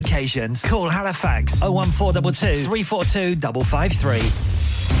occasions. Call Halifax 01422 342 553.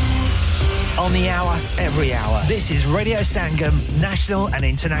 On the hour, every hour. This is Radio Sangam, national and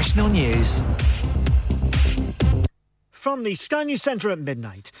international news. From the Sky News Centre at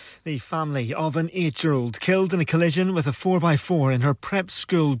midnight, the family of an 8-year-old killed in a collision with a 4x4 in her prep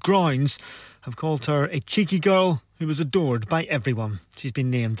school grounds have called her a cheeky girl who was adored by everyone. She's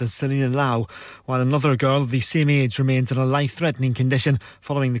been named as Selena Lau, while another girl of the same age remains in a life-threatening condition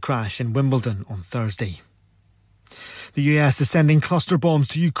following the crash in Wimbledon on Thursday. The US is sending cluster bombs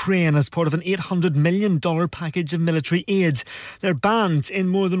to Ukraine as part of an $800 million package of military aid. They're banned in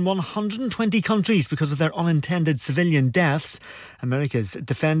more than 120 countries because of their unintended civilian deaths. America's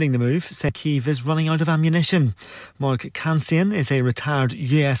defending the move, said Kyiv is running out of ammunition. Mark Kansian is a retired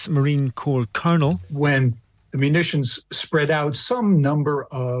US Marine Corps colonel. When the munitions spread out, some number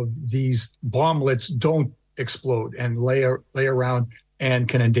of these bomblets don't explode and lay around and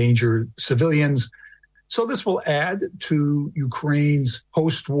can endanger civilians. So this will add to Ukraine's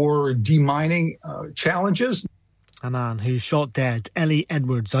post-war demining challenges. A man who shot dead Ellie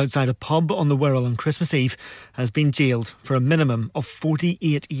Edwards outside a pub on the Wirral on Christmas Eve has been jailed for a minimum of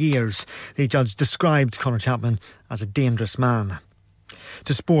 48 years. The judge described Conor Chapman as a dangerous man.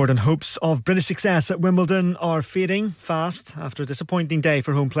 To sport, and hopes of British success at Wimbledon are fading fast after a disappointing day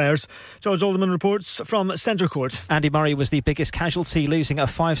for home players. George Alderman reports from Centre Court. Andy Murray was the biggest casualty, losing a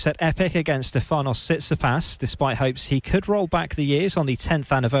 5-set epic against Stefanos Tsitsipas, despite hopes he could roll back the years on the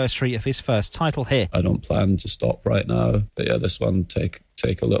 10th anniversary of his first title here. I don't plan to stop right now, but yeah, this one take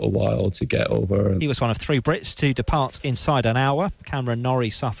a little while to get over. He was one of 3 Brits to depart inside an hour. Cameron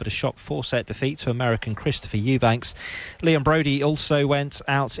Norrie suffered a shock 4-set defeat to American Christopher Eubanks. Liam Brodie also went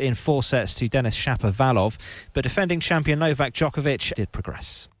out in 4 sets to Denis Shapovalov, but defending champion Novak Djokovic did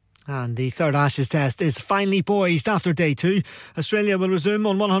progress. And the third Ashes test is finally poised after day 2. Australia will resume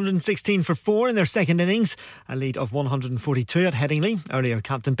on 116 for 4 in their second innings, a lead of 142 at Headingley. Earlier,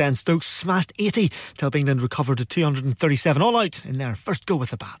 captain Ben Stokes smashed 80 to help England recover to 237 all out in their first go with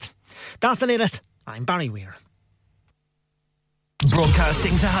the bat. That's the latest. I'm Barry Weir.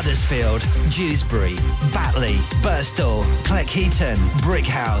 Broadcasting to Huddersfield, Dewsbury, Batley, Birstall, Cleckheaton,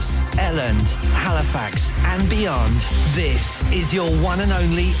 Brickhouse, Elland, Halifax and beyond. This is your one and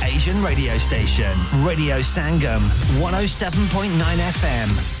only Asian radio station. Radio Sangam, 107.9 FM.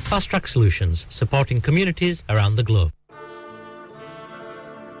 Fast Track Solutions, supporting communities around the globe.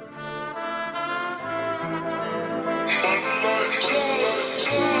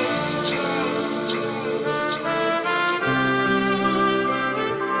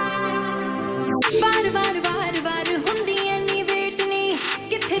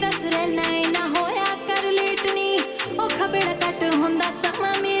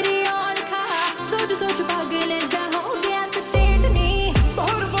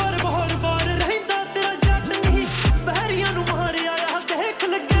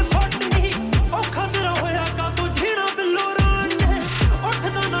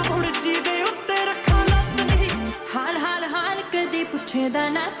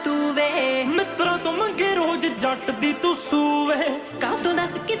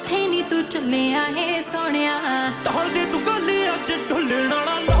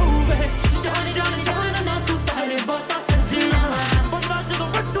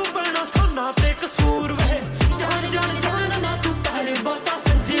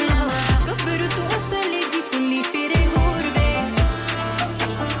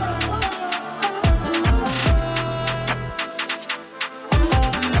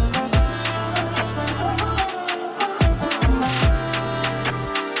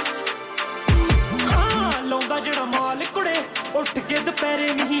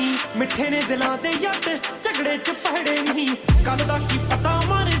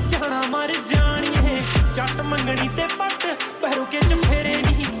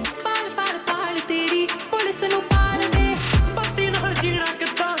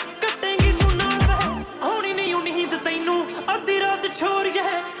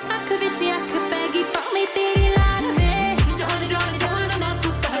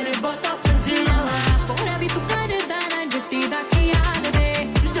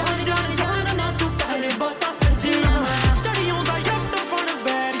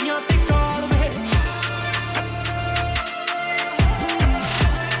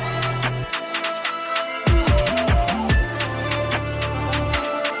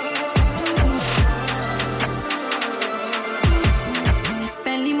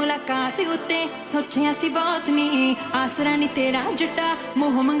 सोचिया सी बात नहीं आसरा नहीं तेरा जट्टा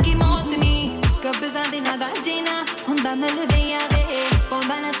मोह मंगी मौत नहीं कब्जा देना दा जीना हुंदा मिल रहा वे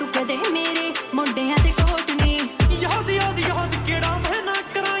पौंदा ना तू कदे मेरे मुंडियां ते कोट नहीं याद याद याद केड़ा मैं ना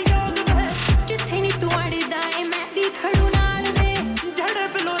कराया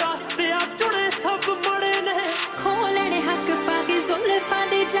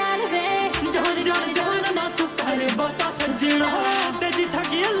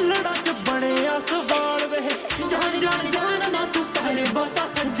ਬਹੁਤਾ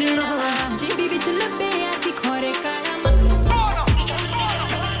ਸੱਜਣਾ ਜੀਬੀ ਵਿੱਚ ਲੱਭੇ ਐਸੀ ਖੋਰੇ ਕਾਲਾ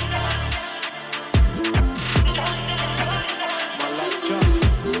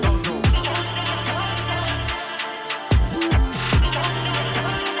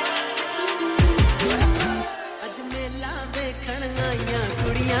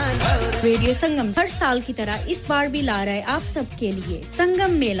रेडियो संगम हर साल की तरह इस बार भी ला रहा है आप सबके लिए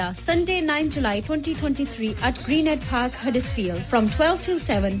संगम मेला Sunday 9 July 2023 at Greenhead Park Huddersfield from 12 till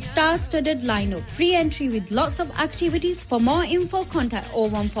 7 star-studded lineup free entry with lots of activities for more info contact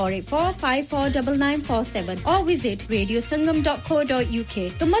 01484 549947 or visit radiosangam.co.uk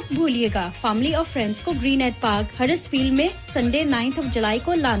तो मत भूलिएगा family और friends को Greenhead Park Huddersfield में Sunday 9th of July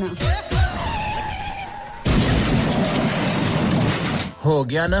को लाना हो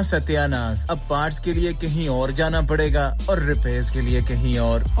गया ना सत्यानाश अब पार्ट्स के लिए कहीं और जाना पड़ेगा और रिपेयर्स के लिए कहीं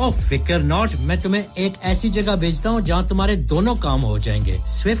और ओ फिकर नॉट मैं तुम्हें एक ऐसी जगह भेजता हूं जहां तुम्हारे दोनों काम हो जाएंगे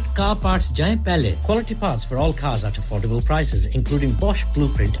Swift Car Parts जाएं पहले quality parts for all cars at affordable prices including Bosch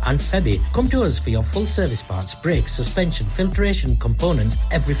Blueprint and Febby come to us for your full service parts brakes suspension filtration components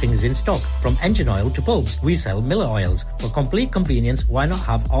everything is in stock from engine oil to bulbs we sell Miller oils for complete convenience why not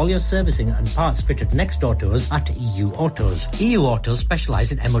have all your servicing and parts fitted next door to us at EU Autos specialize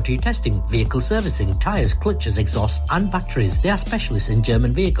in MOT testing, vehicle servicing, tyres, clutches, exhausts and batteries. They are specialists in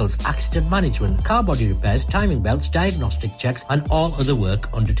German vehicles, accident management, car body repairs, timing belts, diagnostic checks and all other work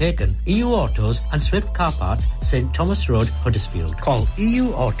undertaken. EU Autos and Swift Car Parts, St Thomas Road, Huddersfield. Call EU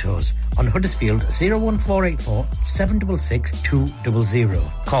Autos on Huddersfield 01484 766 200.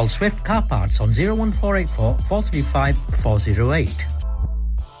 Call Swift Car Parts on 01484 435 408.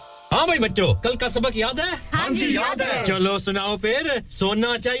 हाँ भाई बच्चों कल का सबक याद है हाँ जी याद है चलो सुनाओ फिर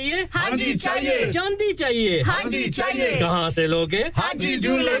सोना चाहिए हाँ जी चाहिए चांदी चाहिए हाँ जी चाहिए कहाँ से लोगे हाजी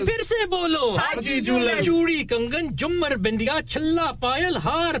जूलर्स फिर से बोलो हाजी जूलर्स चूड़ी कंगन झुमर बिंदिया छल्ला पायल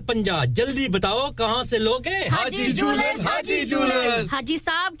हार पंजा जल्दी बताओ कहाँ से लोगे हाजी जूलर्स हाजी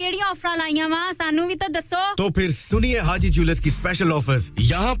साहब केड़ी ऑफर लाईया वा सानू भी तो दसो तो फिर सुनिए हाजी जूलर्स की स्पेशल ऑफर्स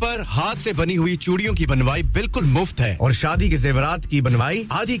यहाँ पर हाथ से बनी हुई चूड़ियों की बनवाई बिल्कुल मुफ्त है और शादी के जेवरात की बनवाई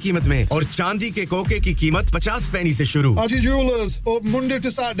आधी कीमत में और चांदी के कोके की कीमत 50 पैसे से शुरू Haji Jewellers open Monday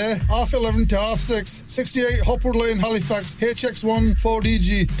to Saturday 11:30 to 6:30 68 Hopwood Lane Halifax HX1 4DG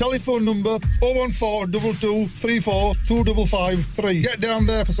telephone number 01422342553 get down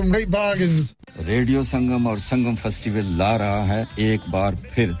there for some great bargains radio Sangam और संगम फेस्टिवल ला रहा है एक बार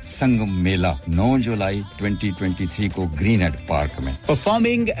फिर संगम मेला 9 जुलाई 2023 को ग्रीनहेड पार्क में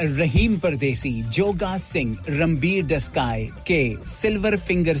परफॉर्मिंग रहीम परदेसी जोगा सिंह रणबीर डस्काई के silver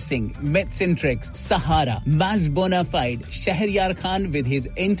finger Singh Myths and Tricks Sahara Maz Bonafide Shahryar Khan with his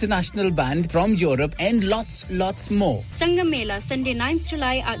international band from Europe and lots more Sangam Mela Sunday 9th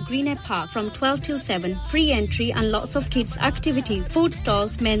July at Greenhead Park from 12 till 7 free entry and lots of kids activities food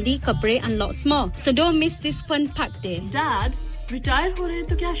stalls mehndi kapde and lots more so don't miss this fun packed day Dad retire हो रहे हैं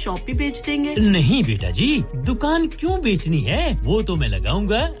तो क्या shop भी बेच देंगे नहीं बेटा जी दुकान क्यों बेचनी है वो तो मैं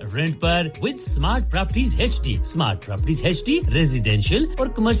लगाऊंगा रेंट पर with smart properties HD smart properties HD residential और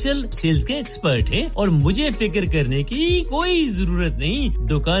कमर्शियल सेल्स के एक्सपर्ट हैं और मुझे फिक्र करने की कोई जरूरत नहीं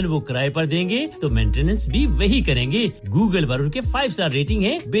दुकान वो किराए पर देंगे तो मेंटेनेंस भी वही करेंगे गूगल पर उनके 5 स्टार रेटिंग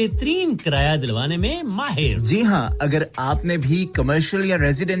है बेहतरीन किराया दिलवाने में माहिर जी हां अगर आपने भी कमर्शियल या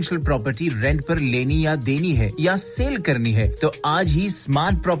रेजिडेंशियल प्रॉपर्टी रेंट पर लेनी या देनी है या सेल करनी है तो आज ही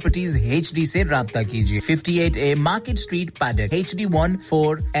स्मार्ट प्रॉपर्टीज एचडी से राब्ता कीजिए 58A market street Paddock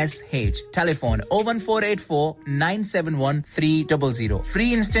HD14SH telephone 01484 971 300 free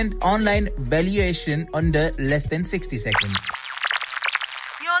instant online valuation under less than 60 seconds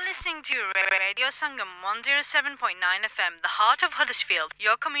You're listening to Radio Sangam 107.9 FM the heart of Huddersfield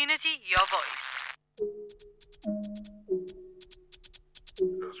your community your voice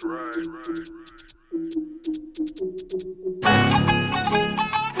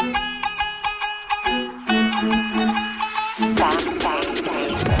That's right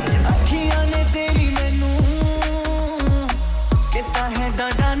ਅੱਖੀਆਂ ਨੇ ਤੇਰੀ ਮੈਨੂੰ ਕਿਤਾ ਹੈ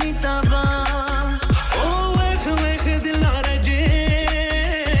ਡਾਡਾ ਨੀ ਤਾਬਾ ਉਹ ਵੇਖ ਵੇਖ ਦਿਲ ਨਾ ਰਜੇ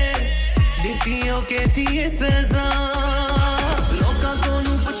ਦਿੱਤੀਓ ਕੈਸੀ ਇਹ ਸਜ਼ਾ ਲੋਕਾਂ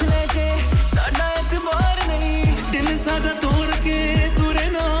ਕੋਲੋਂ ਪੁੱਛ ਲੈ ਜੇ ਸਾਡਾ ਇਤਬਾਰ ਨਹੀਂ ਦਿਲ ਸਾਡਾ ਤੋੜ ਕੇ ਤੁਰੇ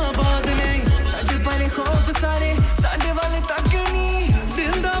ਨਾ ਬਾਦ ਨਹੀਂ ਛੱਡ ਪਰੇ ਖੌਫ ਸਾਰੇ ਸਾਡੇ ਵੱਲ ਤੱਕ ਨਹੀਂ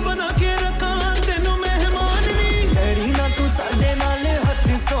ਦਿਲ ਦਾ ਬਣਾ ਕੇ ਰੱਖਾਂ ਤੈਨੂੰ ਮਹਿਮਾਨ ਨਹੀਂ ਡਰੀ ਨਾ ਤੂੰ ਸਾਡੇ ਨਾਲ ਹੱਥ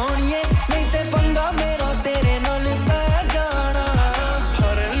ਸੋਣੀਏ ਨਹੀਂ ਤੇ ਪੰਗਾ ਮੇਰਾ ਤੇਰੇ ਨਾਲ ਪੈ ਜਾਣਾ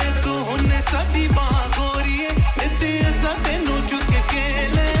ਹਰ ਲੈ ਤੂੰ ਹੁੰਨੇ ਸਾਡੀ ਬਾਹ ਗੋਰੀਏ ਤੇ ਅਸਾਂ ਤੈਨੂੰ ਚੁੱਕ ਕੇ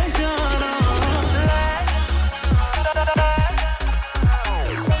ਲੈ ਜਾਣਾ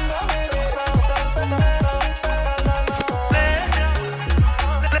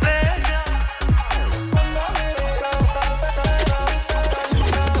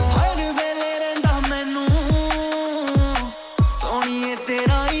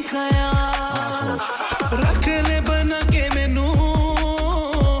दिखाया रख ले बना के मैनू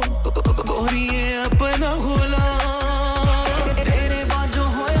गोरिए अपना गोला तेरे बाजो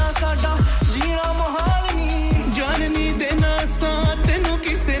होया साडा जीना मुहाल नहीं जान नहीं देना सा तेनू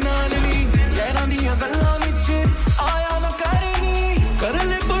किसे नाल नहीं यारां दी गल्लां विच आया ना करनी कर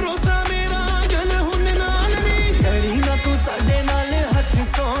ले भरोसा मेरा जल हुन नाल नहीं डरी ना तू साडे नाल हथ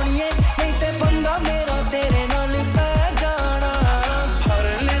सोनिए नहीं ते पंगा मेरा तेरे नाल पै जाना फड़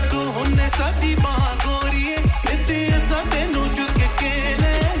ले तू हुन साडी बाह गोरिए ते असा तेनू चुक के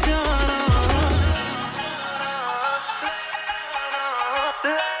ले जाना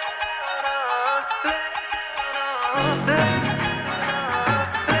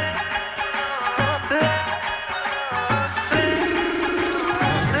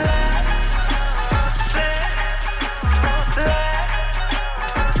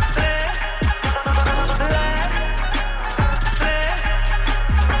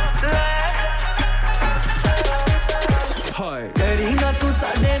करी ना तू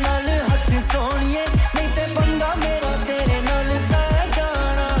साडे नाल हथ सोनिए नहीं ते पंगा मेरा तेरे नाल पै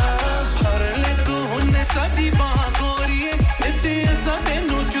जाना फड़ ले तू हुन साडी बाह गोरिए ते असा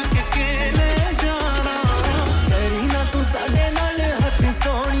तेनू चुक के ले जाना करी ना तू साडे नाल हथ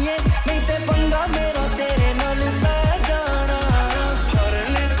सोनिए नहीं ते पंगा मेरा तेरे नाल पै जाना फड़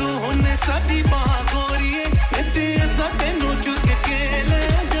ले तू हुन साडी बाह गोरिए ते असा तेनू चुक के ले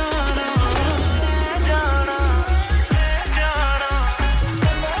जाना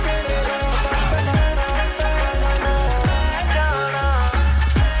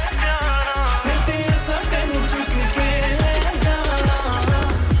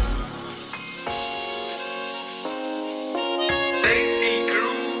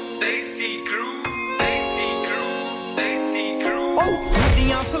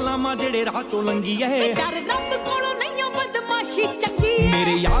सलामा जेड़े राह चों लंगी ऐ डर रब कोलों नहीं बदमाशी चंगी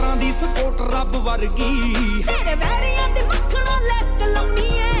मेरे यारां दी सपोर्ट रब वर्गी तेरे वैरियां दी मक्खणों लिस्ट लम्मी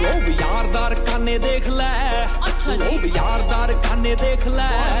ऐ लोग यारदार काने देख ले अच्छा लोग यारदार काने देख ले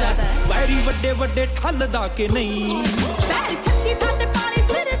वैरी ਵੱਡੇ ਵੱਡੇ ਠੱਲਦਾ के नहीं पैर छत्ती थाते पाली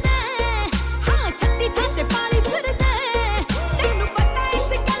फिरदे हां छत्ती थाते पाली फिरदे तैनू पता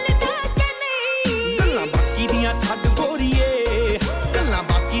इस गल दा के नहीं गल्लां बाकी दियां छੱਡ गोरीए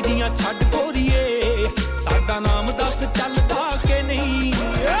ਦੀਆਂ ਛੱਡ ਕੋਰੀਏ ਸਾਡਾ ਨਾਮ ਦੱਸ ਚੱਲਦਾ ਕਿ ਨਹੀਂ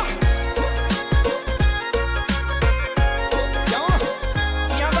ਕਿਉਂ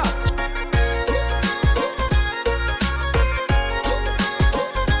ਯਾਦਾ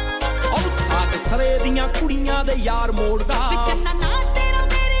ਉਹ ਸਾਥ ਸਰੇ ਦੀਆਂ ਕੁੜੀਆਂ ਦੇ ਯਾਰ ਮੋੜਦਾ ਚੰਨਾ ਨਾ ਤੇਰਾ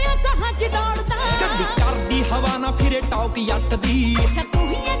ਮੇਰੇ ਸਾਹਾਂ 'ਚ ਦੌੜਦਾ ਗੱਡੀ ਕਰਦੀ ਹਵਾ ਨਾ ਫਿਰੇ ਟੌਕ ਯੱਟ ਦੀ ਅੱਛਾ ਤੂੰ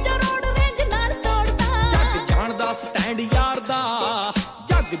ਹੀ ਜੋ ਰੋਡ ਰੇਂਜ ਨਾਲ ਤੋੜਦਾ ਜੱਗ ਜਾਣਦਾ ਸਟੈਂਡ ਯਾਰ ਦਾ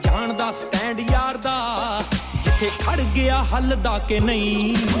ਜਾਣਦਾ ਸਟੈਂਡ ਯਾਰ ਦਾ ਜਿੱਥੇ ਖੜ ਗਿਆ ਹੱਲਦਾ ਕਿ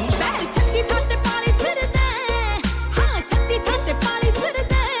ਨਹੀਂ ਪੈਰ ਛੱਤੀ ਥਾਤੇ ਪਾਲੀ ਫਿਰਦੇ ਹਾਂ ਛੱਤੀ ਥਾਤੇ ਪਾਲੀ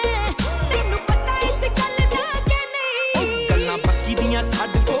ਫਿਰਦੇ ਤੈਨੂੰ ਪਤਾ ਇਸ ਗੱਲ ਦਾ ਕਿ ਨਹੀਂ ਗੱਲਾਂ ਬਾਕੀ ਦੀਆਂ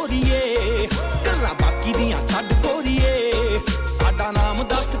ਛੱਡ ਗੋਰੀਏ ਗੱਲਾਂ ਬਾਕੀ ਦੀਆਂ ਛੱਡ ਗੋਰੀਏ ਸਾਡਾ ਨਾਮ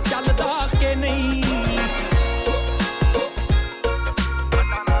ਦੱਸ ਚੱਲਦਾ ਕਿ ਨਹੀਂ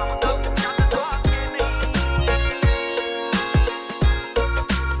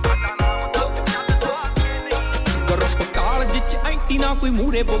ਨਾ ਕੋਈ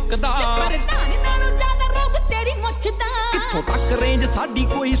ਮੂਰੇ ਬੁੱਕਦਾ ਪ੍ਰਧਾਨ ਨਾਲੋਂ ਜ਼ਿਆਦਾ ਰੋਬ ਤੇਰੀ ਮੁੱਛਦਾ ਕਿੱਥੋਂ ਤੱਕ ਰੇਂਜ ਸਾਡੀ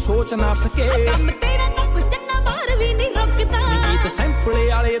ਕੋਈ ਸੋਚ ਨਾ ਸਕੇ ਕੰਮ ਤੇਰਾ ਤਾਂ ਕੋਈ ਚੰਨਾ ਬਾਹਰ ਵੀ ਨਹੀਂ ਰੁਕਦਾ ਗੀਤ ਸੈਂਪਲੇ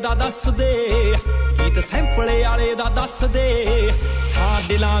ਵਾਲੇ ਦਾ ਦੱਸ ਦੇ ਗੀਤ ਸੈਂਪਲੇ ਵਾਲੇ ਦਾ ਦੱਸ ਦੇ ਥਾਂ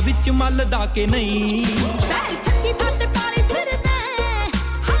ਦਿਲਾਂ ਵਿੱਚ ਮੱਲਦਾ ਕਿ ਨਹੀਂ ਪੈਰ ਛੱਤੀ ਥਾਤੇ ਪਾਲੀ ਫਿਰਦੇ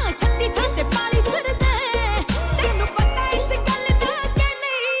ਹਾਂ ਛੱਤੀ ਥਾਤੇ ਪਾਲੀ ਫਿਰਦੇ ਤੈਨੂੰ ਪਤਾ ਇਸ ਗੱਲ ਦਾ ਕਿ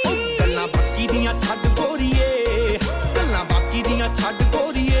ਨਹੀਂ ਗੱਲਾਂ ਬਾਕੀ ਦੀਆਂ ਛੱਡ ਗੋਰੀਏ ਬਾਕੀ ਦੀਆਂ ਛੱਡ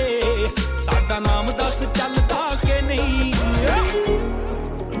ਗੋਰੀਏ ਸਾਡਾ ਨਾਮ ਦੱਸ ਚੱਲਦਾ ਕਿ ਨਹੀਂ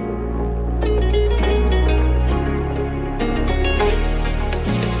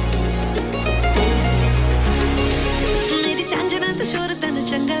ਮੇਰੀ ਚਾਂਜਣਾ ਤੇ ਸ਼ੋਰ ਤੈਨੂੰ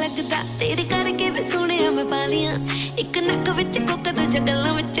ਚੰਗਾ ਲੱਗਦਾ ਤੇਰੇ ਕਰਕੇ ਵੀ ਸੁਣਿਆ ਮੈਂ ਪਾਲੀਆਂ ਇੱਕ ਨੱਕ ਵਿੱਚ ਕੋਕ ਦੂਜਾ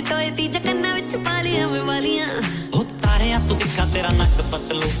ਗੱਲਾਂ ਵਿੱਚ ਟੋਏ ਤੀਜਾ ਕੰਨਾਂ ਵਿੱਚ ਪਾਲੀਆਂ ਮੈਂ ਵਾਲੀਆਂ ਹੋ ਤਾਰਿਆਂ ਤੋਂ ਦਿਖਾ ਤੇਰਾ ਨੱਕ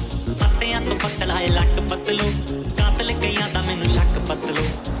ਪਤਲੂ ਪੱਤਿਆਂ ਤੋਂ ਪਤਲਾ ਹੈ ਲੱਕ ਪਤਲੂ ਕਾਤਲ ਕਈਆਂ ਦਾ ਮੈਨੂੰ ਸ਼ੱਕ ਪਤਲੂ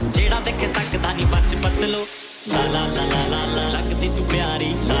ਜਿਹੜਾ ਦੇਖੇ ਸਕਦਾ ਨਹੀਂ ਬੱਚ ਪਤਲੂ ਲਾ ਲਾ ਲਾ ਲਾ ਲਾ ਲਾ ਲੱਗਦੀ ਤੂੰ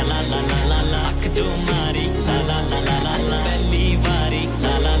ਪਿਆਰੀ ਲਾ ਲਾ ਲਾ ਲਾ ਲਾ ਲਾ ਅੱਖ ਜੋ ਮਾਰੀ ਲਾ ਲਾ ਲਾ ਲਾ ਲਾ ਲਾ ਪਹਿਲੀ ਵਾਰੀ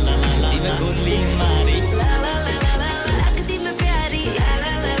ਲਾ ਲਾ ਲਾ ਲਾ ਲਾ ਜਿਵੇਂ ਗੋਲੀ ਮਾਰੀ ਲਾ ਲਾ ਲਾ ਲਾ ਲਾ ਲੱਗਦੀ ਮੈਂ ਪਿਆਰੀ ਲਾ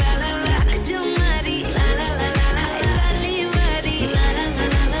ਲਾ ਲਾ ਲਾ ਲਾ ਅੱਖ ਜੋ ਮਾਰੀ ਲਾ ਲਾ ਲਾ ਲਾ ਲਾ ਪਹਿਲੀ ਵਾਰੀ ਲਾ ਲਾ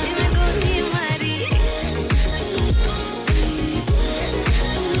ਲਾ ਲਾ ਜਿਵੇਂ ਗੋਲੀ ਮਾਰੀ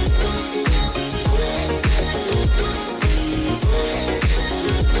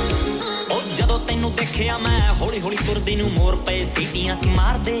ਵੇਖਿਆ ਮੈਂ ਹੌਲੀ ਹੌਲੀ ਤੁਰਦੀ ਨੂੰ ਮੋਰ ਪਏ ਸੀਟੀਆਂ ਸੀ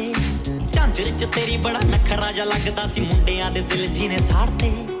ਮਾਰਦੇ ਝਾਂਜਰ ਚ ਤੇਰੀ ਬੜਾ ਨਖਰਾ ਜਿਹਾ ਲੱਗਦਾ ਸੀ ਮੁੰਡਿਆਂ ਦੇ ਦਿਲ ਜੀ ਨੇ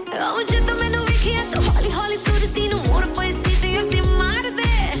ਸਾੜਦੇ ਆਉ ਜਦੋਂ ਮੈਨੂੰ ਵੇਖਿਆ ਤੂੰ ਹੌਲੀ ਹੌਲੀ ਤੁਰਦੀ ਨੂੰ ਮੋਰ ਪਏ ਸੀਟੀਆਂ ਸੀ ਮਾਰਦੇ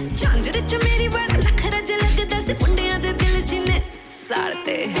ਝਾਂਜਰ ਚ ਮੇਰੀ ਬੜਾ ਨਖਰਾ ਜਿਹਾ ਲੱਗਦਾ ਸੀ ਮੁੰਡਿਆਂ ਦੇ ਦਿਲ ਜੀ ਨੇ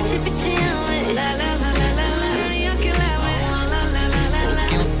ਸਾੜਦੇ ਪਿੱਛੇ ਪਿੱਛੇ ਆਵੇਂ ਲਾ ਲਾ ਲਾ ਲਾ ਲਾ ਯਾ ਕਿ ਲਾਵੇਂ ਲਾ ਲਾ ਲਾ ਲਾ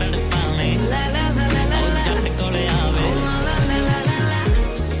ਕਿਉਂ ਤੜਪਾਵੇਂ ਲਾ ਲਾ ਲਾ ਲਾ ਉਹ ਜੱਟ ਕੋਲੇ ਆਵੇ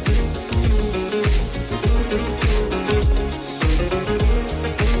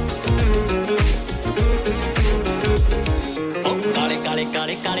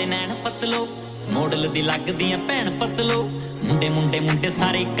ਕਾਲੇ ਕਾਲੇ ਨੈਣ ਪਤਲੋ ਮੋਡਲ ਦੀ ਲੱਗਦੀਆਂ ਭੈਣ ਪਤਲੋ ਮੁੰਡੇ ਮੁੰਡੇ ਮੁੰਡੇ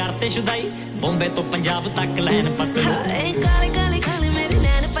ਸਾਰੇ ਕਰਤੇ ਸ਼ੁਦਾਈ ਬੰਬੇ ਤੋਂ ਪੰਜਾਬ ਤੱਕ ਲੈਣ ਪਤਲੋ ਹਾਏ ਕਾਲੇ ਕਾਲੇ ਕਾਲੇ ਮੇਰੇ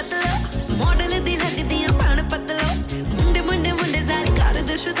ਨੈਣ ਪਤਲੋ ਮੋਡਲ ਦੀ ਲੱਗਦੀਆਂ ਭੈਣ ਪਤਲੋ ਮੁੰਡੇ ਮੁੰਡੇ ਮੁੰਡੇ ਸਾਰੇ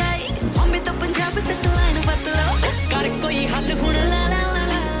ਕਰਦੇ ਸ਼ੁਦਾਈ ਬੰਬੇ ਤੋਂ ਪੰਜਾਬ ਤੱਕ ਲੈਣ ਪਤਲੋ ਕਰ ਕੋਈ ਹੱਲ ਹੁਣ ਲਾ ਲਾ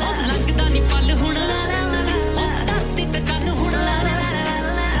ਲਾ ਉਹ ਲੱਗਦਾ ਨਹੀਂ ਪਲ ਹੁਣ ਲਾ ਲਾ ਲਾ ਉਹ ਧਰਤੀ ਤੇ ਚੰਨ ਹੁਣ ਲਾ ਲਾ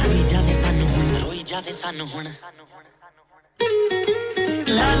ਲਾ ਰੋਈ ਜਾਵੇ ਸਾਨੂੰ ਹੁਣ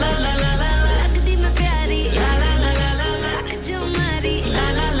La la la la la ਲੱਗਦੀ ਮੈਂ ਪਿਆਰੀ la la la la la la ਜੋ ਮਾਰੀ la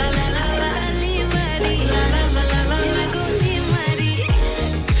la la la la la ਨੀ ਮਾਰੀ la la la la la la ਗੋਲੀ ਮਾਰੀ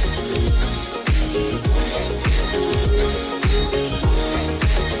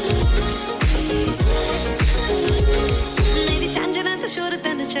ਮੇਰੀ ਚਾਂਜਰਾਂ ਦਾ ਸ਼ੋਰ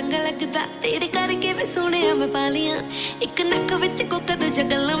ਤੈਨੂੰ ਚੰਗਾ ਲੱਗਦਾ ਤੇਰੇ ਕਰਕੇ ਵੀ ਸੋਹਣਿਆ ਮੈਂ ਪਾਲੀਆਂ ਇੱਕ ਨੱਕ ਵਿੱਚ ਕੋਕਾ ਦੂਜਾ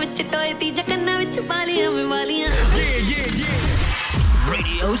ਗੱਲਾਂ ਵਿੱਚ ਟੋਏ ਤੀਜਾ ਕੰਨਾਂ ਵਿੱਚ ਪਾਲੀਆਂ ਮੈਂ ਵਾਲੀਆਂ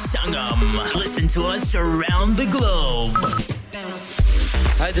Radio Sangam. Listen to us around the globe.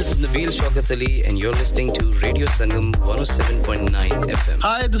 Hi, this is Nabeel Shaukat Ali and you're listening to Radio Sangam 107.9 FM.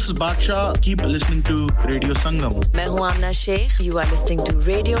 Hi, this is Baksha. Keep listening to Radio Sangam. मैं हूँ आमना Sheikh. You are listening to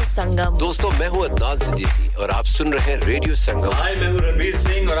Radio Sangam. दोस्तों मैं हूँ अदनान सिद्दीकी और आप सुन रहे हैं radio संगम. Hi, मैं हूँ रणवीर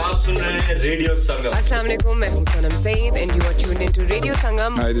सिंह और आप सुन रहे हैं रेडियो संगम. अस्सलाम वालेकुम. मैं हूँ सनम Saeed and you are tuned into Radio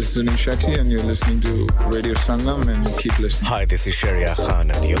Sangam. Hi, this is Sunil Shetty and you're listening to Radio Sangam and keep listening. Hi, this is Sharia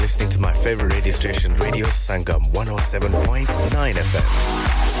Khan and you're listening to my favorite radio station Radio Sangam 107.9 FM.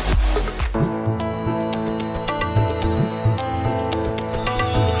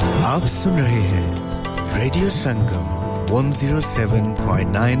 आप सुन रहे हैं radio संगम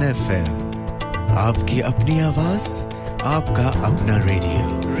 107.9 FM. आपकी अपनी आवाज, आपका अपना radio.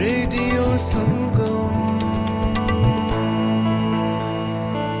 Radio संगम.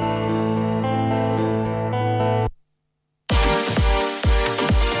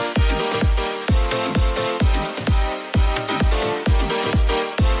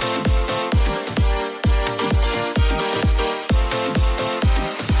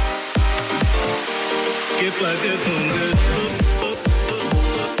 Pag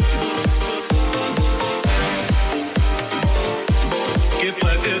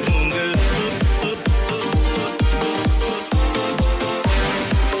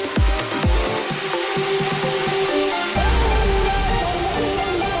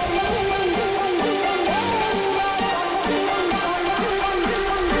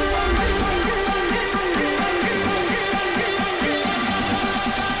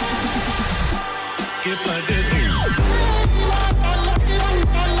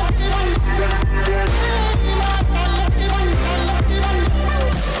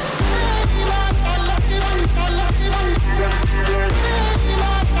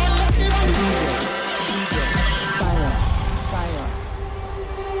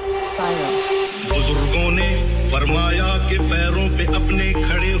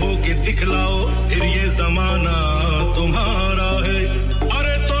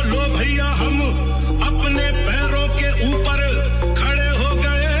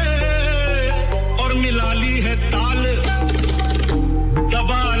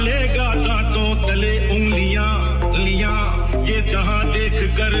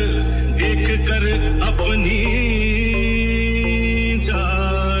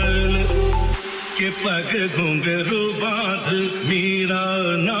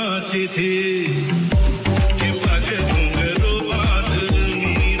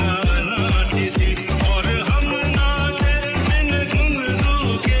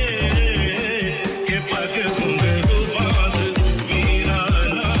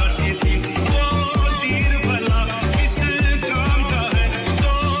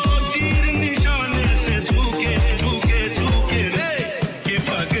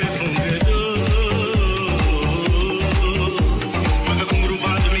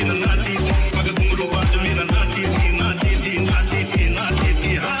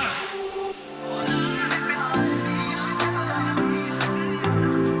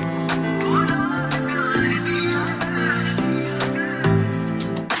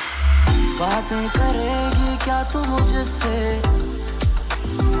बातें करेगी क्या तू मुझसे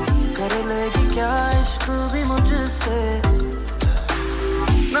कर लेगी क्या इश्क भी मुझसे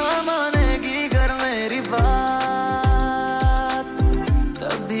ना मानेगी अगर मेरी बात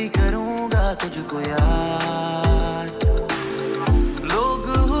तब भी करूँगा तुझको याद लोग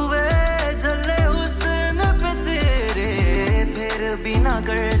हुए जले हुस्न पे तेरे फिर भी ना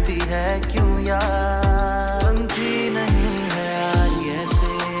करती है क्यों यार बनती नहीं है यार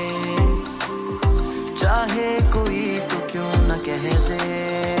ऐसे चाहे कोई तो क्यों ना कह दे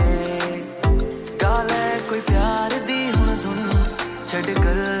काले कोई प्यार दी हुन धुन छड़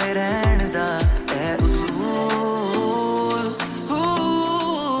कर रहन दा ऐ उसूल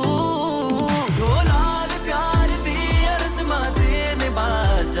ढोलाल प्यार दी अरज़मा दे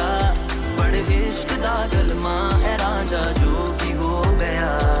निभाजा बड़ इश्क दा गलमा ऐ रांझा जो की हो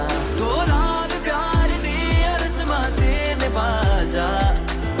गया ढोलाल प्यार दी अरज़मा दे निभाजा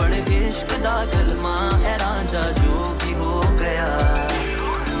बड़ इश्क दा गलमा ऐ रांझा जो की हो गया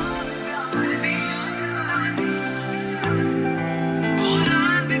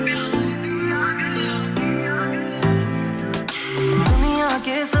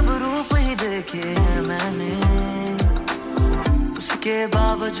के सब रूप ही देखे हैं मैंने उसके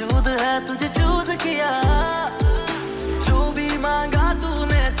बावजूद है तुझे चूज किया जो भी मांगा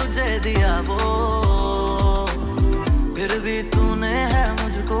तूने तुझे दिया वो फिर भी तूने है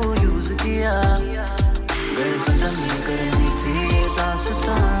मुझको यूज किया अगर खत्म करनी थी ये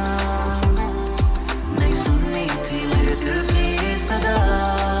दास्तां नहीं सुननी थी मेरे दिल की ये सदा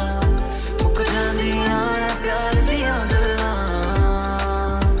मुक जांदियां प्यार दिया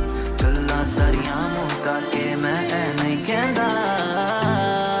सारियां मुका के मैं नहीं कहंदा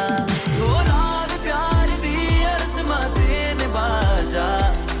ढोलाल प्यार दी अरज़मा दे निभाजा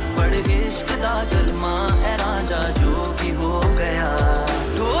बड़ इश्क दा गलमा ऐ रांझा जो की हो गया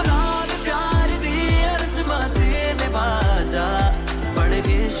ढोलाल प्यार दी अरज़मा दे निभाजा बड़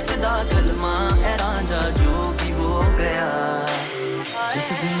इश्क दा गलमा ऐ रांझा जो की हो गया जिस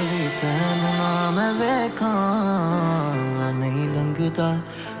दिन भी तैनू ना मैं वेखां नहीं लंघदा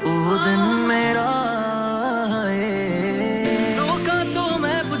ओ दिन मेरा लोका तो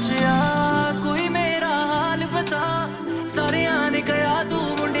मैं पुछया कोई मेरा हाल बता सारे आने गया तू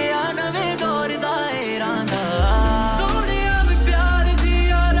मुंडिया नवे दौर दा रांदा सोनिया भी प्यार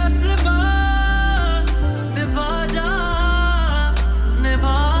दिया रस्मा निभा जा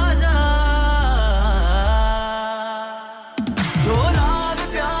ढोलाल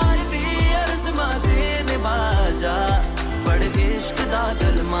प्यार दी अरज़मा दे निभा जा बड़ इश्क दा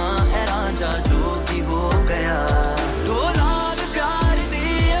गलमा ऐ रांझा जो की हो गया ढोलाल प्यार दी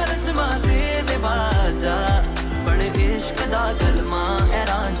अरज़मा दे निभाजा बड़ इश्क दा गलमा ऐ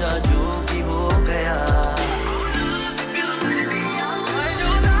रांझा जो की हो गया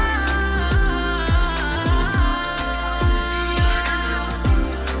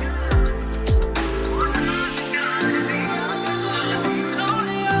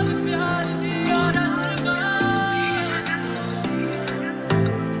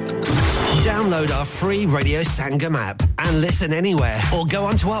Download our free Radio Sangam app and listen anywhere or go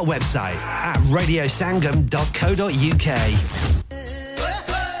onto our website at radiosangam.co.uk.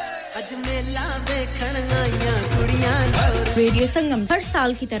 Radio Sangam हर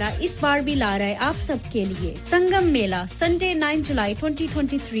साल की तरह इस बार भी ला रहा है आप सब के लिए संगम मेला Sunday 9 July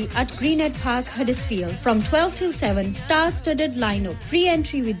 2023 at Greenhead Park Huddersfield from 12 till 7 star-studded lineup free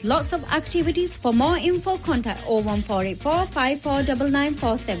entry with lots of activities for more info contact 01484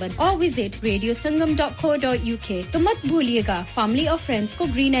 549947 or visit radiosangam.co.uk तो मत भूलिएगा family और friends को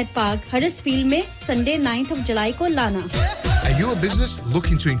Greenhead Park Huddersfield में Sunday 9th of July को लाना Are you a business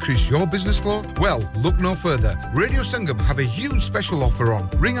looking to increase your business flow? Well, look no further. Radio Sangam have a huge special offer on.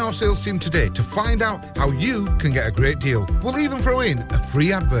 Ring our sales team today to find out how you can get a great deal. We'll even throw in a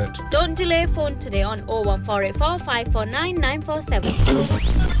free advert. Don't delay, phone today on 01484 549 947.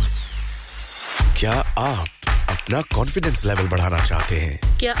 क्या आप अपना confidence level बढ़ाना चाहते हैं?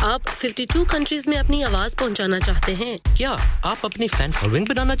 क्या आप 52 countries में अपनी आवाज पहुंचाना चाहते हैं? क्या आप अपनी फैन फॉलोइंग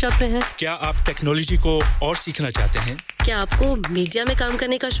बढ़ाना चाहते हैं? क्या आप टेक्नोलॉजी को और सीखना चाहते हैं? क्या आपको मीडिया में काम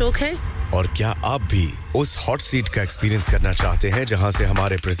करने का शौक है? और क्या आप भी उस हॉट सीट का एक्सपीरियंस करना चाहते हैं जहां से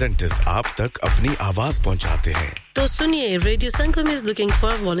हमारे प्रेजेंटर्स आप तक अपनी आवाज पहुंचाते हैं? तो सुनिए, Radio Sangam is looking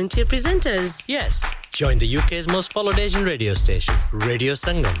for volunteer presenters. Yes, join the UK's most followed Asian radio station, Radio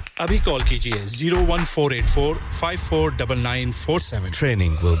Sangam. अभी कॉल कीजिए 01484 549947.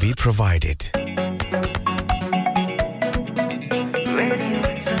 Training will be provided.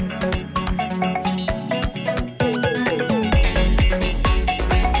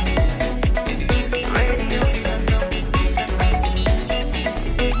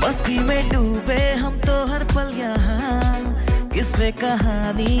 मस्ती में डूबे हम तो हर पल यहाँ किस्से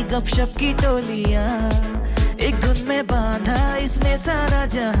कहानी गपशप की टोलियां एक धुन में बांधा इसने सारा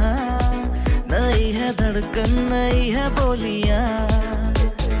जहां नई है धड़कन नई है बोलियां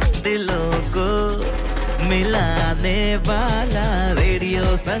दिलों को मिलाने वाला रेडियो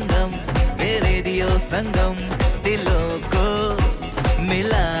संगम दिलों को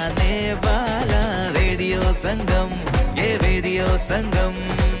मिलाने वाला रेडियो संगम ये रेडियो संगम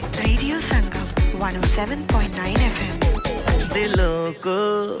 107.9 FM दिलों को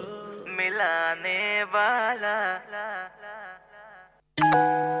मिलाने वाला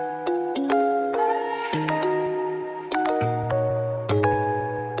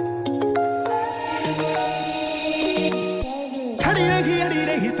खड़ी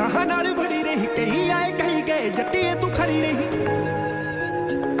रही साहा नाल बड़ी रही कहीं आए कहीं गए जट्टिए तू खड़ी रही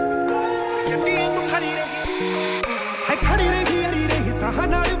है खड़ी रही साहा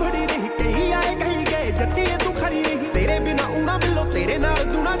नाल बड़ी रही कहीं आए कहीं गए जट्टिए तू खड़ी रही तेरे बिना उड़ा बिल्लो तेरे नाल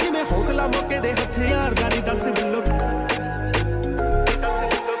दुना जिਵੇਂ हौसला मौके दे हथियार गानी 10 बिल्लो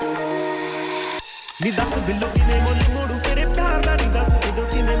ਨੀ 10 ਬਿੱਲੋ ਕਿਵੇਂ ਮੁੱਲ ਮੋੜੂ ਤੇਰੇ ਪਿਆਰ ਦਾ ਨੀ 10 ਬਿੱਲੋ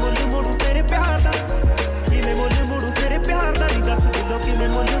ਕਿਵੇਂ ਮੁੱਲ ਮੋੜੂ ਤੇਰੇ ਪਿਆਰ ਦਾ ਕਿਵੇਂ ਮੁੱਲ ਮੋੜੂ ਤੇਰੇ ਪਿਆਰ ਦਾ ਨੀ 10 ਬਿੱਲੋ ਕਿਵੇਂ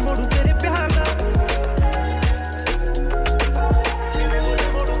ਮੁੱਲ ਮੋੜੂ ਤੇਰੇ ਪਿਆਰ ਦਾ ਕਿਵੇਂ ਮੁੱਲ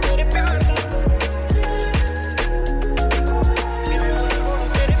ਮੋੜੂ ਤੇਰੇ ਪਿਆਰ ਦਾ ਕਿਵੇਂ ਮੁੱਲ ਮੋੜੂ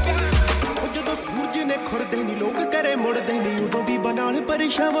ਤੇਰੇ ਪਿਆਰ ਦਾ ਉਹ ਜਦੋਂ ਸੂਰਜ ਨੇ ਖੁਰਦੇ ਨੀ ਲੋਕ ਕਰੇ ਮੁੜਦੇ ਨੀ ਉਦੋਂ ਵੀ ਬਨਾਲ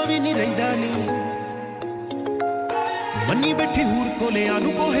ਪਰਛਾਵਾਂ ਵੀ ਨਹੀਂ ਰਹਿੰਦਾ ਨੀ मन्नी बैठी हूर कोले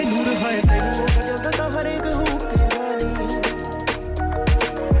आलू कोहे नूर है तेनू जदा हर एक हो के गानी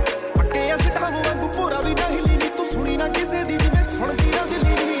पक्के असटाव वांगू पूरा भी नहीं लीनी तू सुनी ना किसे दी जिਵੇਂ ਸੁਣਦੀ ਨਾ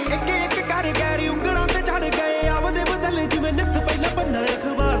ਦਿਲੀ ਇੱਕ ਇੱਕ ਕਰ ਗੈਰੀ ਉਂਗਲਾਂ ਤੇ ਚੜ ਗਏ ਆਵਦੇ ਬਦਲੇ ਜਿਵੇਂ ਨਿੱਤ ਪਹਿਲਾਂ ਪੰਨਾ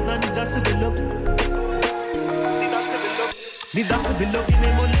ਅਖਬਾਰ ਦਾ ਨੀ 10 ਬਿੱਲੋ ਨੀ 10 ਬਿੱਲੋ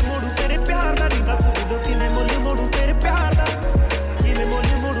ਕਿਵੇਂ ਮੁੱਲ ਮੋੜੂ ਤੇਰੇ ਪਿਆਰ ਦਾ ਨੀ 10 ਬਿੱਲੋ ਕਿਵੇਂ ਮੁੱਲ ਮੋੜੂ ਤੇਰੇ ਪਿਆਰ ਦਾ ਕਿਵੇਂ ਮੁੱਲ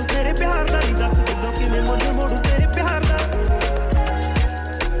ਮੋੜੂ ਤੇਰੇ ਪਿਆਰ ਦਾ ਨੀ 10 ਬਿੱਲੋ ਕਿਵੇਂ ਮੁੱਲ ਮੋੜੂ ਤੇਰੇ ਪਿਆਰ ਦਾ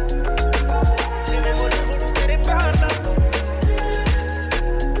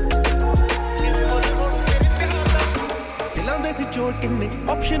ਸੀ ਚੋਰ ਕਿੰਨੇ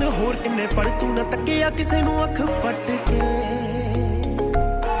ਆਪਸ਼ਨ ਹੋਰ ਕਿੰਨੇ ਪਰ ਤੂੰ ਨਾ ਤੱਕਿਆ ਕਿਸੇ ਨੂੰ ਅੱਖ ਪੱਟ ਕੇ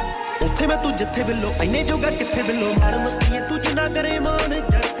ਉੱਥੇ ਮੈਂ ਤੂੰ ਜਿੱਥੇ ਬਿੱਲੋ ਐਨੇ ਜੋਗਾ ਕਿੱਥੇ ਬਿੱਲੋ ਮਾਰ ਮੱਤੀਏ ਤੂੰ ਜਿੰਨਾ ਕਰੇ ਮਾਨ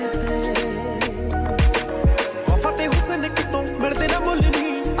ਜੱਟ ਤੇ ਵਫਾ ਤੇ ਹੁਸਨ ਕਿਤੋਂ ਮਿਲਦੇ ਨਾ ਮੁੱਲ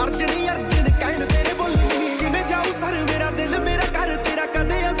ਨਹੀਂ ਅਰਜਣ ਕਹਿਣ ਤੇਰੇ ਬੋਲ ਨਹੀਂ ਕਿਵੇਂ ਜਾਊ ਸਰ ਮੇਰਾ ਦਿਲ ਮੇਰਾ ਘਰ ਤੇਰਾ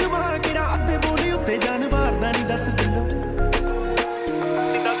ਕਦੇ ਅਜ਼ਮਾ ਕਿਰਾ ਅੱਧੇ ਬੋਲੀ ਉੱਤੇ ਜਾਨ ਵਾਰਦਾ ਨਹੀਂ 10 ਬਿੱਲੋ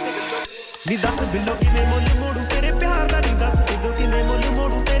ਨੀ 10 ਬਿੱਲੋ ਕਿਵੇਂ ਮੁੱਲ ਮੋੜੂ ਤੇਰੇ ਪਿਆਰ ਦਾ ਨੀ 10 ਬਿੱਲੋ ਕਿਵੇਂ ਮੁੱਲ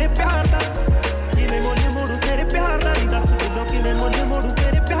ਮੋੜੂ ਤੇਰੇ ਪਿਆਰ ਦਾ ਕਿਵੇਂ ਮੁੱਲ ਮੋੜੂ ਤੇਰੇ ਪਿਆਰ ਦਾ ਨੀ 10 ਬਿੱਲੋ ਕਿਵੇਂ ਮੁੱਲ ਮੋੜੂ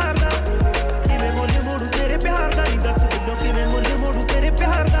ਤੇਰੇ ਪਿਆਰ ਦਾ ਕਿਵੇਂ ਮੁੱਲ ਮੋੜੂ ਤੇਰੇ ਪਿਆਰ ਦਾ ਨੀ 10 ਬਿੱਲੋ ਕਿਵੇਂ ਮੁੱਲ ਮੋੜੂ ਤੇਰੇ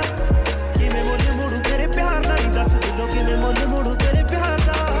ਪਿਆਰ ਦਾ ਕਿਵੇਂ ਮੁੱਲ ਮੋੜੂ ਤੇਰੇ ਪਿਆਰ ਦਾ ਨੀ 10 ਬਿੱਲੋ ਕਿਵੇਂ ਮੁੱਲ ਮੋੜੂ ਤੇਰੇ ਪਿਆਰ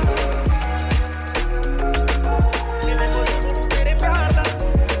ਦਾ ਕਿਵੇਂ ਮੁੱਲ ਮੋੜੂ ਤੇਰੇ ਪਿਆਰ ਦਾ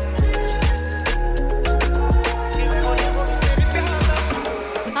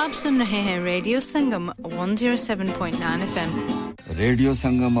आप सुन रहे हैं रेडियो संगम 107.9 FM रेडियो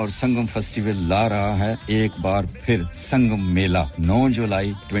संगम और संगम फेस्टिवल ला रहा है एक बार फिर संगम मेला 9 जुलाई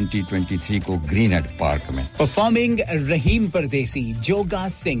 2023 को ग्रीनहेड पार्क में परफॉर्मिंग रहीम परदेसी जोगा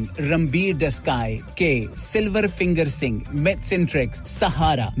सिंह रणबीर डस्काई के silver finger Singh mates and tricks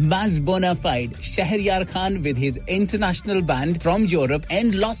Sahara maize bonafide Shahryar Khan with his international band from Europe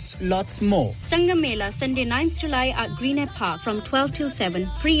and lots more Sangam Mela Sunday 9th July at Greenhead Park from 12 till 7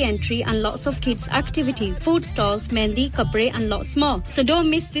 free entry and lots of kids activities food stalls mehndi kapde and lots more so don't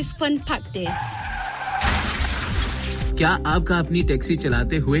miss this fun packed day क्या आपका अपनी taxi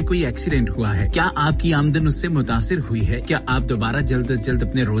चलाते हुए कोई accident हुआ है क्या आपकी आमदन उससे मुतासिर हुई है क्या आप दोबारा जल्द से जल्द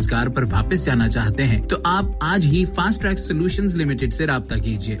अपने रोजगार पर वापस जाना चाहते हैं तो आप आज ही फास्ट ट्रैक सॉल्यूशंस लिमिटेड से राब्ता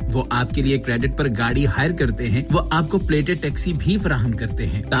कीजिए वो आपके लिए क्रेडिट पर गाड़ी हायर करते हैं वो आपको प्लेटेड टैक्सी भी फराहम करते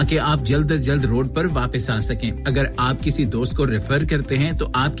हैं ताकि आप जल्द से जल्द रोड पर वापस आ सकें अगर आप किसी दोस्त को रेफर करते हैं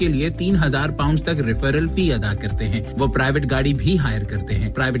तो आपके लिए 3000 पाउंड तक रेफरल फी अदा करते हैं वो प्राइवेट गाड़ी भी हायर करते हैं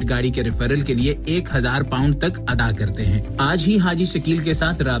प्राइवेट गाड़ी के रेफरल के लिए 1000 पाउंड तक अदा करते हैं आज ही हाजी शकील के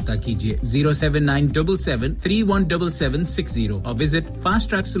साथ राब्ता कीजिए 07977317760 और visit fast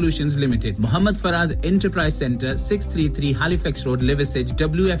track solutions limited Mohammad Faraz enterprise centre 633 Halifax road Liversedge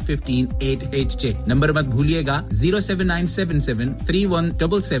WF15 8HJ number मत भूलिएगा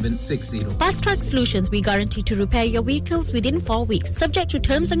 07977317760 Fast Track Solutions we guarantee to repair your vehicles within 4 weeks subject to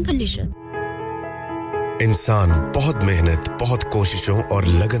terms and conditions इंसान बहुत मेहनत बहुत कोशिशों और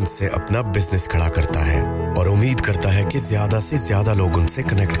लगन से अपना बिजनेस खड़ा करता है और उम्मीद करता है कि ज्यादा से ज्यादा लोग उनसे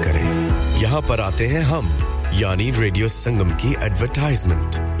कनेक्ट करें यहाँ पर आते हैं हम यानी रेडियो संगम की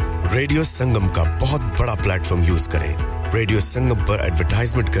एडवर्टाइजमेंट रेडियो संगम का बहुत बड़ा प्लेटफॉर्म यूज करें रेडियो संगम पर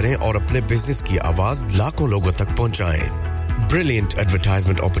एडवर्टाइजमेंट करें और अपने बिजनेस की आवाज लाखों लोगों तक पहुंचाएं Brilliant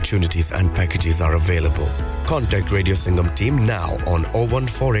advertisement opportunities and packages are available. Contact Radio Sangam team now on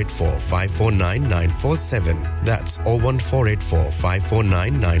 01484 549 947. That's 01484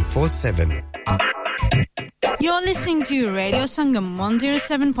 549 947. You're listening to Radio Sangam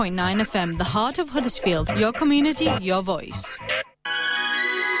 107.9 FM, the heart of Huddersfield. Your community, your voice.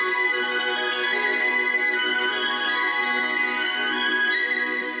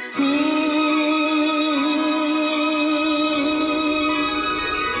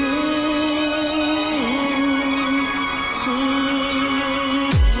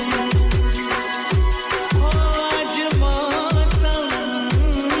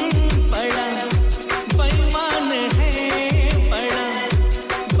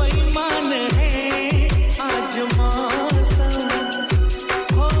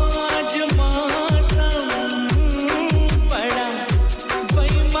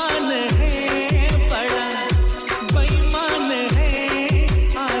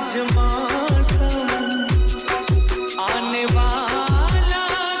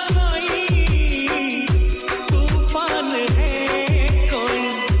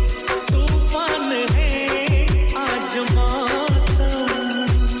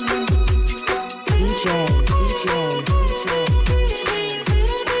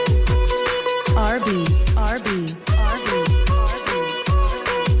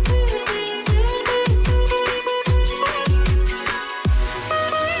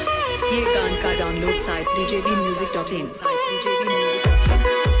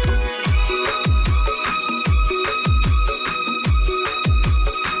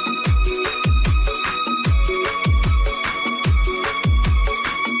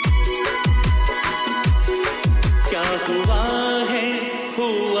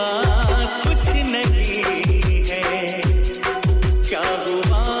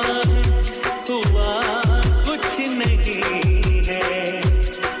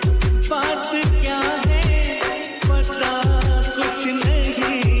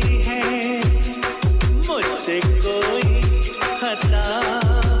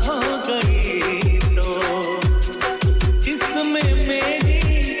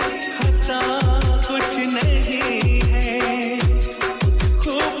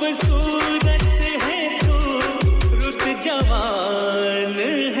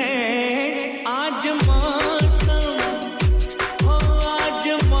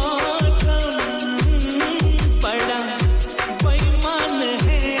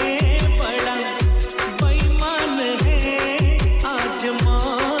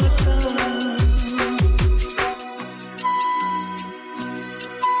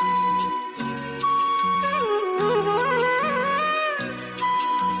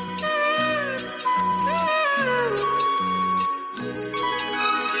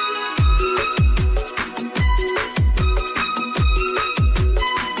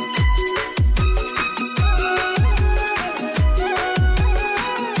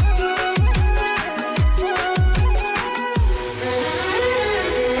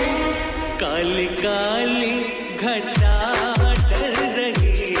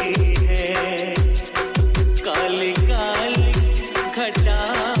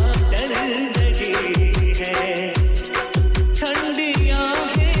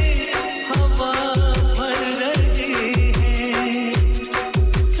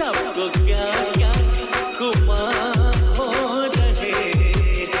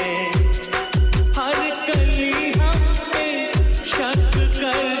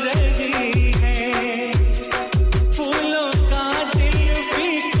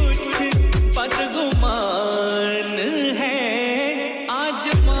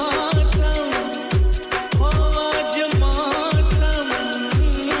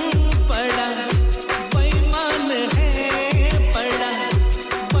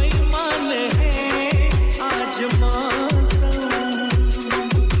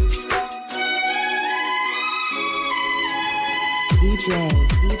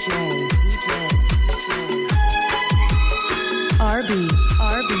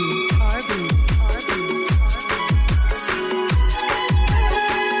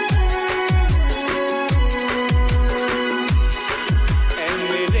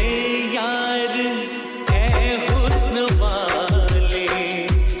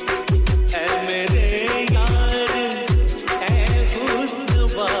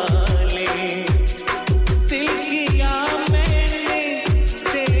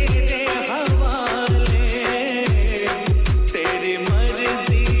 तेरी मर्जी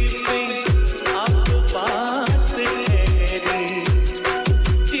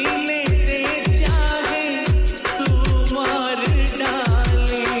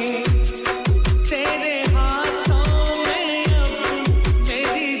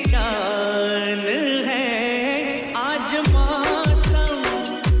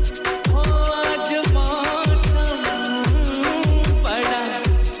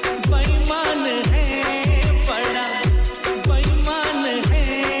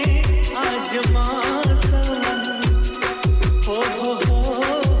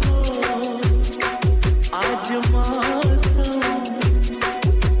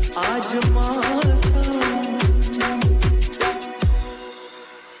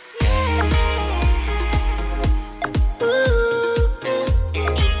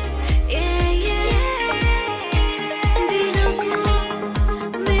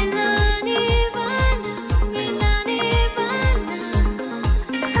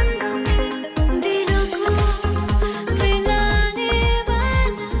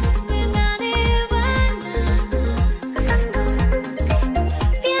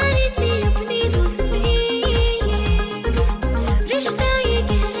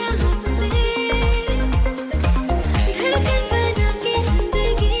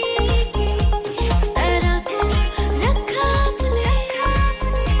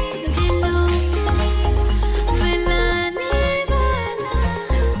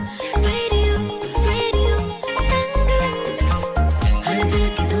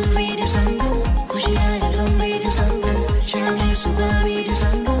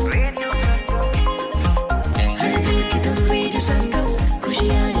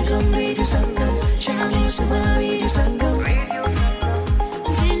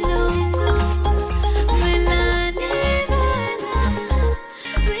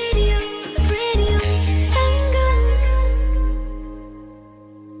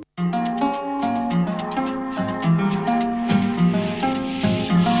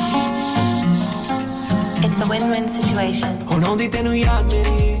win-win situation. ਹੁਣ ਆਉਂਦੀ ਤੈਨੂੰ ਯਾਦ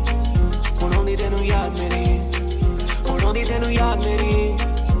ਮੇਰੀ ਹੁਣ ਆਉਂਦੀ ਤੈਨੂੰ ਯਾਦ ਮੇਰੀ ਹੁਣ ਆਉਂਦੀ ਤੈਨੂੰ ਯਾਦ ਮੇਰੀ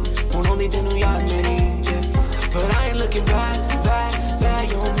ਹੁਣ ਆਉਂਦੀ ਤੈਨੂੰ ਯਾਦ ਮੇਰੀ But I ain't looking back, back, back.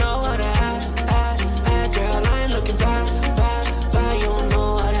 You don't know what I had, girl. I ain't looking back, back, back. You don't know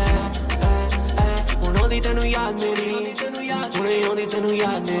what I had. When all the tenu yaad meri, when all the tenu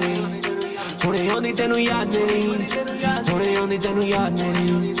yaad meri, when all the tenu yaad meri, when all the tenu yaad meri.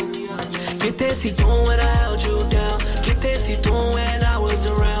 Kitte si tu when I held you down, kitte si tu when I was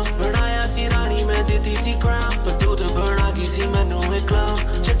around. But I see Rani mein diti si crown, but tu to burn I see mainu ek clown.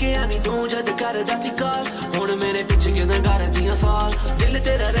 Check I need tu jad karda si call. ਹੁਣ ਮੇਰੇ ਪਿੱਛੇ ਕਿਦਾਂ ਕਰਦੀਆਂ fall ਦਿਲ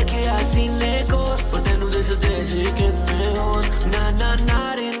ਤੇਰਾ ਰੱਖਿਆ ਸੀਨੇ ਕੋਲ ਪਰ ਤੈਨੂੰ ਦਿਸਦੇ ਸੀ ਕਿੰਨੇ ਹੋਰ ਨਾ ਨਾ ਨਾ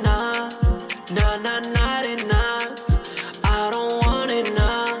ਰੇ ਨਾ ਨਾ ਨਾ ਨਾ ਰੇ ਨਾ I don't want it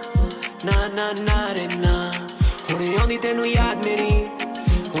ਨਾ ਨਾ ਨਾ ਨਾ ਰੇ ਨਾ ਹੁਣੇ ਆਉਂਦੀ ਤੈਨੂੰ ਯਾਦ ਮੇਰੀ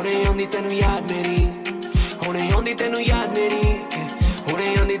ਹੁਣੇ ਆਉਂਦੀ ਤੈਨੂੰ ਯਾਦ ਮੇਰੀ ਹੁਣੇ ਆਉਂਦੀ ਤੈਨੂੰ ਯਾਦ ਮੇਰੀ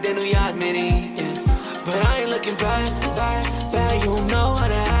ਹੁਣੇ ਆਉਂਦੀ ਤੈਨੂੰ ਯਾਦ ਮੇਰੀ But I ain't looking back, back, back. You don't know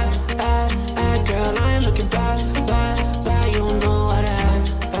what I had, girl. I ain't looking back, back, back. You don't know what I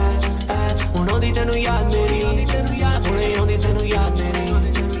had. When all the tenu yaad meri, when all the tenu yaad meri,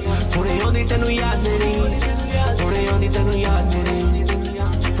 when all the tenu yaad meri, when all the tenu yaad meri.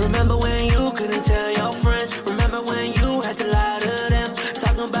 Remember when you couldn't tell your friends? Remember when you had to lie to them?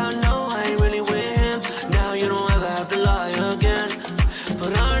 Talking about no, I ain't really with him. Now you don't ever have to lie again.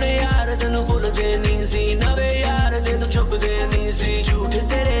 But aren't they yaar tenu bhulde nahi si? Nave yaar te tu chupde nahi si. Jhoot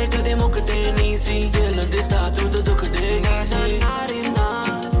tere kade mukde nahi si. Dil dita tu to dukhde nahi si. Na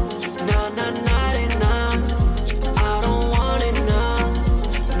na na na re na. I don't want it na.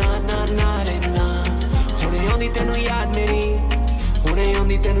 Na na na re na. Hone aundi tenu yaad meri. Hone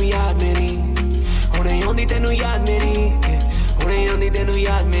aundi tenu yaad meri. Hone aundi tenu yaad meri. Hone aundi tenu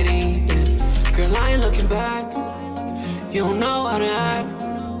yaad meri. Girl, I ain't looking back. You don't know what I had.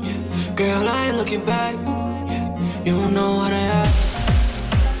 Girl, I ain't looking back. You don't know what I had.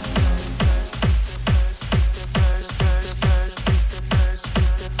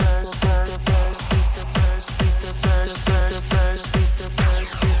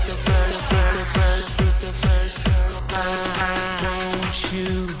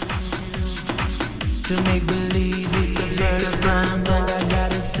 To make believe it's the first time, but I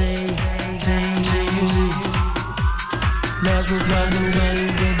gotta say, change you. Love will run away,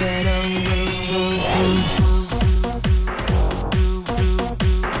 but that always true.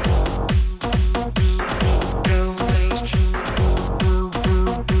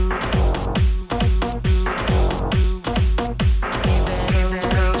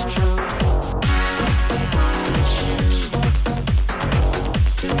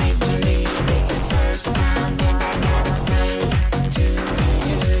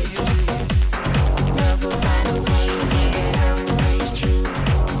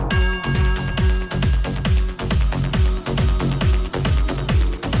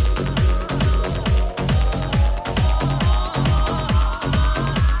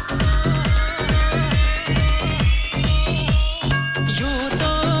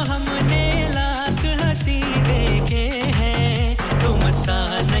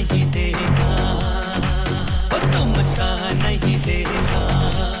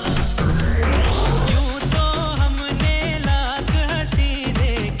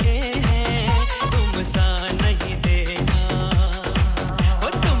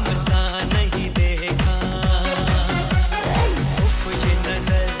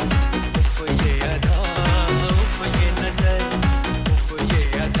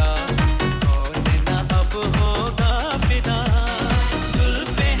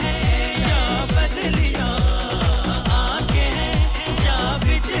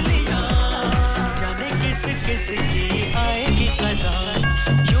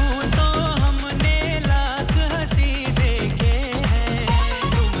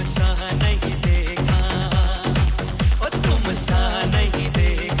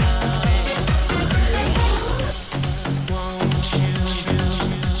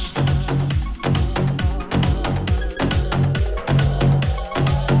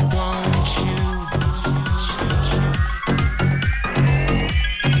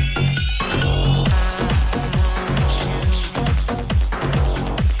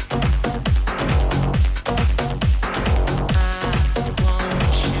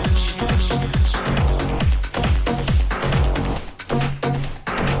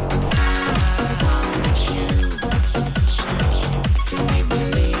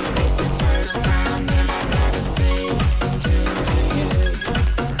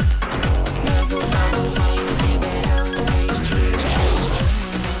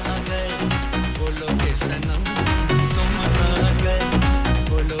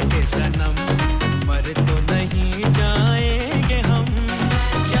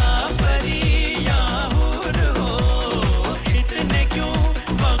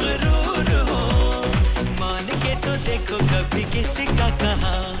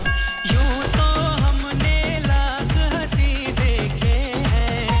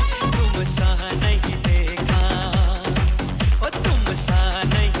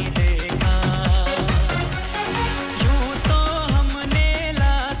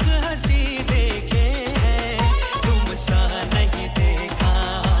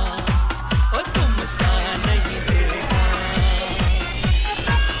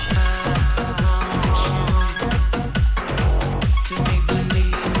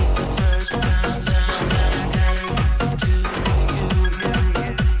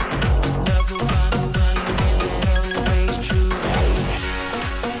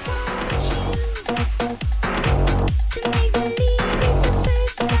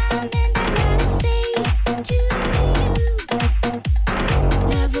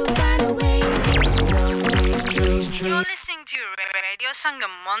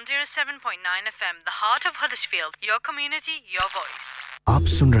 Sangam 107.9 FM, the heart of Huddersfield. Your community, your voice. आप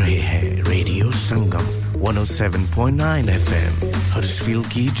सुन रहे हैं radio संगम 107.9 FM Huddersfield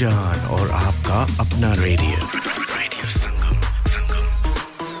की जान और आपका अपना radio Sangam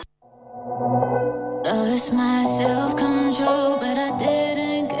Lost my self-control, but I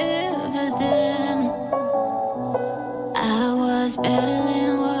didn't give a damn. I was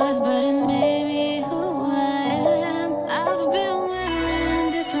battling words, but it made me who I am. I've been wearing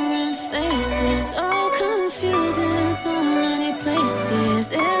different faces, so confusing, so many places.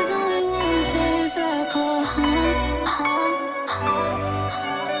 There's only one place I call home.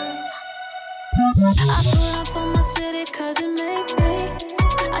 I put up for my city 'cause it made me.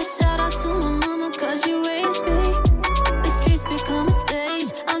 I shout out to my mama 'cause she raised me. The streets become a stage.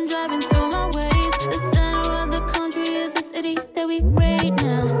 I'm driving through my ways. The center of the country is the city that we raid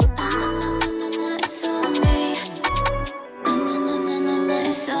now. It's on me.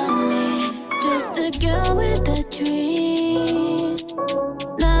 It's on me. Just a girl with a dream.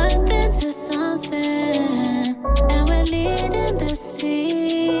 Nothing to something. And we're leading the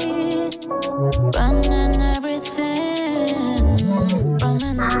scene. Running everything. From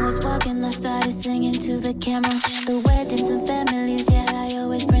when I was walking, I started singing to the camera. The weddings and families, yeah, I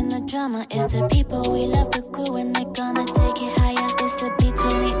always bring the drama. It's the people we love, the crew, and they're gonna take it higher. It's the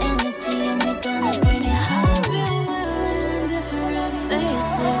between energy, and we're gonna bring it higher. I've been wearing different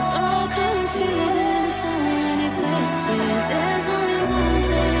faces, so confusing, so many places. There's only one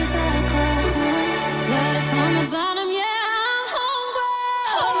place I call home. Started from the bottom, yeah, I'm hungry.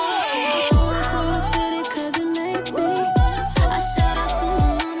 From the city 'cause it made me. I shout out to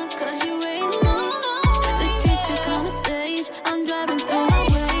my mama 'cause you raised me. The streets become a stage. I'm driving through my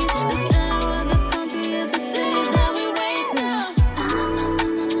ways. The center of the country is the city that we raid now.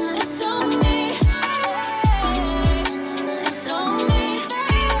 It's on me. It's on me.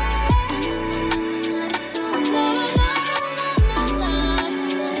 It's on me.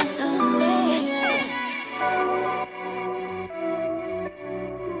 It's on me.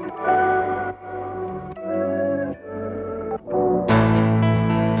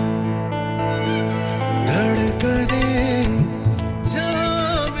 धड़कनें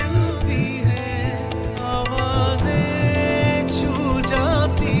जहाँ मिलती हैं, आवाज़ें छू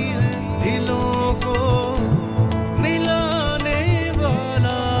जाती हैं, दिलों को मिलाने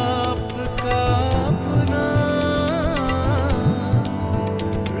वाला आपका अपना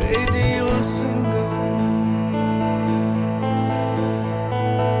रेडियो संगम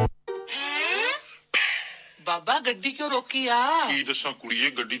बाबा गड्डी क्यों रोकी यार ਕੀ ਦੱਸਾਂ ਕੁੜੀਏ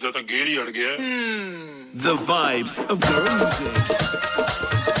ਗੱਡੀ ਦਾ ਤਾਂ ਗੇਅਰ ਹੀ ਅੜ ਗਿਆ The vibes of girl music.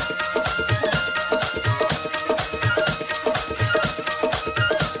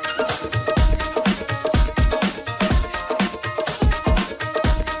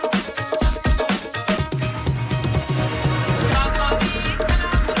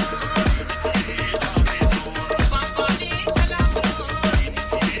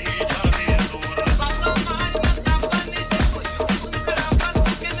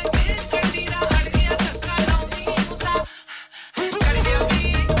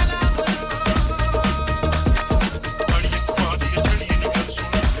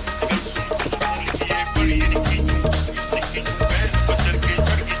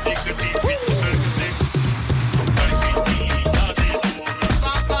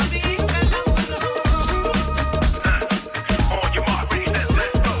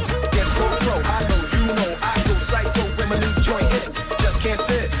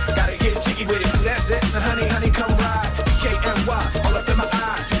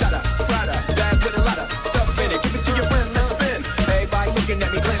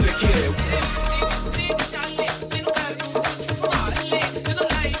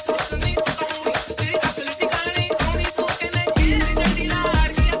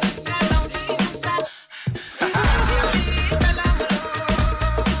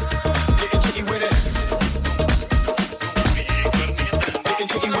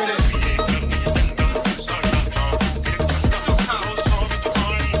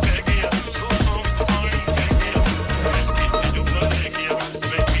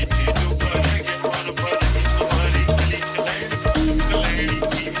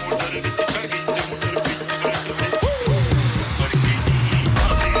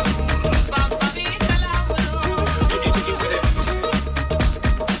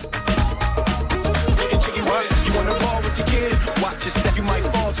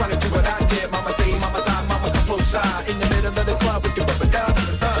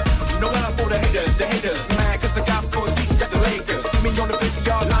 on the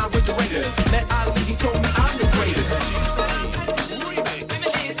 50-yard line with the Raiders. Met Ali, he told me I'm the greatest.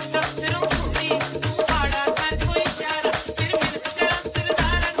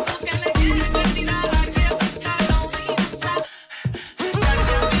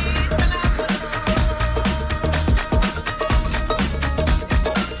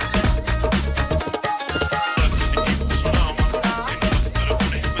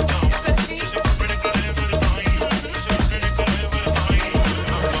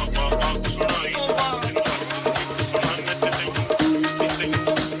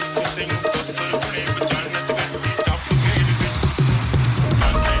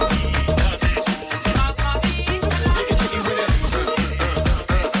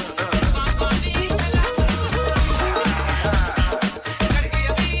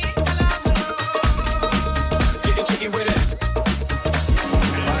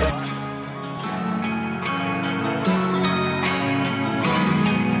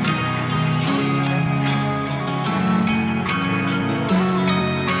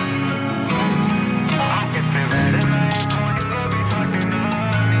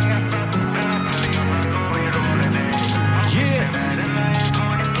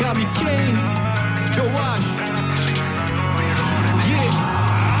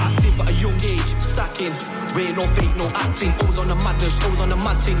 Real, no fake, no acting. Always on the madness, always on the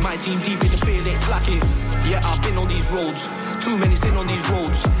mad thing. My team deep in the field, ain't slacking. Yeah, I've been on these roads. Too many sin on these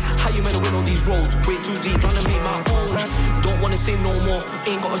roads. How you meant to win on these roads? Way too deep, trying to make my own. Don't wanna say no more.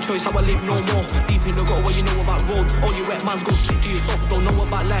 Ain't got a choice, how I live no more. Deep in the gutter, what you know about road. All you wet mans go stick to your socks. Don't know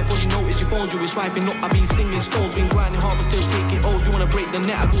about life, all you know is your phones. You been swiping up, I've been slinging stones. Been grinding hard, but still taking O's. You wanna break the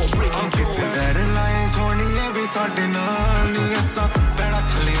net, I go and break it. ਕਿਸੇ ਵੈਰ lines ਹੋਣੀਆਂ ਵੀ ਸਾਡੇ ਨਾਲ ਨਹੀਂ ਅਸਾਂ ਪੈੜਾ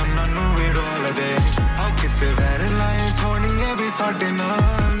ਥੱਲੇ ਉਹਨਾਂ ਨੂੰ ਵੀ ਰੋਲਦੇ ਕਿਸੇ ਵੈਰ ਲਾਈਨਸ ਹੋਣੀਆਂ ਵੀ ਸਾਡੇ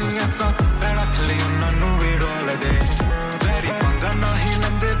ਨਾਲ ਨਹੀਂ ਅਸਾਂ ਪੈੜਾ ਥੱਲੇ ਉਹਨਾਂ ਨੂੰ ਵੀ ਰੋਲਦੇ ਵੈਰੀ ਪੰਗਾ ਨਹੀਂ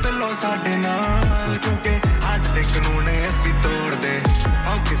ਲੈਂਦੇ ਬਿੱਲੋ ਸਾਡੇ ਨਾਲ ਕਿਉਂਕਿ ਹੱਟ ਦੇ ਕਾਨੂੰਨ ਅਸੀਂ ਤੋੜਦੇ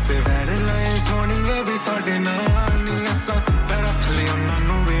ਕਿਸੇ ਵੈਰ ਲਾਈਨਸ ਹੋਣੀਆਂ ਵੀ ਸਾਡੇ ਨਾਲ ਨਹੀਂ ਅਸਾਂ ਪੈੜਾ ਥੱਲੇ ਉਹਨਾਂ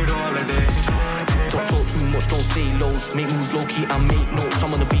ਨੂੰ ਵੀ ਰੋਲਦੇ Don't talk too much, don't say loads. Make moves low-key, I make notes.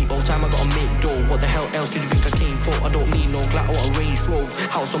 I'm on the beat all time, I gotta make dough. What the hell else did you think I came for? I don't need no glatt or a Range Rover.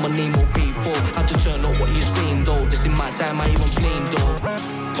 House on my name will pay for. Had to turn up, what you saying though? This is my time, I even playing though.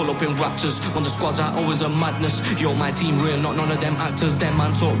 Pull up in Raptors, on the squads I always a madness. Yo, my team real, not none of them actors. Them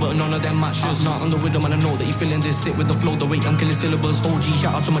man talk, but none of them matches. Not on the rhythm and I know that you feeling this. Sit with the flow, the way I'm killing syllables. OG,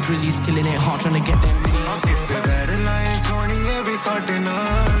 shout out to my drillies, killing it hard, trying to get them millies. ਕਿਸੇ ਵੈਰ lines ਹੋਣੀਆਂ ਵੀ ਸਾਡੇ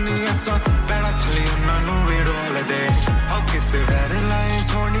ਨਾਲ ਨਹੀਂ ਅਸਾਂ ਪੈੜਾ ਥੱਲੇ ਉਹਨਾਂ ਨੂੰ ਵੀ ਰੋਲਦੇ ਕਿਸੇ ਵੈਰ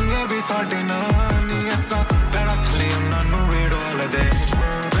ਲਾਈਨਸ ਹੋਣੀਆਂ ਵੀ ਸਾਡੇ ਨਾਲ ਨਹੀਂ ਅਸਾਂ ਪੈੜਾ ਥੱਲੇ ਉਹਨਾਂ ਨੂੰ ਵੀ ਰੋਲਦੇ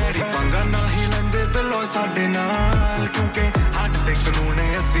ਵੈਰੀ ਪੰਗਾ ਨਹੀਂ ਲੈਂਦੇ ਬਿੱਲੋ ਸਾਡੇ ਨਾਲ ਕਿਉਂਕਿ ਹੱਟ ਦੇ ਕਾਨੂੰਨ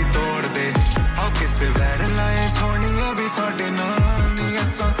ਅਸੀਂ ਤੋੜਦੇ ਕਿਸੇ ਵੈਰ ਲਾਈਨਸ ਹੋਣੀਆਂ ਵੀ ਸਾਡੇ ਨਾਲ ਨਹੀਂ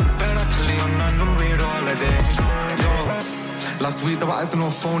ਅਸਾਂ ਪੈੜਾ ਥੱਲੇ ਉਹਨਾਂ ਨੂੰ ਵੀ ਰੋਲਦੇ Last week, they were acting all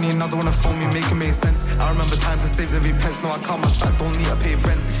phony. Another one to phone me, make it make sense. I remember times I saved every pence. No, I count my stacks, don't need to pay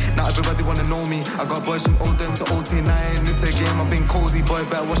rent. Now everybody wanna know me. I got boys from old them to OT. Now I ain't into the game, I've been cozy. Boy,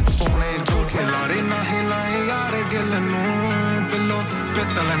 better watch the phone, I ain't joking. Lare nahi laye yaar gilnu billo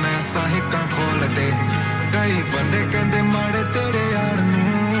pital na sahika kholde kai bande kende maade tere yaar nu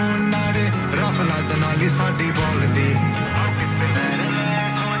nare rafla de naal hi saadi boldi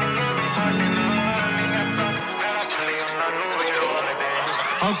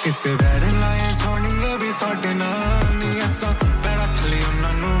ਕਿਸੇ ਵੈਰ lines ਹੋਣੀਆਂ ਵੀ ਸਾਡੇ ਨਾਲ ਨਹੀਂ ਅਸਾਂ ਪੈੜਾ ਥੱਲੇ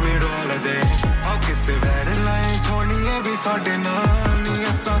ਉਹਨਾਂ ਨੂੰ ਵੀ ਰੋਲਦੇ ਕਿਸੇ ਵੈਰ ਲਾਈਨਸ ਹੋਣੀਆਂ ਵੀ ਸਾਡੇ ਨਾਲ ਨਹੀਂ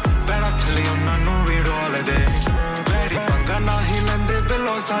ਅਸਾਂ ਪੈੜਾ ਥੱਲੇ ਉਹਨਾਂ ਨੂੰ ਵੀ ਰੋਲਦੇ ਵੈਰੀ ਪੰਗਾ ਨਹੀਂ ਲੈਂਦੇ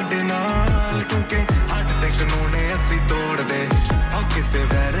ਬਿੱਲੋ ਸਾਡੇ ਨਾਲ ਕਿਉਂਕਿ ਹੱਟ ਦੇ ਕਾਨੂੰਨ ਅਸੀਂ ਤੋੜਦੇ ਕਿਸੇ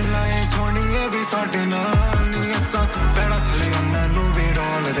ਵੈਰ ਲਾਈਨਸ ਹੋਣੀਆਂ ਵੀ ਸਾਡੇ ਨਾਲ ਨਹੀਂ ਅਸਾਂ ਪੈੜਾ ਥੱਲੇ ਉਹਨਾਂ ਨੂੰ ਵੀ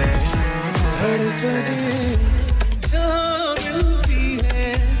ਰੋਲਦੇ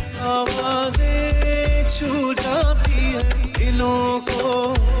आवाज़ें छू जाती है दिलों को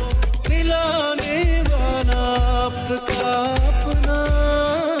मिलाने वाला आपका अपना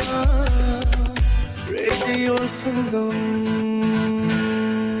रेडियो संगम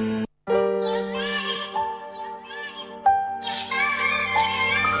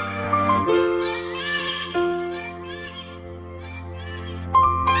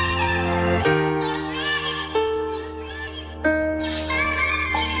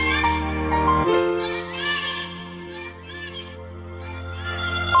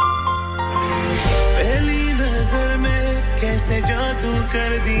जादू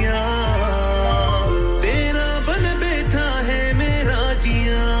कर दिया तेरा बन बैठा है मेरा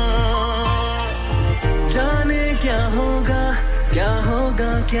जिया जाने क्या होगा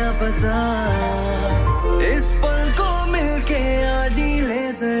क्या पता इस पल को मिलके आज ही ले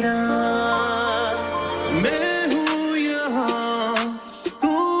जरा मैं हूँ यहाँ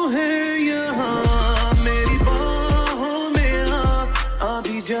तू है यहाँ मेरी बाहों में आ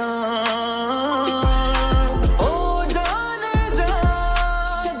भी जा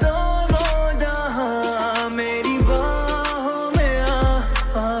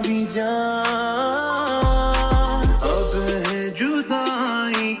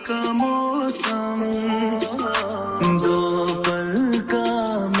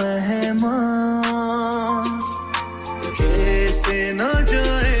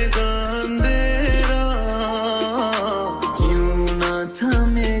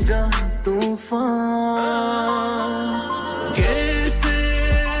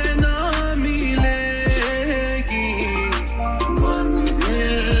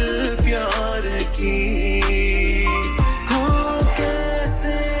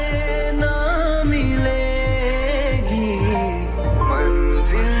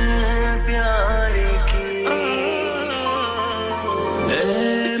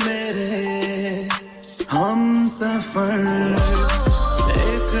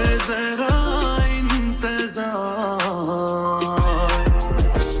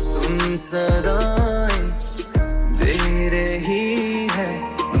दे रही है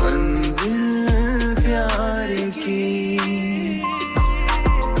मंजिल प्यार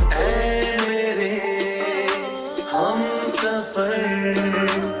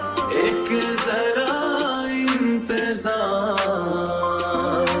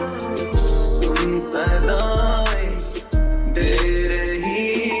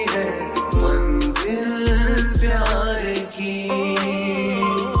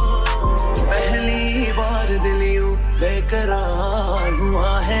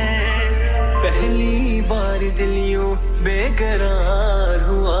पहली बार दिल यूं बेकरार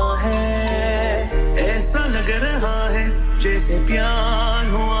हुआ है ऐसा लग रहा है जैसे प्यार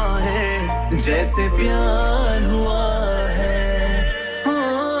हुआ है जैसे प्यार हुआ है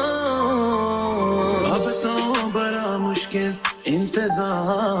अब तो बड़ा मुश्किल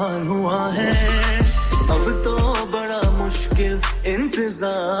इंतजार हुआ है अब तो बड़ा मुश्किल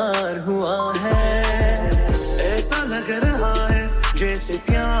इंतजार हुआ है ऐसा लग रहा है जैसे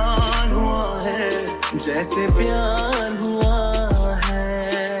प्यार हुआ है जैसे प्यार हुआ है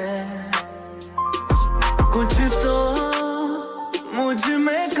कुछ तो मुझ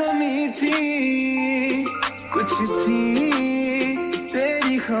में कमी थी कुछ थी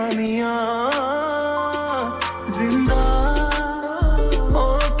तेरी खामियां जिंदा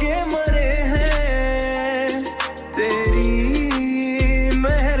होके मरे हैं तेरी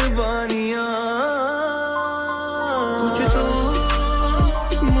मेहरबानियां कुछ तो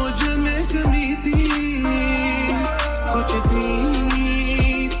मुझ में कमी थी कुछ थी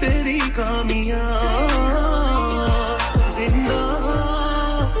तेरी खामियां जिंदा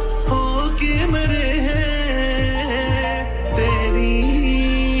होके मरे हैं तेरी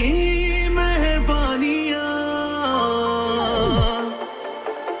मेहरबानियां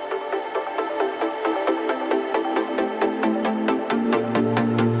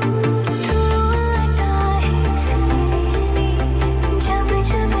जब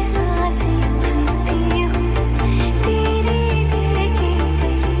जब सांसें भरती हूँ तेरे दिल की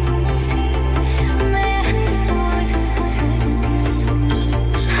गलियों से मैं हर रोज गुजरती हूँ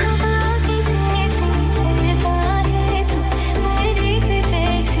हवा की जैसे चलता है तू मैं रेत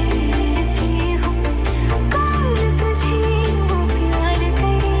जैसी रहती हूँ कौन तुझे यूं प्यार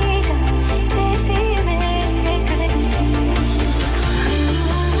करेगा जैसे मैं करती हूँ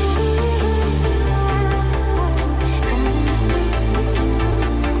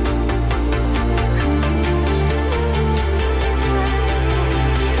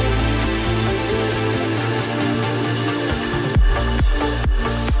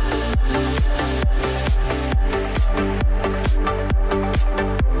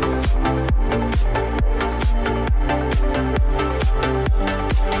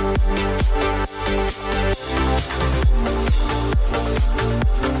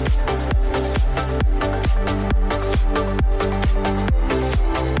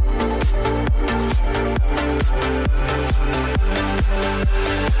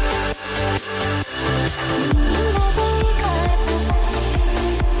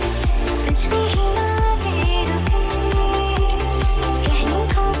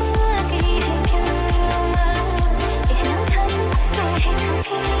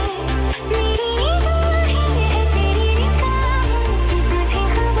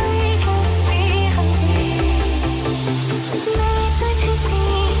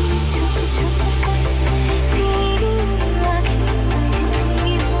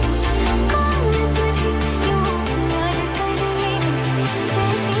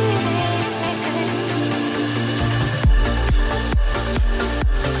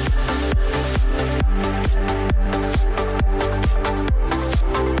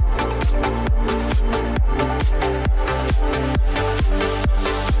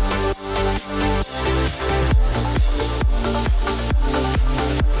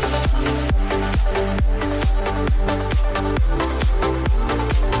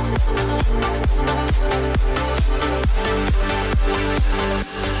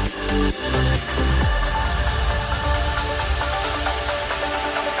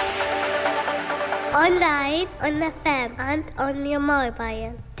Online, on FM, and on your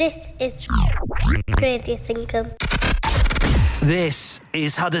mobile. This is Radio Sangam. This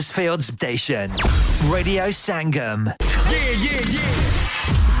is Huddersfield's station, Radio Sangam.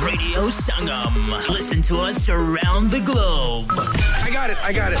 Radio Sangam. Listen to us around the globe. I got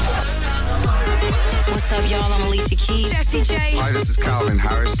it. What's up, y'all? I'm Alicia Keys. Jessie J. Hi, this is Calvin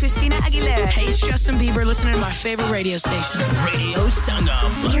Harris. Christina Aguilera. Hey, it's Justin Bieber listening to my favorite radio station. Radio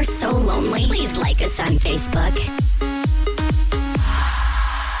Sangam. You're so lonely. Please like us on Facebook.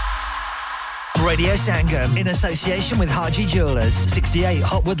 Radio Sangam in association with Haji Jewellers, 68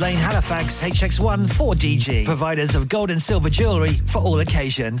 Hotwood Lane, Halifax, HX1 4DG. Providers of gold and silver jewellery for all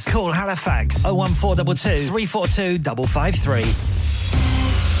occasions. Call Halifax 01422 342 553.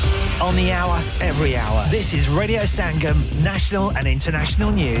 On the hour, every hour. This is Radio Sangam, national and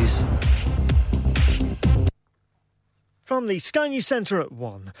international news. From the Sky News Centre at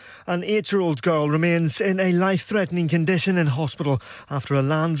 1. An 8-year-old girl remains in a life-threatening condition in hospital after a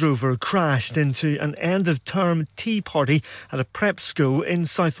Land Rover crashed into an end-of-term tea party at a prep school in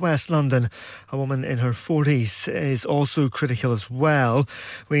southwest London. A woman in her 40s is also critical as well.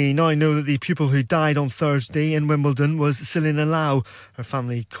 We now know that the pupil who died on Thursday in Wimbledon was Selena Lau. Her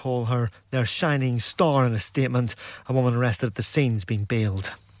family call her their shining star in a statement. A woman arrested at the scene's been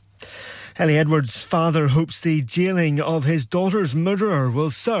bailed. Ellie Edwards' father hopes the jailing of his daughter's murderer will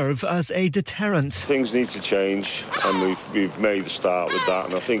serve as a deterrent. Things need to change, and we've made a start with that.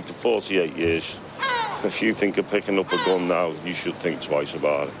 And I think for 48 years, if you think of picking up a gun now, you should think twice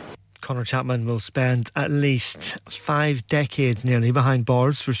about it. Conor Chapman will spend at least 5 decades nearly behind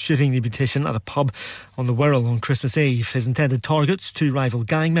bars for shooting the beautician at a pub on the Wirral on Christmas Eve. His intended targets, 2 rival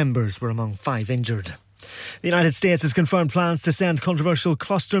gang members, were among 5 injured. The United States has confirmed plans to send controversial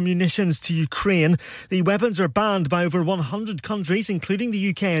cluster munitions to Ukraine. The weapons are banned by over 100 countries, including the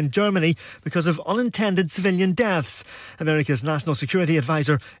UK and Germany, because of unintended civilian deaths. America's national security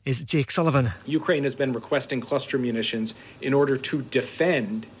advisor is Jake Sullivan. Ukraine has been requesting cluster munitions in order to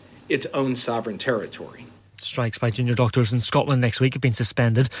defend its own sovereign territory. Strikes by junior doctors in Scotland next week have been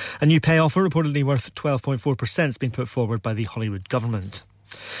suspended. A new pay offer reportedly worth 12.4% has been put forward by the Holyrood government.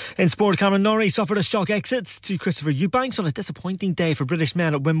 In sport, Cameron Norrie suffered a shock exit to Christopher Eubanks on a disappointing day for British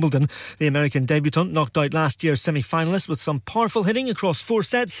men at Wimbledon. The American debutant knocked out last year's semi-finalist with some powerful hitting across 4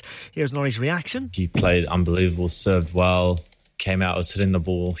 sets. Here's Norrie's reaction. He played unbelievable, served well, came out, was hitting the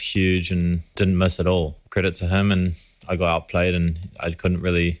ball huge and didn't miss at all. Credit to him, and I got outplayed and I couldn't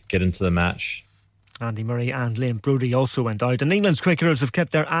really get into the match. Andy Murray and Liam Brodie also went out. And England's cricketers have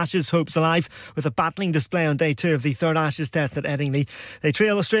kept their Ashes hopes alive with a battling display on day 2 of the 3rd Ashes test at Headingley. They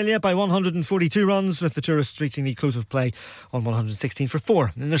trail Australia by 142 runs, with the tourists reaching the close of play on 116 for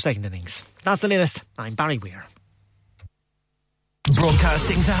 4 in their second innings. That's the latest. I'm Barry Weir.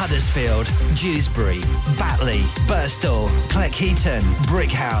 Broadcasting to Huddersfield, Dewsbury, Batley, Birstall, Cleckheaton,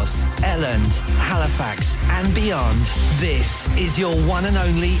 Brickhouse, Elland, Halifax and beyond. This is your one and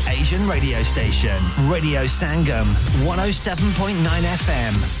only Asian radio station. Radio Sangam, 107.9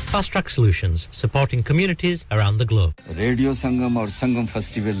 FM. Fast Track Solutions, supporting communities around the globe. Radio Sangam और Sangam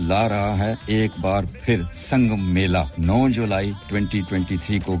Festival ला रहा है एक बार फिर संगम मेला 9 जुलाई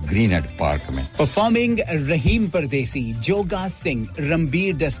 2023 को Greenhead park में. Performing Rahim Pardesi, Joga Singh,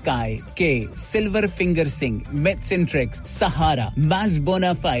 Rambir Daskai, K, Silver Finger Singh, Mets and Tricks, Sahara, Maz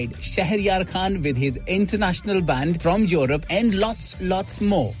Bonafide, Shahryar Khan with his international band from Europe and lots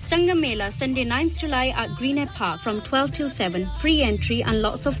more. Sangam Mela, Sunday 9th July at Greenhead Park from 12 till 7. Free entry and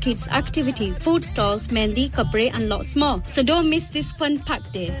lots of kids activities, food stalls, mehndi, kapre and lots more. So don't miss this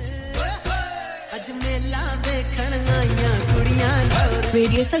fun-packed day.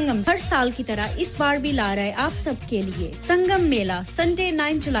 Radio Sangam हर साल की तरह इस बार भी ला रहा है आप सब के लिए संगम मेला Sunday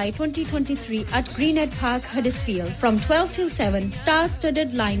 9 July 2023 at Greenhead Park, Huddersfield from 12 till 7.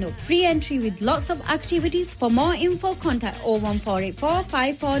 Star-studded lineup, free entry with lots of activities. For more info, contact 01484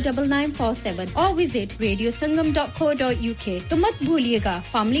 549947 or visit radiosangam.co.uk. तो मत भूलिएगा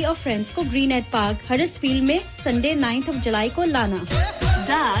family और friends को Greenhead Park, Huddersfield में Sunday 9th of July को लाना.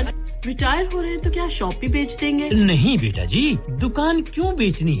 Dad, retire हो रहे हैं तो क्या शॉप भी बेच देंगे? नहीं बेटा जी, दुकान क्यों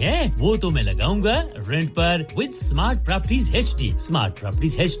बेचनी है? वो तो मैं लगाऊंगा रेंट पर with smart properties HD. Smart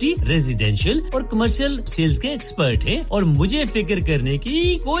properties HD residential और कमर्शियल सेल्स के एक्सपर्ट हैं और मुझे फिक्र करने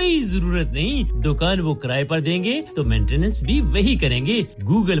की कोई जरूरत नहीं. दुकान वो किराए पर देंगे तो मेंटेनेंस भी वही करेंगे.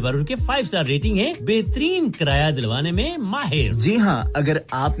 गूगल पर उनके 5 स्टार रेटिंग है. बेहतरीन किराया दिलवाने में माहिर. जी हां, अगर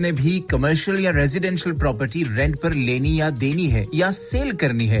आपने भी कमर्शियल या रेजिडेंशियल प्रॉपर्टी रेंट पर लेनी या देनी है या सेल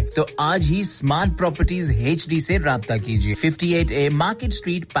करनी है तो आज ही स्मार्ट प्रॉपर्टीज एचडी से राब्ता कीजिए. 58A market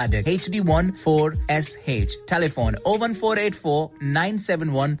street, Paddock, HD14SH. Telephone 01484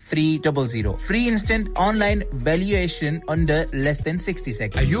 971 300. Free instant online valuation under less than 60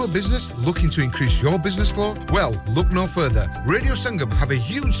 seconds. Are you a business looking to increase your business flow? Well, look no further. Radio Sangam have a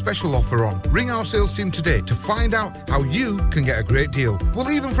huge special offer on. Ring our sales team today to find out how you can get a great deal.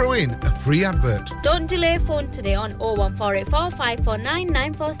 We'll even throw in a free advert. Don't delay, phone today on 01484 549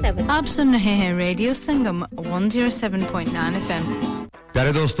 947. आप सुन रहे हैं radio संगम 107.9 FM.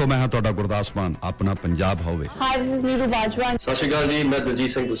 प्यारे दोस्तों, मैं हां तोड़ा गुरदास मान, अपना पंजाब होवे. Hi, this is Neeru Bajwa. Sat Sri अकाल जी, मैं दलजीत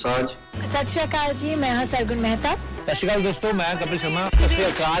सिंह दुसांझ. सत श्री अकाल जी, मैं हां सरगुन मेहता. सत श्री अकाल दोस्तों, मैं कपिल शर्मा. सत श्री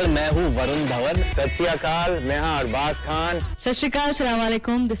अकाल, मैं हूं वरुण धवन. सत श्री अकाल, मैं हां अरबाज खान. सत श्री अकाल, अस्सलाम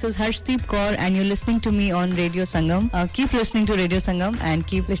वालेकुम. This is Harshdeep Kaur and you're listening to me on Radio Sangam. Keep listening to Radio Sangam and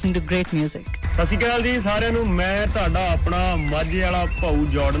keep listening to great music. ਸਤਿ ਸ਼੍ਰੀ ਅਕਾਲ ਜੀ ਸਾਰਿਆਂ ਨੂੰ. ਮੈਂ ਤੁਹਾਡਾ ਆਪਣਾ ਮਾਝੇ ਵਾਲਾ ਭਾਊ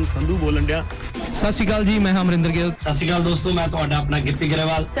ਜਾਰਡਨ ਸੰਧੂ ਬੋਲਣ ਡਿਆ. ਸਤਿ ਸ਼੍ਰੀ ਅਕਾਲ ਜੀ ਮੈਂ ਹਾਂ ਅਮਰਿੰਦਰ ਗਿੱਲ ਸਤਿ ਸ਼੍ਰੀ ਅਕਾਲ ਦੋਸਤੋ ਮੈਂ ਤੁਹਾਡਾ ਆਪਣਾ ਗਿੱਪੀ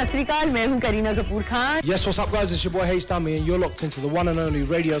ਗਰੇਵਾਲ ਸਤਿ ਸ਼੍ਰੀ ਅਕਾਲ ਮੈਂ ਹੂੰ Kareena Kapoor Khan Yes what's up guys it's your boy Hayes Tammy and you're locked into the one and only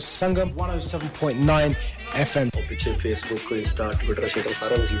Radio Sangam 107.9 FM पीछे Facebook Insta Twitter शेयर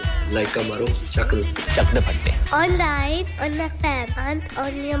सारा कुछ लाइक का मारो चक दे फटते online on the FM and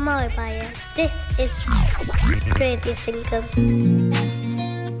on your mobile this is Radio Sangam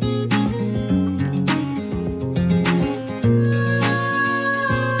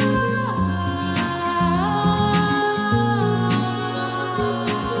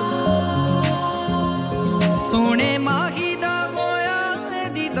सोने मागी दा मोया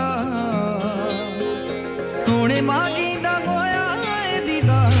दीदा सोने मागी दा मोया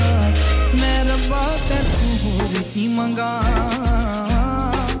दीदा मैं रब्बा तेथों होर की मंगा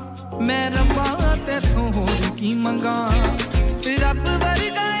मैं रब्बा तेथों होर की मंगा रब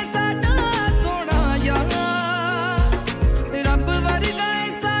वर्गा साडा सोना यार रब वर्गा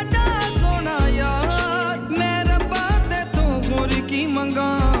साडा सोना यार मैं रब्बा तेथों होर की मंगा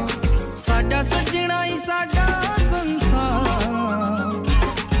साडा सजना ही साडा संसार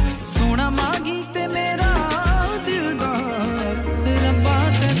सोना मांगी ते मेरा दिलदार रब्बा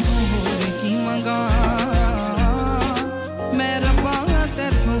तेथों होर की मंगा मैं रब्बा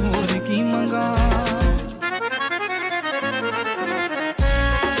तेथों होर की मंगा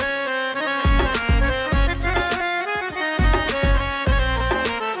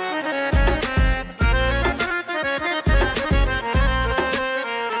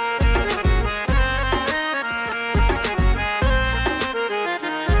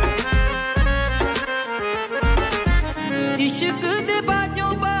इश्क दे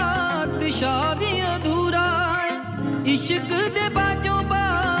बाजों बादशाह भी अधूरा है इश्क दे बाजों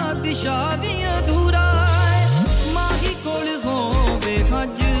बादशाह भी अधूरा है माही कोल होवे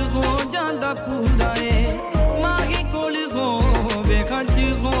हज हो जांदा पूरा है माही कोल होवे हज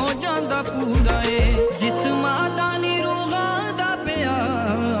हो जांदा पूरा है जिस्मां दा नी रूहां दा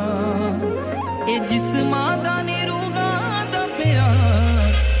प्यार ए जिस्मां दा नी रूहां दा प्यार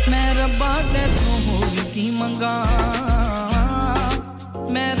मैं रब्बा तेथों होर की मंगा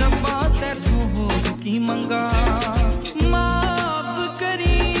मैं रब्बा तेथों होर की मंगा माफ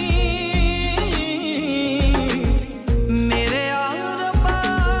करी मेरे आ रब्बा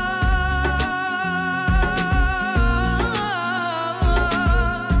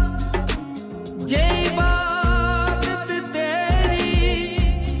जे इबादत तेरी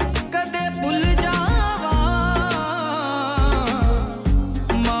कदे भुल जावा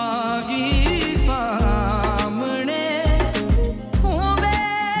मागी सामने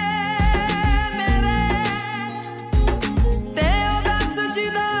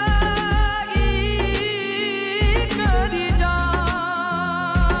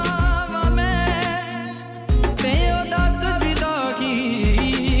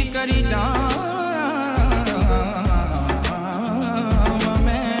करी जावां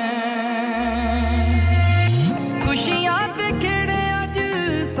मैं खुशियां ते खेड़े अज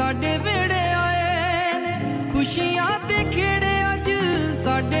साडे वेड़े आए ने खुशियां ते खेड़े अज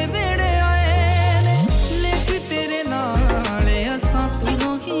साडे वेड़े आए ने लिख तेरे नाल असां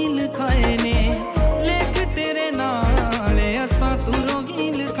तुरों ही लिखाए ने लिख तेरे नाल असां तुरों ही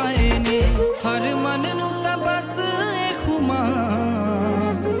लिखाए ने हर मन नू तां बस ए खुमा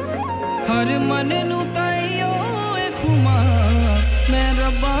हर मन नू ताईयो ए खुमा मैं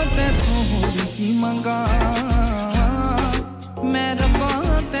रब्बा तेथों होर की मंगा मैं रब्बा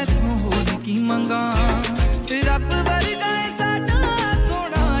तेथों होर की मंगा रब वर्गा साडा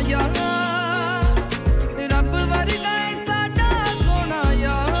सोना यार रब वर्गा साडा सोना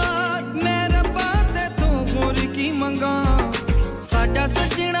यार मैं रब्बा तेथों होर की मंगा साडा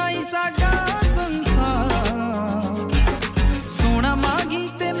सजना ही साडा संसार सोना मांगी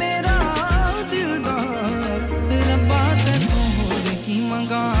ते मेरा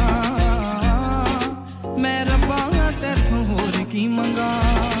मंगा मैं रब्बा तेथों होर की मंगा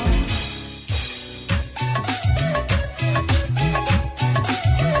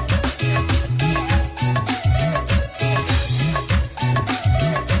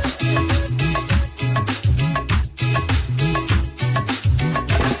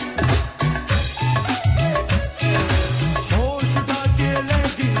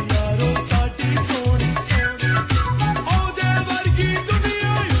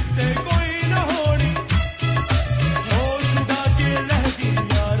Lehdi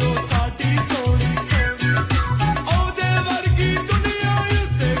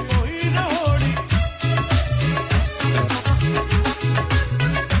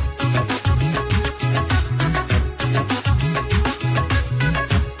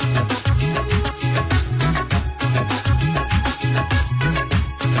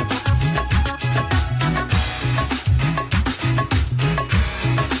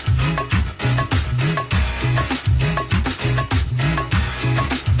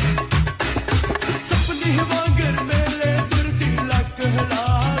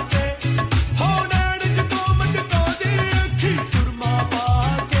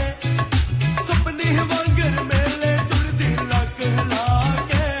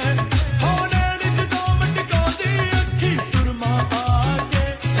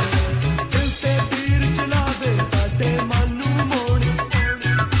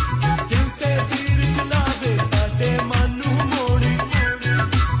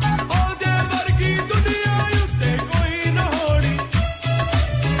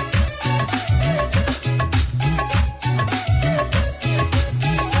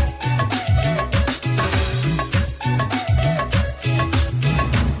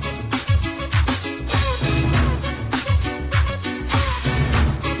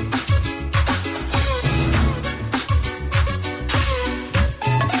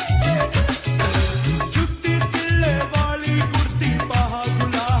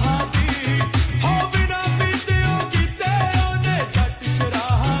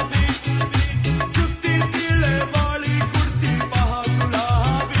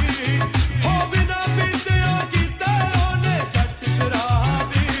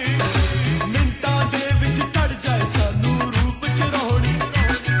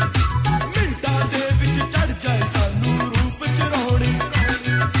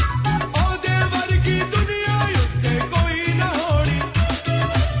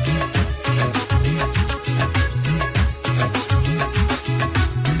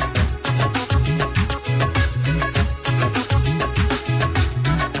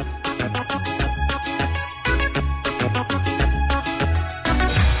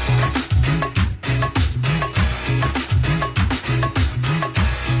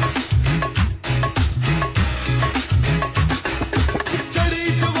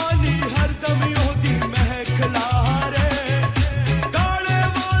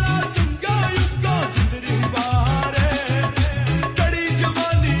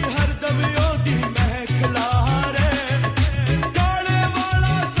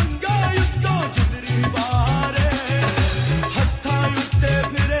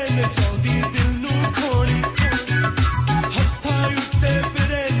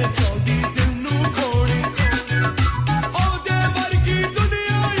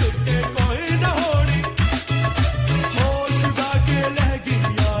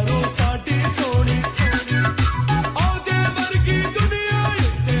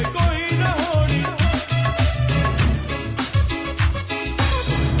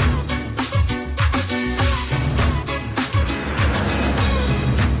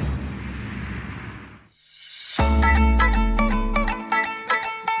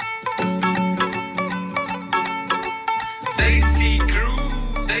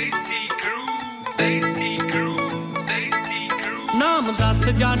ਨਾਮ ਦੱਸ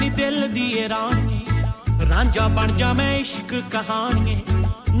ਜਾਨੀ ਦਿਲ ਦੀ ਏ ਰਾਣੀ ਰਾਂਝਾ ਬਣ ਜਾ ਮੈਂ ਇਸ਼ਕ ਕਹਾਣੀਏ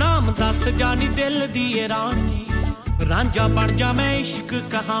ਨਾਮ ਦੱਸ ਜਾਨੀ ਦਿਲ ਦੀ ਏ ਰਾਣੀ ਰਾਂਝਾ ਬਣ ਜਾ ਮੈਂ ਇਸ਼ਕ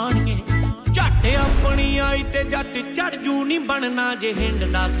ਕਹਾਣੀਏ ਝੱਟ ਆਪਣੀ ਆਈ ਤੇ ਜੱਟ ਚੜ ਜੂ ਨਹੀਂ ਬਣਨਾ ਜੇ ਹਿੰਡ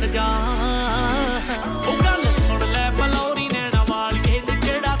ਦੱਸ ਜਾ ਉਹ ਗੱਲ ਸੁਣ ਲੈ ਬਲੌਰੀ ਨੈਣਾ ਵਾਲੀਏ ਨੀ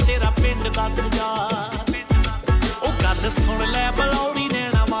ਕਿਹੜਾ ਤੇਰਾ ਪਿੰਡ ਦੱਸ ਜਾ ਉਹ ਗੱਲ ਸੁਣ ਲੈ ਬਲੌਰੀ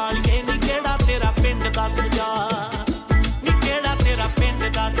ਨੈਣਾ ਵਾਲੀਏ ਨੀ ਕਿਹੜਾ ਤੇਰਾ ਪਿੰਡ ਦੱਸ ਜਾ ਨੀ ਕਿਹੜਾ ਤੇਰਾ ਪਿੰਡ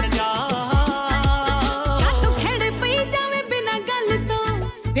ਦੱਸ ਜਾ ਤੂੰ ਖੇੜੇ ਪਈ ਜਾਵੇਂ ਬਿਨਾ ਗੱਲ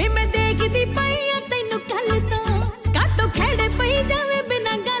ਤੋਂ ਵੇ ਮੈਂ ਦੇਖਦੀ ਪਈ ਆ ਤੈਨੂੰ ਕੱਲ ਤੋਂ ਕਾਤੋਂ ਖੇੜੇ ਪਈ ਜਾਵੇਂ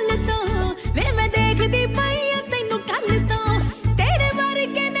ਬਿਨਾ ਗੱਲ ਤੋਂ ਵੇ ਮੈਂ ਦੇਖਦੀ ਪਈ ਆ ਤੈਨੂੰ ਕੱਲ ਤੋਂ ਤੇਰੇ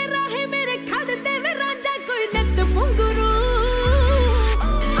ਵਰਗੇ ਨੇ ਰਾਹੇ ਮੇਰੇ ਖੱਡ ਤੇ ਵੇ ਰਾਂਝਾ ਕੋਈ ਨੱਤ ਮੁੰਗਰੂ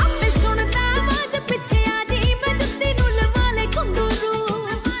ਆਪੇ ਸੁਣਦਾ ਆਵਾਜ਼ ਪਿੱਛੇ ਆ ਜੀ ਮੈਂ ਜੁੱਤੀ ਨੂੰ ਲਵਾ ਲੈ ਘੁੰਗਰੂ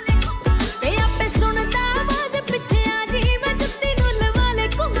ਵੇ ਆਪੇ ਸੁਣਦਾ ਆਵਾਜ਼ ਪਿੱਛੇ ਆ ਜੀ ਮੈਂ ਜੁੱਤੀ ਨੂੰ ਲਵਾ ਲੈ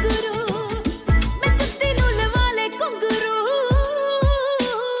ਘੁੰਗਰੂ ਮੈਂ ਜੁੱਤੀ ਨੂੰ ਲਵਾ ਲੈ ਘੁੰਗਰੂ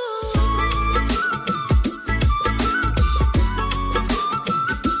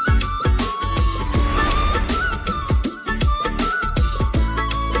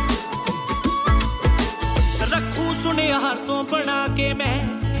ਰੱਖੂ ਸੁਨਿਆਰ ਤੋਂ ਬਣਾ ਕੇ ਮੈਂ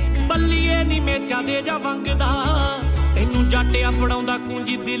ਬੱਲੀਏ ਨੀ ਮੇਚਾਂ ਦੇ ਜਾ ਵੰਗਦਾ ਤੈਨੂੰ ਜੱਟਿਆ ਫੜਾਉਂਦਾ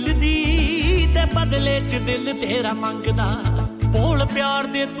ਕੁੰਜੀ ਦਿਲ ਦੀ ਤੇ ਬਦਲੇ ਚ ਦਿਲ ਤੇਰਾ ਮੰਗਦਾ ਬੋਲ ਪਿਆਰ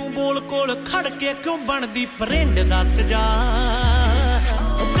ਦੇ ਤੂੰ ਬੋਲ ਕੋਲ ਖੜ ਕੇ ਕਿਉਂ ਬਣਦੀ ਪਰਿੰਡ ਦੱਸ ਜਾ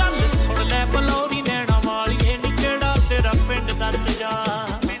ਉਹ ਗੱਲ ਸੁਣ ਲੈ ਬਲੌਰੀ ਨੈਣਾ ਵਾਲੀਏ ਨੀ ਕਿਹੜਾ ਤੇਰਾ ਪਿੰਡ ਦੱਸ ਜਾ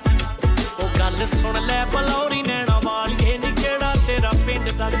ਉਹ ਗੱਲ ਸੁਣ ਲੈ ਬਲੌਰੀ ਨੈਣਾ ਵਾਲੀਏ ਨੀ ਕਿਹੜਾ ਤੇਰਾ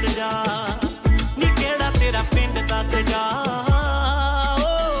ਪਿੰਡ ਦੱਸ ਜਾ ਨੀ ਕਿਹੜਾ ਤੇਰਾ ਪਿੰਡ ਦੱਸ ਜਾ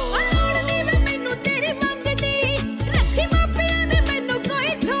ਅਲੋੜਦੀ ਵੇ ਮੈਨੂੰ ਤੇਰੀ ਮੰਗਦੀ ਰੱਖੀ ਮਾਪਿਆਂ ਨੇ ਮੈਨੂੰ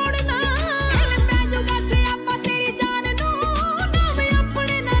ਕੋਈ ਛੋੜਨਾ ਐਵੇਂ ਪੈ ਜੂਗਾ ਸਿਆਪਾ ਤੇਰੀ ਜਾਨ ਨੂੰ ਨਾਵੇਂ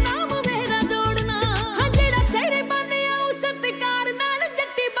ਆਪਣੇ ਨਾਲ ਨਾਮ ਮੇਰਾ ਜੋੜਨਾ ਹਾਂ ਜਿਹੜਾ ਸਿਰੇ ਬੰਨਿਆ ਉਸ ਸਤਿਕਾਰ ਨਾਲ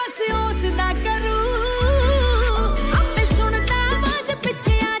ਜੱਟੀ ਬਸ ਉਸ ਦਾ ਕਰੂ ਆਪੇ ਸੁਣਦਾ ਆਵਾਜ਼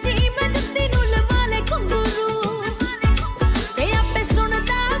ਪਿੱਛੇ ਆ ਜੀ ਮੈਂ ਜੁੱਤੀ ਨੂੰ ਲਵਾ ਲੈ ਘੁੰਗਰੂ ਤੇ ਆਪੇ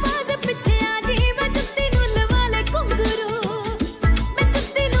ਸੁਣਦਾ ਆਵਾਜ਼ ਪਿੱਛੇ ਆ ਜੀ ਮੈਂ ਜੁੱਤੀ ਨੂੰ ਲਵਾ ਲੈ ਘੁੰਗਰੂ ਮੈਂ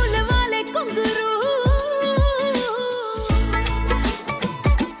ਜੁੱਤੀ ਨੂੰ ਲਵਾ ਲੈ ਘੁੰਗਰੂ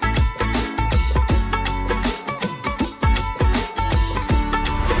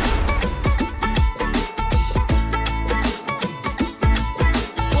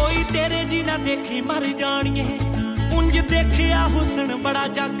ਕੋਈ ਤੇਰੇ ਜੀ ਨਾ ਦੇਖੀ ਮਰ ਜਾਣੀਏ ਉਂਝ ਦੇਖਿਆ ਹੁਸਨ ਬੜਾ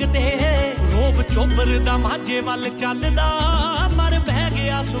ਜੱਗ ਤੇ ਰੋਬ ਚੋਬਰ ਦਾ ਮਾਝੇ ਵੱਲ ਚੱਲਦਾ ਮਰ ਬਹਿ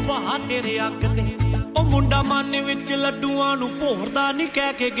ਗਿਆ ਸੁਭਾਅ ਤੇਰੇ ਅੱਗ ਤੇ ਉਹ ਮੁੰਡਾ ਮਨ ਵਿੱਚ ਲੱਡੂਆਂ ਨੂੰ ਭੋਰਦਾ ਨਹੀਂ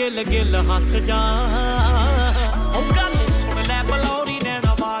ਕਹਿ ਕੇ ਗਿੱਲ ਗਿੱਲ ਹੱਸ ਜਾ ਉਹ ਗੱਲ ਸੁਣ ਲੈ ਬਲੌਰੀ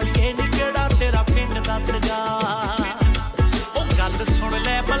ਨੈਣਾ ਵਾਲੀਏ ਨੀ ਕਿਹੜਾ ਤੇਰਾ ਪਿੰਡ ਦੱਸ ਜਾ ਉਹ ਗੱਲ ਸੁਣ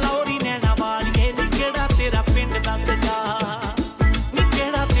ਲੈ ਬਲੌਰੀ ਨੈਣਾ ਵਾਲੀਏ ਨੀ ਕਿਹੜਾ ਤੇਰਾ ਪਿੰਡ ਦੱਸ ਜਾ ਨੀ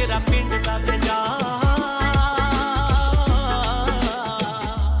ਕਿਹੜਾ ਤੇਰਾ ਪਿੰਡ ਦੱਸ ਜਾ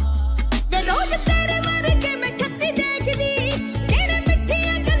ਵੇ ਰੋਜ਼ ਤੇਰੇ ਵਰਗੇ ਮੈਂ ਛੱਤੀ ਦੇਖਦੀ ਜਿਹੜੇ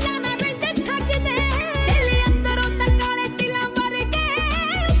ਮਿੱਠੀਆਂ ਗੱਲਾਂ ਨਾਲ ਰਹਿੰਦੇ ਠੱਗਦੇ ਦਿਲ ਅੰਦਰੋਂ ਤਾਂ ਕਾਲੇ ਤਿਲਾਂ ਵਰਗੇ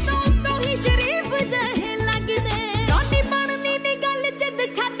ਉੱਤੋਂ ਹੀ ਸ਼ਰੀਫ ਜਿਹੇ ਲੱਗਦੇ ਰੋਟੀ ਬਣਨੀ ਨੀ ਗੱਲ ਜਿੱਦ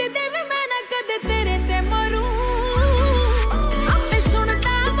ਛੱਡ ਦੇ ਵੇ ਮੈਂ ਨਾ ਕਦੇ ਤੇਰੇ ਤੇ ਮਰੂ ਆਪੇ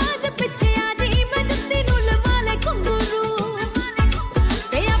ਸੁਣਦਾ ਆਵਾਜ਼ ਪਿੱਛੇ ਆ ਜੀ ਮੈਂ ਜੁੱਤੀ ਨੂੰ ਲਵਾ ਲੈ ਘੁੰਗਰੂ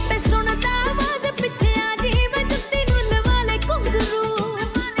ਤੇ ਆਪੇ ਸੁਣਦਾ ਆਵਾਜ਼ ਪਿੱਛੇ ਆ ਜੀ ਮੈਂ ਜੁੱਤੀ ਨੂੰ ਲਵਾ ਲੈ ਘੁੰਗਰੂ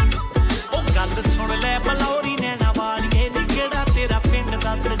ਉਹ ਗੱਲ ਸੁਣ ਲੈ ਬਲੌਰੀ ਨੈਣਾ ਵਾਲੀਏ ਨੀ ਕਿਹੜਾ ਤੇਰਾ ਪਿੰਡ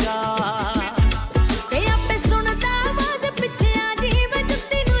ਦੱਸ ਜਾ ਤੇ ਆਪੇ ਸੁਣਦਾ ਆਵਾਜ਼ ਪਿੱਛੇ ਆ ਜੀ ਮੈਂ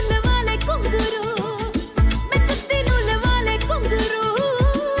ਜੁੱਤੀ ਨੂੰ ਲਵਾ ਲੈ ਘੁੰਗਰੂ ਮੈਂ ਜੁੱਤੀ ਨੂੰ ਲਵਾ ਲੈ ਘੁੰਗਰੂ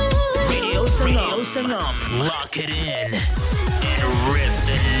Radio Sangam. Lock it in and rip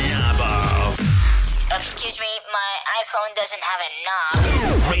the knob off. Excuse me, my iPhone doesn't have a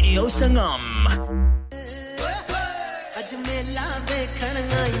knob. Radio Sangam.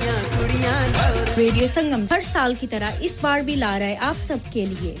 Radio Sangam हर साल की तरह इस बार भी ला रहा है आप सब के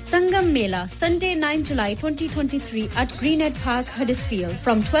लिए संगम मेला Sunday 9 July 2023 at Greenhead Park Huddersfield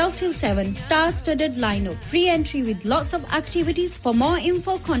from 12 till 7 star-studded lineup free entry with lots of activities for more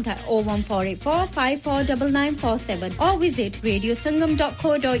info contact 01484 549947 or visit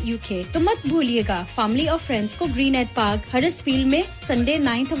radiosangam.co.uk तो मत भूलिएगा family और friends को Greenhead Park Huddersfield में Sunday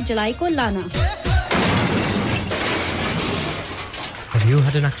 9th of July को लाना Have you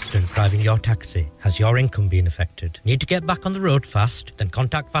had an accident driving your taxi? Has your income been affected? Need to get back on the road fast? Then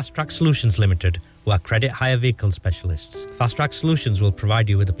contact Fast Track Solutions Limited who are credit hire vehicle specialists. Fast Track Solutions will provide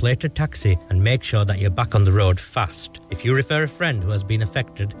you with a plated taxi and make sure that you're back on the road fast. If you refer a friend who has been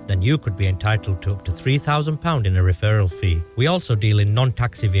affected, then you could be entitled to up to £3,000 in a referral fee. We also deal in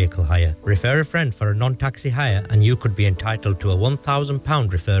non-taxi vehicle hire. Refer a friend for a non-taxi hire and you could be entitled to a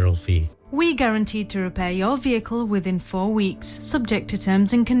 £1,000 referral fee. We guaranteed to repair your vehicle within 4 weeks, subject to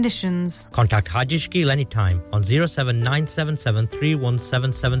terms and conditions. Contact Haji Shakil anytime on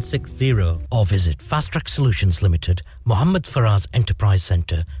 07977317760 or visit Fast Track Solutions Limited, Mohammed Faraz Enterprise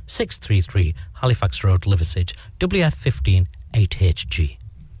Centre, 633 Halifax Road, Liversedge, WF15 8HG.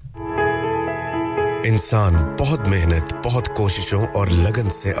 इंसान बहुत मेहनत, बहुत कोशिशों और लगन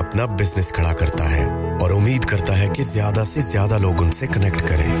से अपना business खड़ा करता है और उम्मीद करता है कि ज्यादा से ज्यादा लोग उनसे कनेक्ट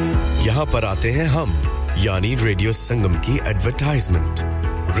करें। यहाँ पर आते हैं हम, यानी रेडियो संगम की एडवर्टाइजमेंट।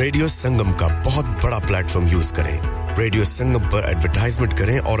 रेडियो संगम का बहुत बड़ा प्लेटफॉर्म यूज करें। रेडियो संगम पर एडवर्टाइजमेंट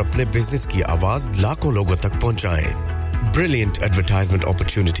करें और अपने बिजनेस की आवाज लाखों लोगों तक पहुंचाएं। Brilliant advertisement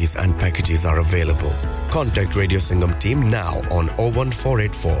opportunities and packages are available. Contact Radio Sangam team now on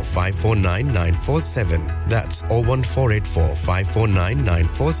 01484 549 947. That's 01484 549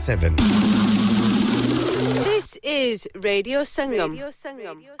 947. This is Radio Sangam. Radio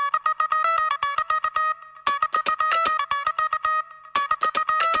Sangam.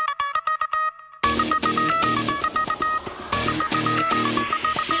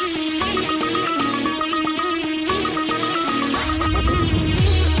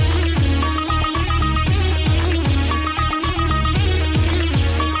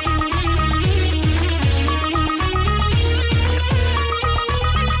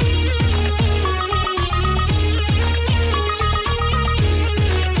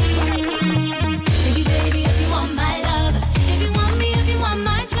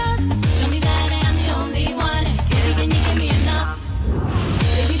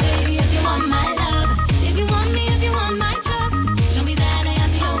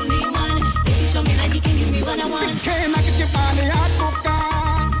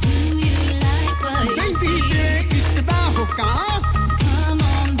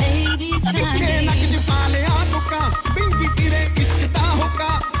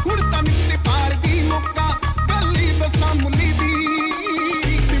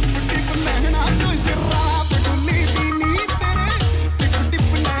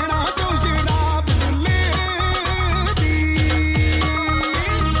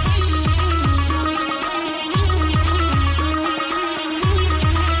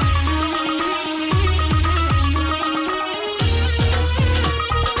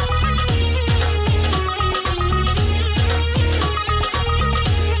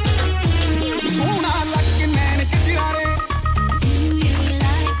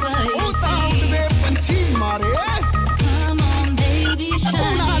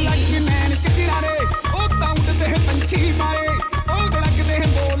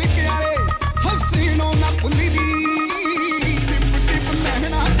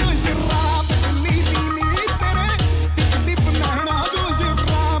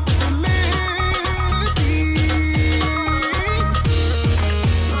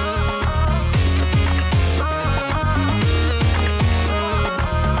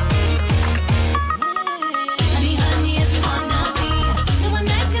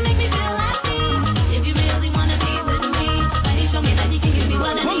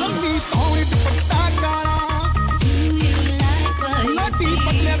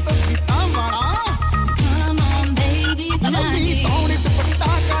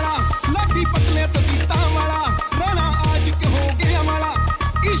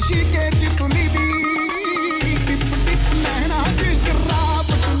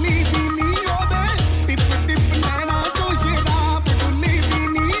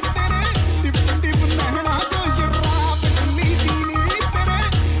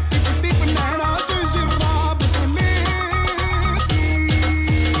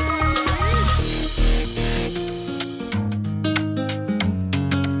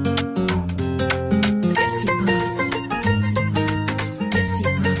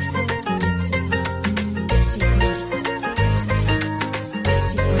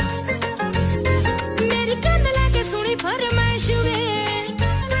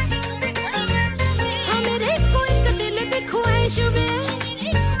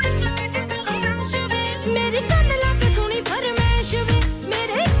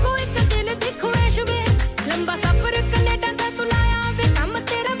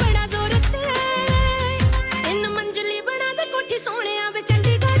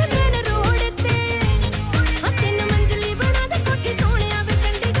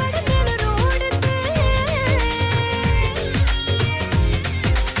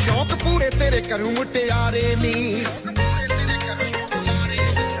 तेरे करूं मुटियारे नी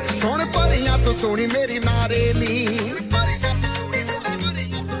सोन परियां तो सोनी मेरी नारे नी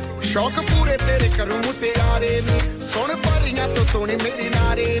शौक पूरे तेरे करूं मुटियारे नी सोन परियां तो सोनी मेरी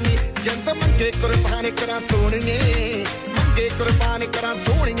नारे नी जिंद मंगे कुर्बान करा सोनिए मंगे कुर्बान करा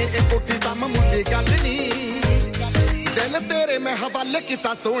सोनिए ए कोठी दा मामूली गल नी दिल तेरे मैं हवाले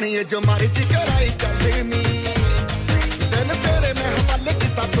कीता सोनिए जो मर्जी कराई चलनी दिल तेरे मैं हवाले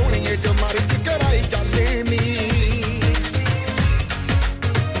कीता सोनिए जो मर्जी कराई चलनी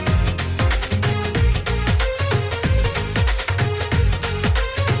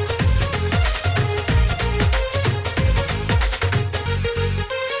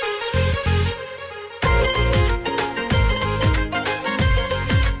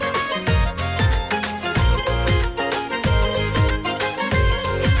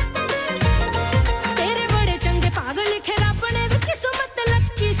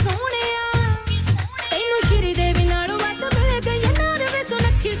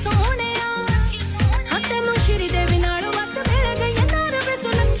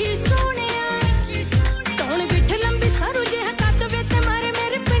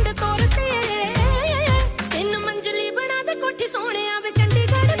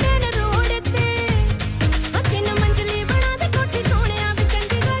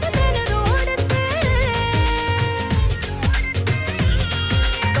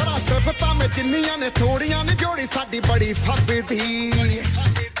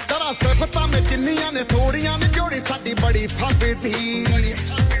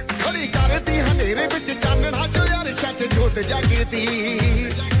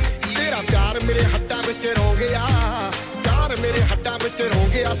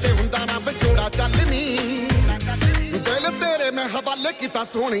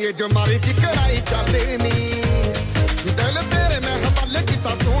सोनिए जो मर्जी कराई चलनी दिल तेरे मैं हवाले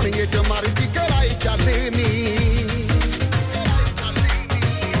कीता सोनिए जो मर्जी कराई चलनी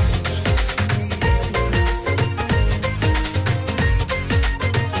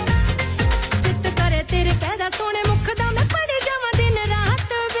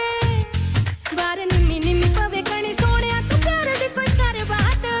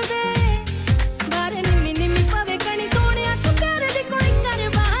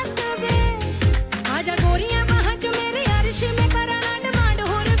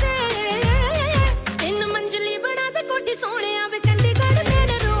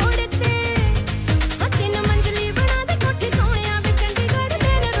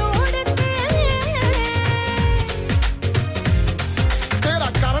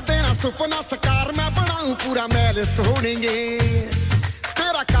सोनिए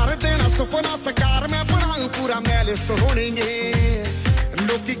तेरा कर देना सुपना सकार मैं बनाऊं पूरा महल सोनिए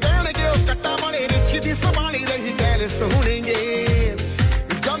लोकी कहणगे ओ कट्टा वाले रिछी दी संभाली रही गैल सोनिए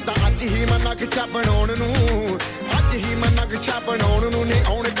जंदा अज ही मैं नक्शा बनाउण नू अज ही मैं नक्शा बनाउण नू ने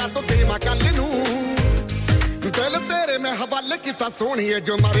आउण का तो देवा कल नू दिल तेरे मैं हवाले कीता सोनिए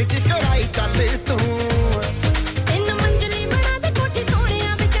जो मर्जी कराई चल तू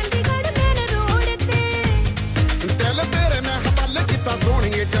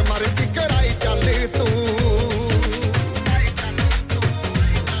सोनिए जो मर्जी कराई चल तू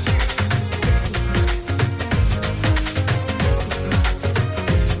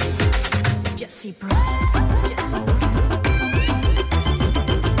Jesse Bruce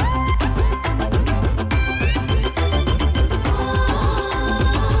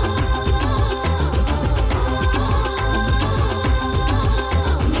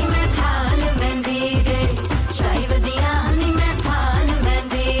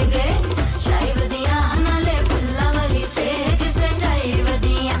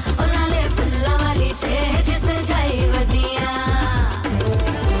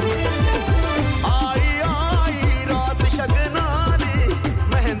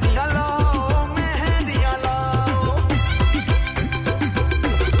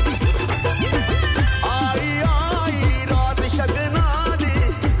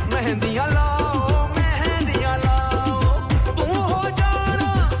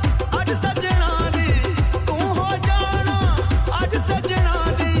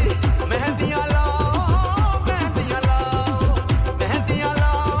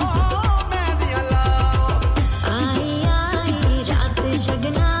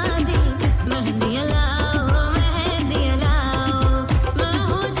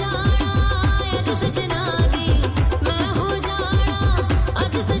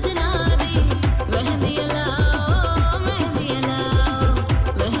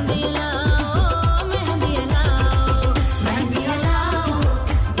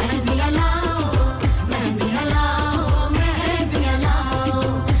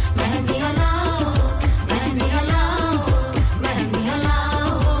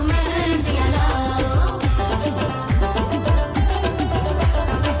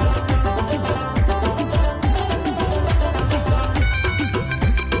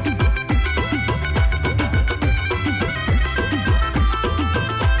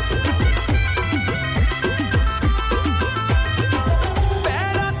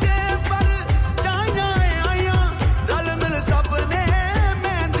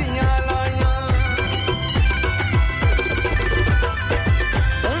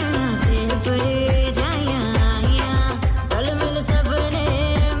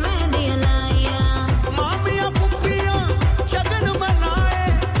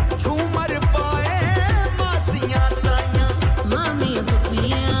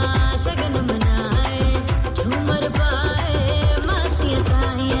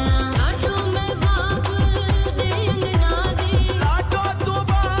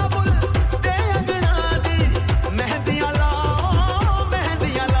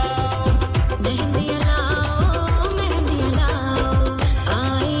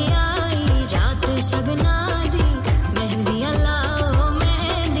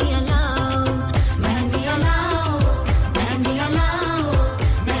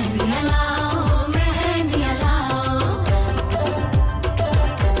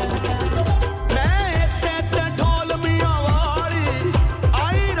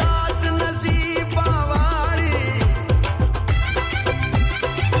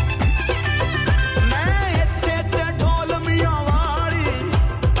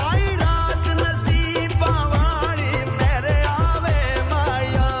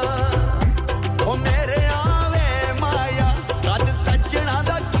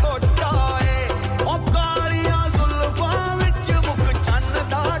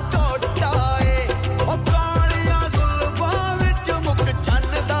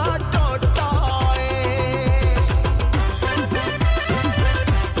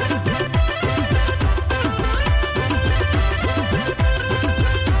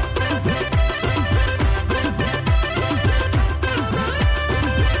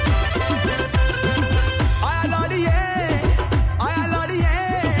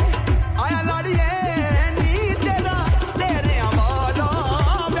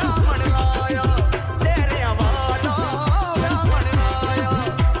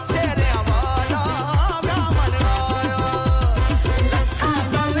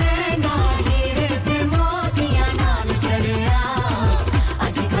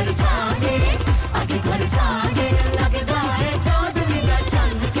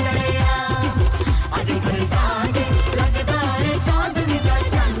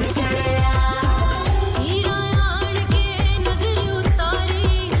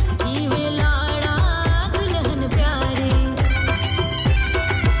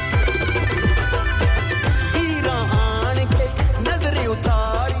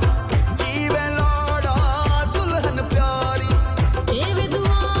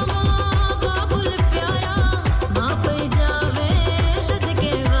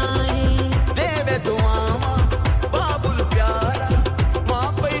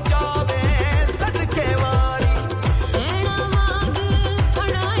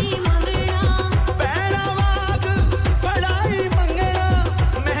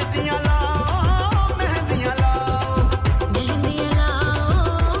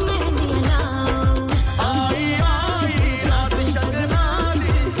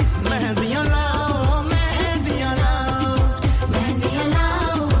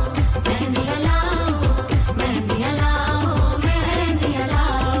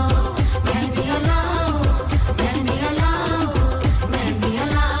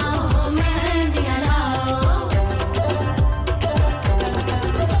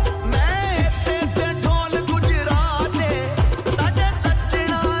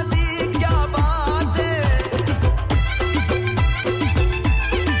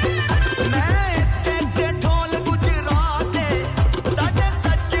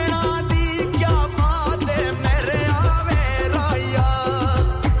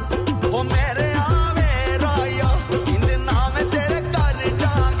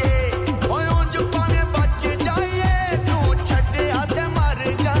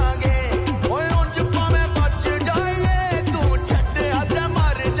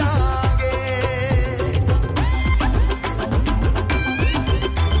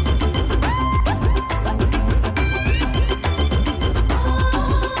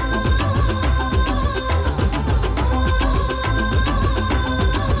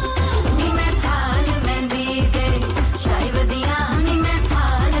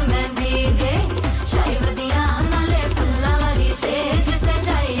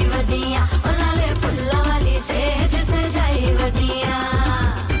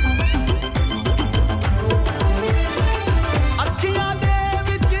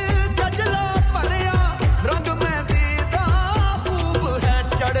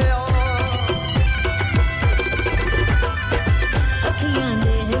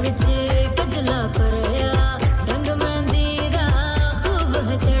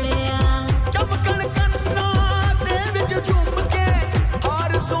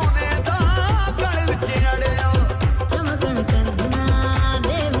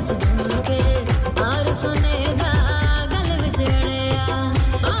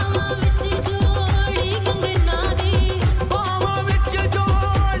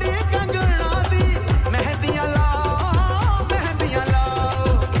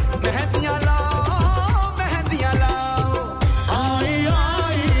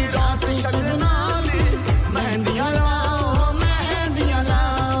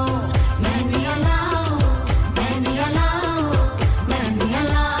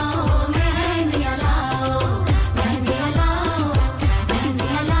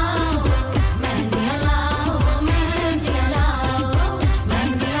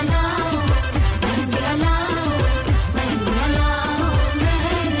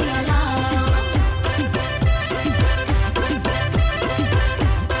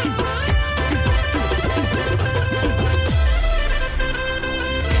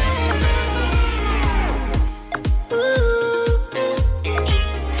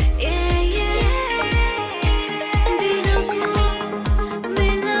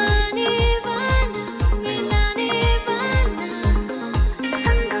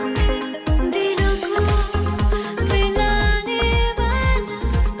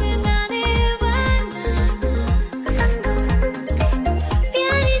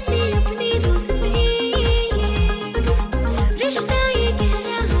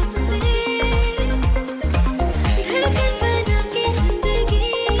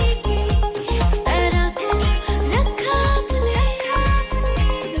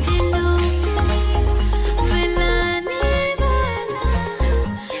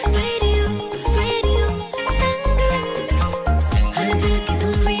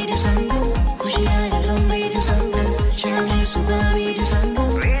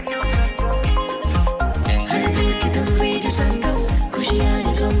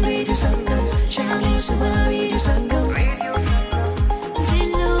सुबह रेडियो संगम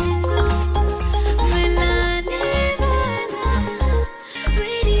दिलों को मिलाने वाला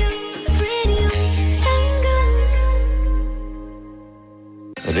रेडियो संगम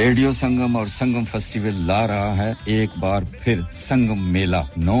रेडियो संगम और संगम फेस्टिवल ला रहा है एक बार फिर संगम मेला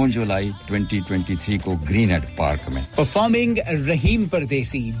 9 जुलाई 2023 को ग्रीनहेड पार्क में परफॉर्मिंग रहीम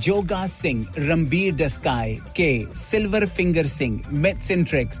परदेसी जोगा सिंह रणबीर डस्काई के silver finger Singh midst and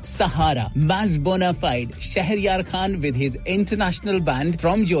tricks Sahara maize bonafide Shahryar Khan with his international band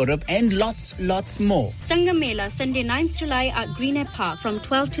from Europe and lots more Sangam Mela Sunday 9th July at Greenhead Park from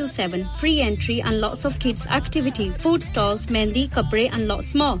 12 till 7 free entry and lots of kids activities food stalls mehndi kapde and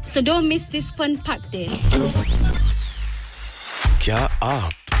lots more so don't miss this fun packed day क्या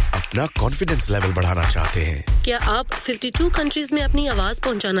आप अपना confidence level बढ़ाना चाहते हैं क्या आप 52 countries में अपनी आवाज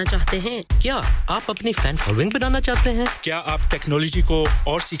पहुंचाना चाहते हैं क्या आप अपनी फैन फॉलोइंग बनाना चाहते हैं क्या आप टेक्नोलॉजी को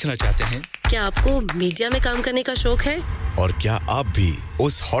और सीखना चाहते हैं क्या आपको मीडिया में काम करने का शौक है और क्या आप भी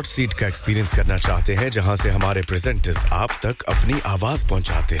उस हॉट सीट का एक्सपीरियंस करना चाहते हैं जहां से हमारे प्रेजेंटर्स आप तक अपनी आवाज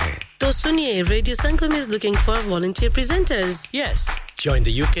पहुंचाते हैं तो सुनिए radio Sangam is looking for volunteer presenters yes join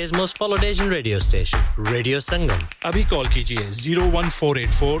the UK's most followed Asian radio station Radio Sangam अभी कॉल कीजिए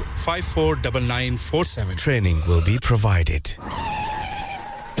 01484 549947 training will be provided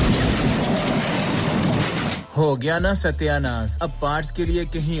हो गया ना सत्यानाश अब पार्ट्स के लिए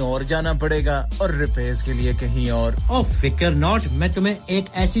कहीं और जाना पड़ेगा और रिपेयर्स के लिए कहीं और ओ फिकर नॉट मैं तुम्हें एक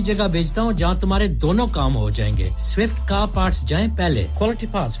ऐसी जगह भेजता हूं जहां तुम्हारे दोनों काम हो जाएंगे स्विफ्ट कार पार्ट्स जाएं पहले quality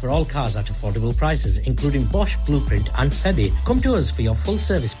parts for all cars at affordable prices including Bosch Blueprint and Febby come to us for your full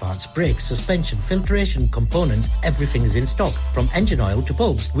service parts brakes suspension filtration components everything is in stock from engine oil to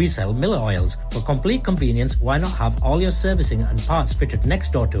bulbs we sell Miller oils for complete convenience why not have all your servicing and parts fitted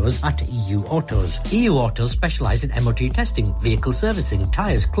next door to us at EU Autos specialize in MOT testing, vehicle servicing,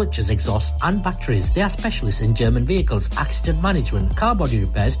 tyres, clutches, exhausts and batteries. They are specialists in German vehicles, accident management, car body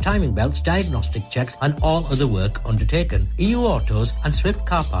repairs, timing belts, diagnostic checks and all other work undertaken. EU Autos and Swift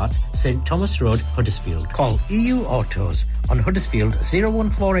Car Parts, St Thomas Road, Huddersfield. Call EU Autos on Huddersfield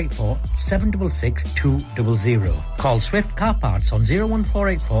 01484 766 200. Call Swift Car Parts on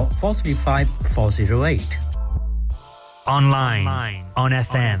 01484 435 408. Online, on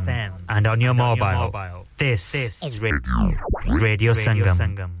FM, and on your mobile. This is Radio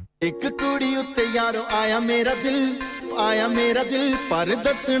Sangam. एक कुड़ी उत्ते यारो आया मेरा दिल पर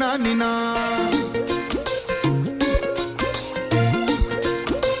दसना नी ना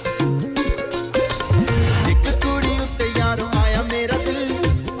एक कुड़ी उत्ते यारो आया मेरा दिल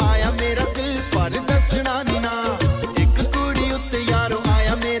पर दसना नी ना एक कुड़ी उत्ते यारो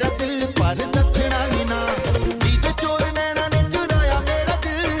आया मेरा दिल पर दसना नी ना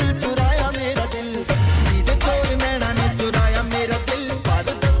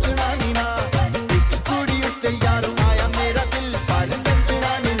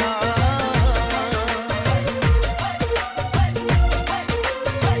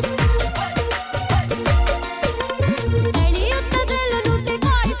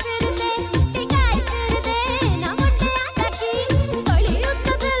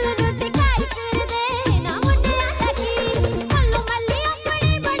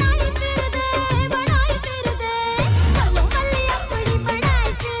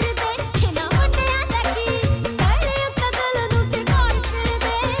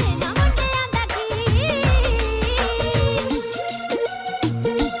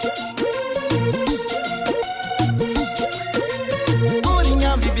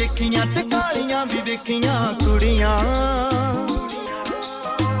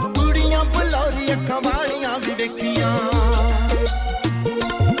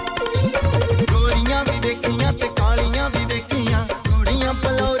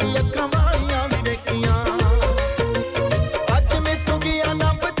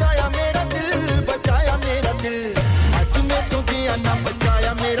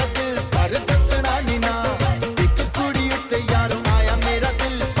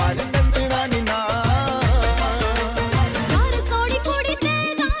सोड़ी कुड़ी ते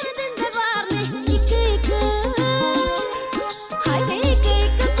दान दिन दे वार ने एक एक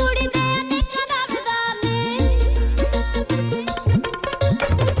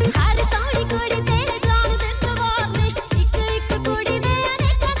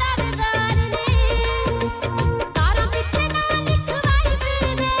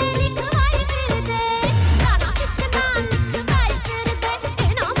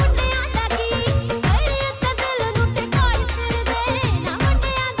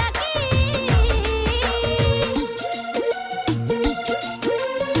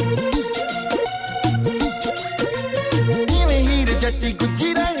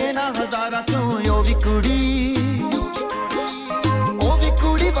गुज्जी रहे ना हजारा चों ओ भी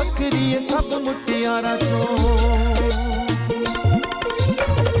कुड़ी बकरी है सब मुटियारा चों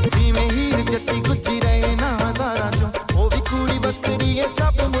में हीर जट्टी गुज्जी रहे ना हजारा चों ओ भी कुड़ी बकरी है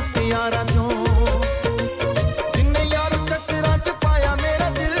सब मुटियारा चों जिन्ने यार चक्करां च पाया मेरा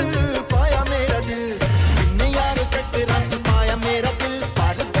दिल जिन्ने यार चक्करां च पाया मेरा दिल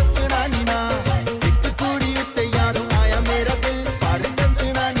पर दसना नी ना एक कुड़ी ते यार आया मेरा दिल पर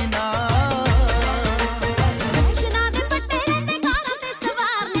दसना नी ना फैशना दे पट्टे रहंदे कारां ते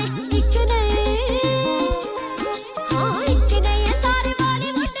सवार ने एक नहीं हां एक नहीं है सारे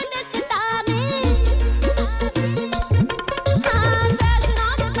बॉलीवुड दे सितार ने हां फैशना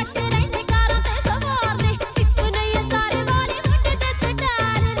दे पट्टे रहंदे कारां ते सवार ने एक नहीं है सारे बॉलीवुड दे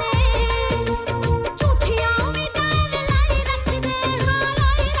सितार ने झूठियां उम्मीदां लाई रखदे हां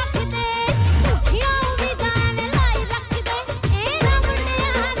लाई रखदे झूठियां उम्मीदां लाई रखदे ए रब ने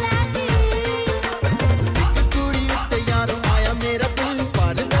आला कुड़ी उत्ते यारो आया मेरा दिल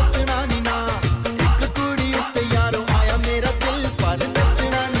पर दसना नी ना एक कुड़ी उत्ते यारो आया मेरा दिल पर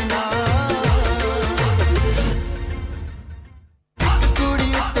दसना नी ना कुड़ी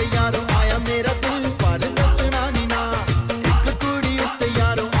उत्ते यारो आया मेरा दिल पर दसना नी ना एक कुड़ी उत्ते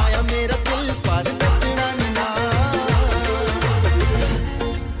यारो आया मेरा दिल पर दसना नी ना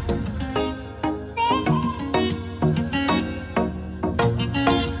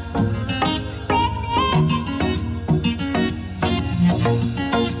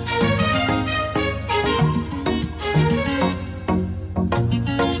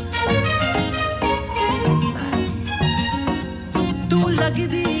तू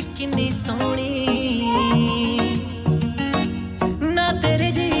लगदी किन्नी सोहनी ना तेरे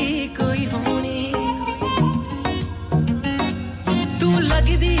जी कोई होनी तू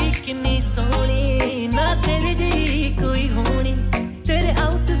लगदी किन्नी सोहनी ना तेरे जी कोई होनी तेरे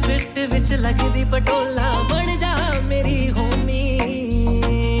आउटफिट विच लगदी पटोला बन जा मेरी होमी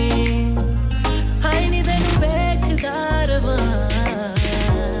हाय नी तैनू वेखदा रवां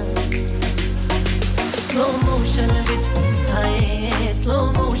slow motion ਵਿੱਚ ਹਾਏ slow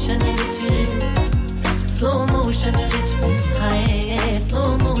motion ਵਿੱਚ slow motion ਵਿੱਚ ਹਾਏ slow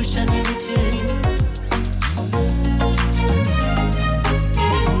motion ਵਿੱਚ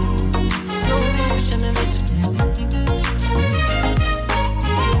slow motion ਵਿੱਚ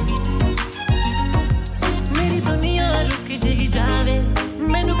ਮੇਰੀ ਦੁਨੀਆ ਰੁਕ ਜਿਹੀ ਜਾਵੇ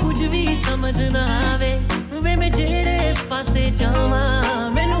ਮੈਨੂੰ ਕੁਝ ਵੀ ਸਮਝ ਨਾ ਆਵੇ ਵੇ ਮੈਂ ਜਿਹੜੇ ਪਾਸੇ ਜਾਵਾਂ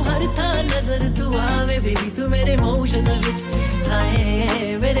ਮੈਨੂੰ ਹਰ ਥਾਂ ਨਜ਼ਰ ਤੂੰ ਆਵੇ ਬੇਬੀ ਤੂੰ ਮੇਰੇ ਇਮੋਸ਼ਨ ਵਿੱਚ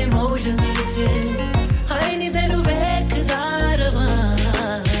ਹਾਏ ਮੇਰੇ ਇਮੋਸ਼ਨ ਵਿੱਚ ਹਾਏ ਨੀ ਤੈਨੂੰ ਵੇਖਦਾ ਰਵਾਂ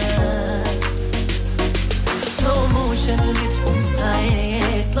slow motion ਵਿੱਚ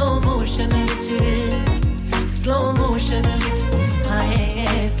ਹਾਏ slow motion ਵਿੱਚ slow motion ਵਿੱਚ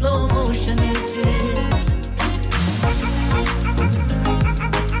ਹਾਏ slow motion ਵਿੱਚ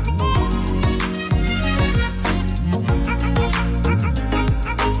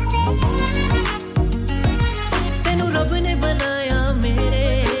ਤੈਨੂੰ ਰੱਬ ਨੇ ਬਣਾਇਆ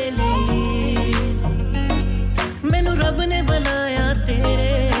ਮੇਰੇ ਲਈ ਮੈਨੂੰ ਰੱਬ ਨੇ ਬਣਾਇਆ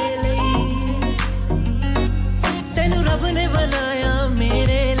ਤੇਰੇ ਲਈ ਤੈਨੂੰ ਰੱਬ ਨੇ ਬਣਾਇਆ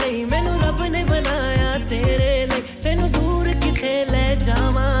ਮੇਰੇ ਲਈ ਮੈਨੂੰ ਰੱਬ ਨੇ ਬਣਾਇਆ ਤੇਰੇ ਲਈ ਤੈਨੂੰ ਦੂਰ ਕਿਥੇ ਲੈ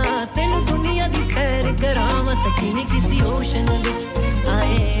ਜਾਵਾਂ ਤੈਨੂੰ ਦੁਨੀਆ ਦੀ ਸੈਰ ਕਰਾਵਾਂ ਸਕੀ ਕਿਸੇ ਓਸ਼ਨ ਵਿੱਚ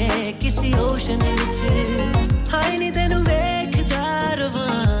ਹਾਏ ਕਿਸੇ ਓਸ਼ਨ ਵਿੱਚ ਹਾਏ ਨੀ ਤੈਨੂੰ ਵੇਖਦਾ ਰਵਾਂ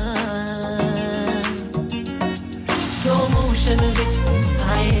slow motion ਵਿੱਚ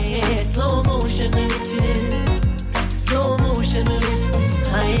ਹਾਏ slow motion ਵਿੱਚ slow motion ਵਿੱਚ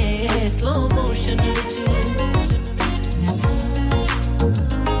ਹਾਏ slow motion ਵਿੱਚ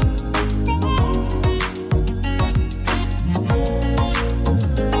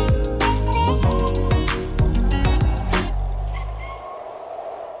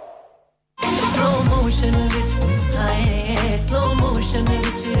slow motion ਵਿੱਚ ਹਾਏ slow motion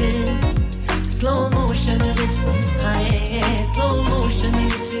ਵਿੱਚ slow motion ਵਿੱਚ ਹਾਏ slow motion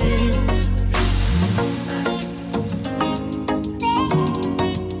ਵਿੱਚ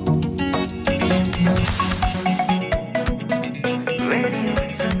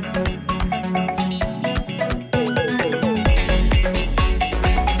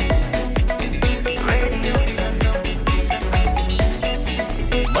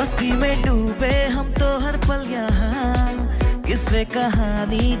मस्ती में डूबे हम तो हर पल यहाँ किससे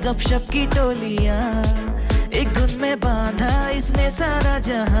कहानी गपशप की टोलियां एक धुन में बांधा इसने सारा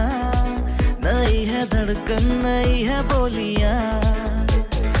जहां नई है धड़कन नई है बोलियां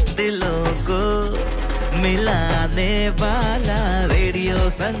दिलों को मिलाने वाला रेडियो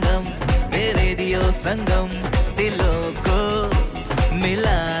संगम दिलों को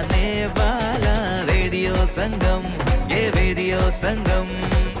मिलाने वाला रेडियो संगम ये रेडियो संगम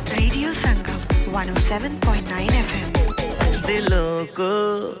 107.9 FM दिलों को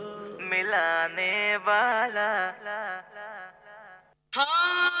मिलाने वाला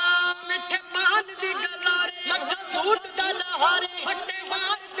हाँ मिठे पान दी गलारे लगा सूट दा लहारे फटे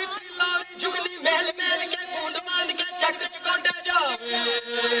मार दी लारे जुगनी मेल मेल के बूंद बांध के चक चकोटा जावे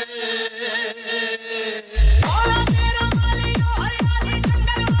भोला तेरा वाली ओ हरियाली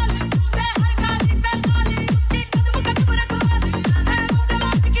जंगल वाली तूने हर गाली पे गाली उसकी कदम कदम रखवाली मैं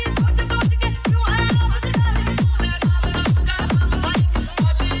मुदलात की सोच सोच के यूं है आवाज डाली तूने नाम रब का नाम साई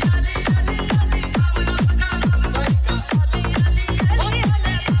अली अली अली अली नाम रब का नाम साई का Ali Ali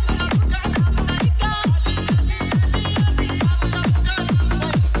Ali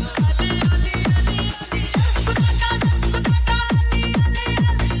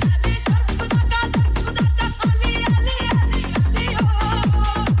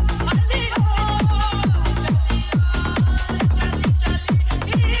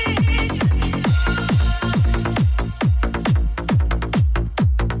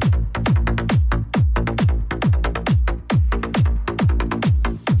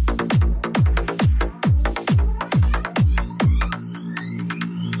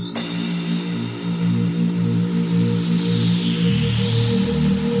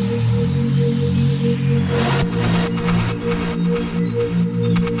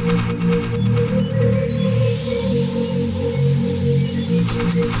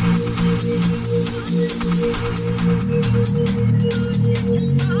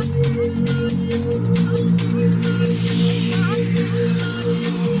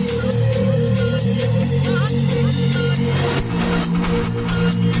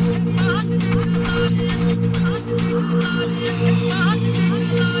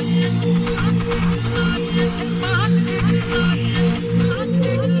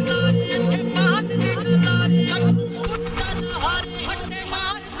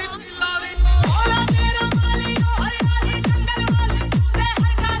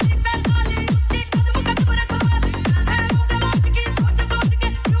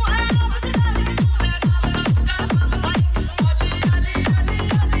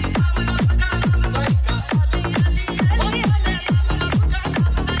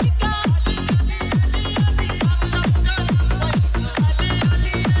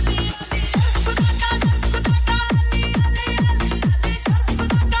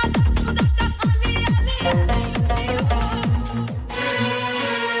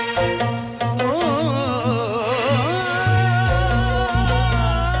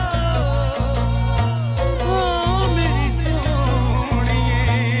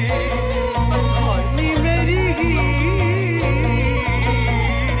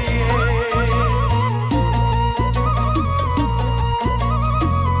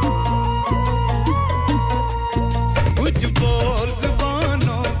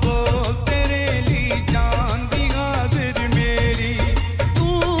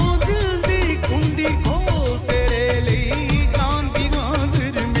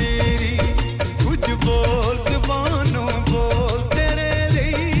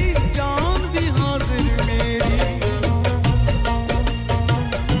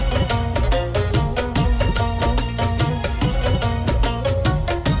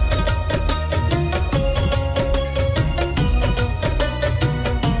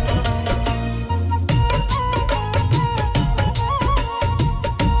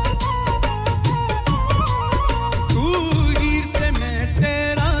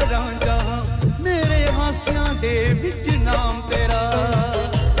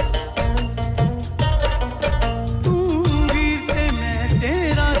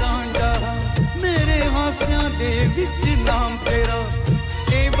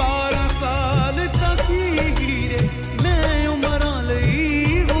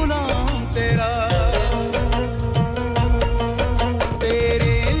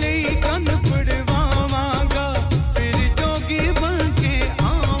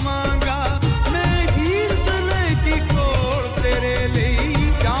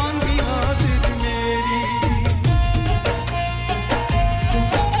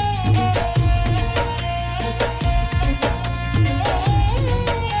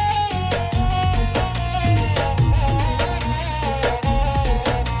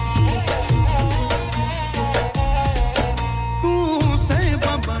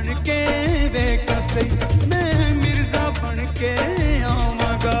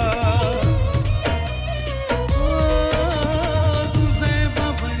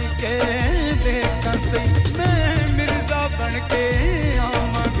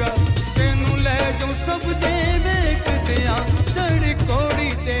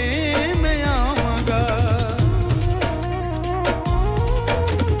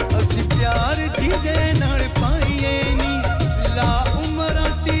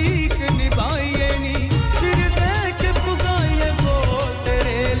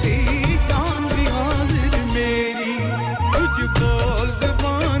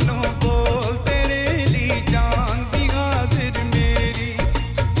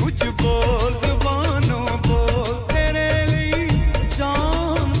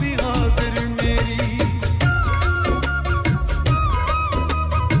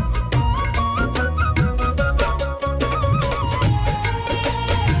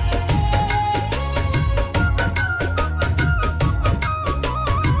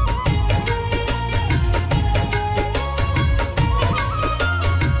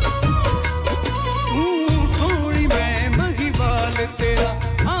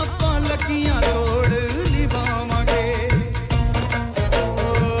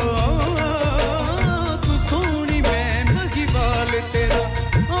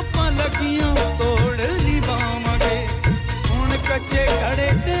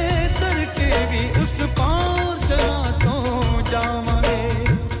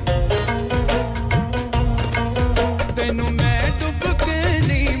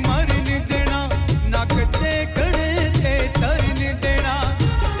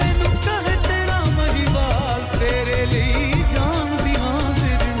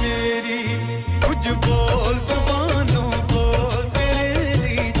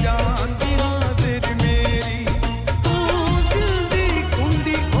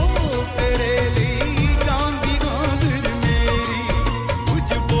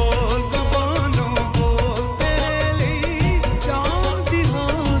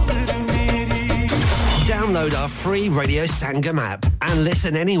free Radio Sangam app and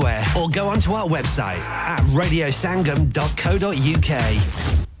listen anywhere or go onto our website at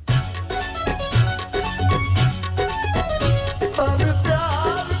radiosangam.co.uk.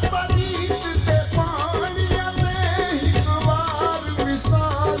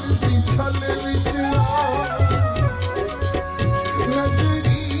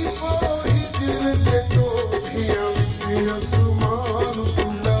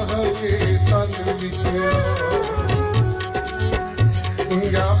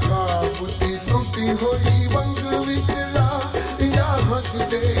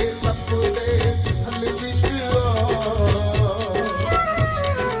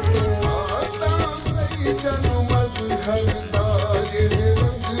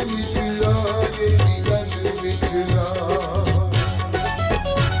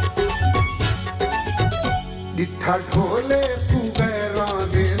 Dhole कुबेरा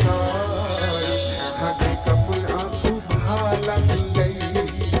दे नाल साडे कपड़ा को भाला गई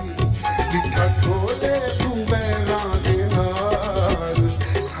दिखा ढोले कुबेरा दे नाल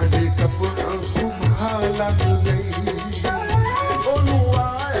साडे कपड़ा को भाला गई ओनु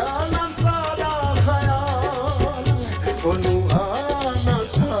आया ना सादा ख्याल ओनु आया ना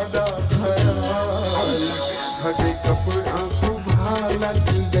सादा ख्याल साडे कपड़ा को भाला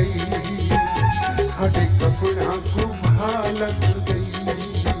गई साडे कपड़ा को भाला गई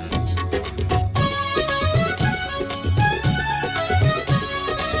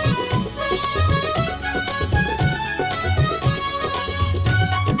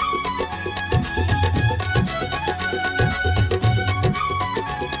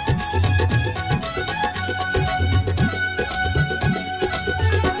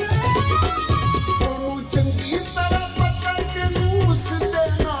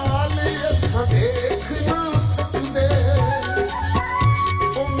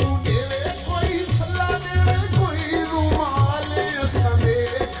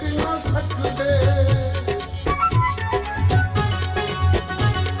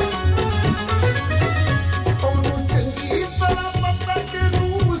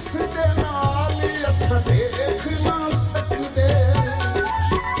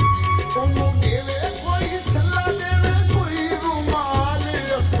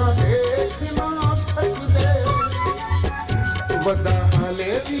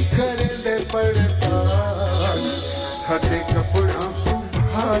साडे कपड़ा को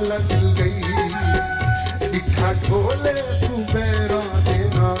भाला गई दिखा ढोले कुबेरा दे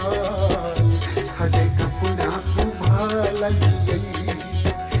नाल साडे कपड़ा को भाला गई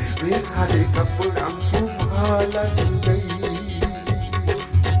वे साडे कपड़ा को भाला गई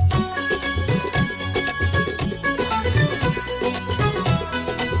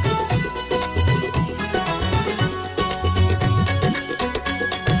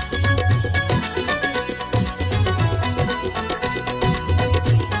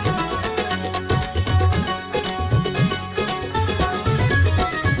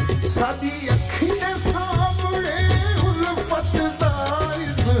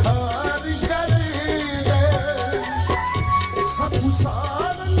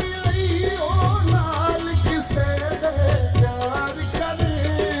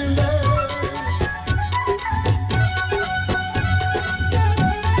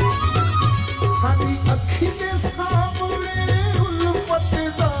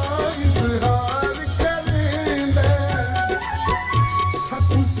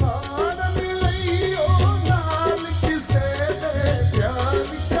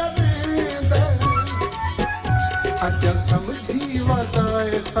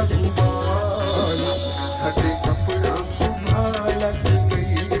साडे कपड़ा को भाला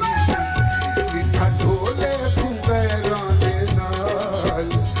गई दिखा ढोले कुबेरा दे नाल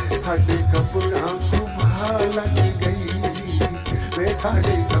साडे कपड़ा को भाला गई वे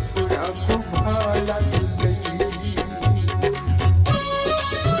साडे कपड़ा को भाला गई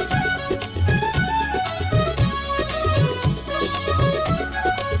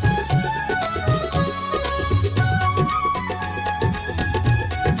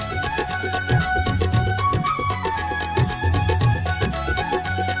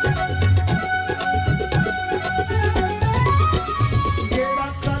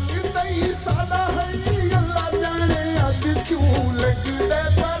सादा है अल्लाह जाने अग क्यों लगदे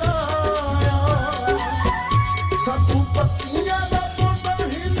पर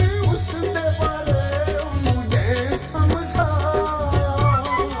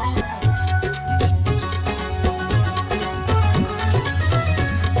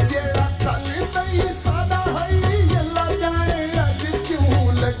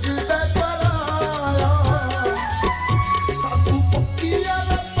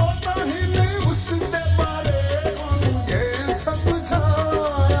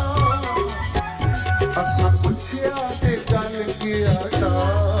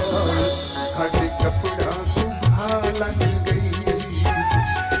साडे कपड़ा तू भालन गई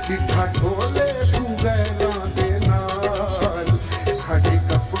मिठा ढोले तू गैरां दे नाल साडे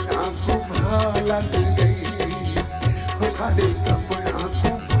कपड़ा तू भालन गई हो साडे कपड़ा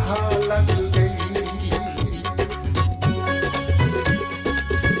तू भालन गई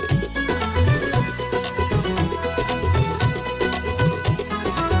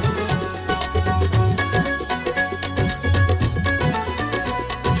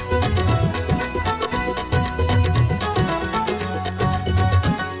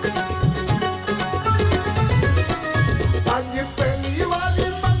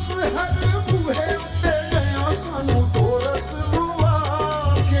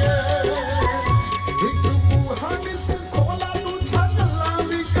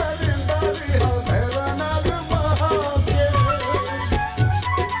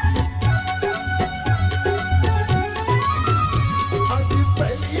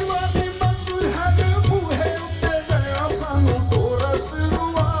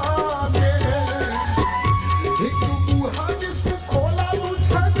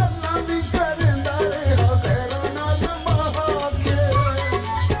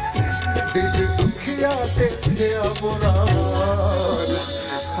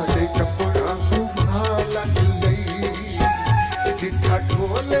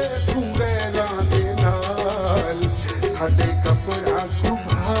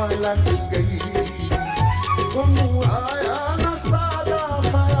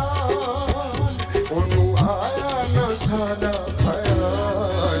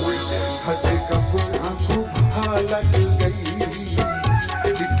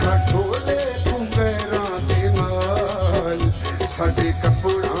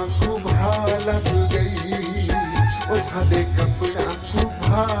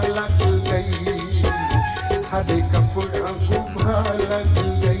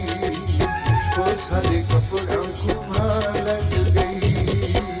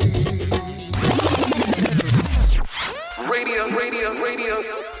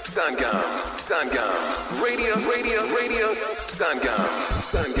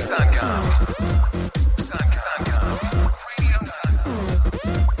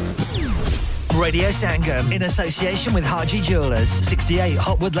Radio Sangam in association with Haji Jewellers, 68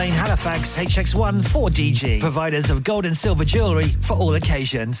 Hotwood Lane, Halifax, HX1 4DG. Providers of gold and silver jewellery for all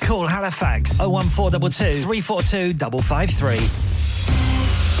occasions. Call Halifax 01422 342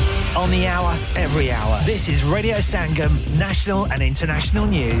 553. On the hour, every hour. This is Radio Sangam, national and international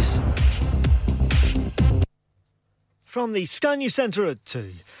news. From the Sky News Centre at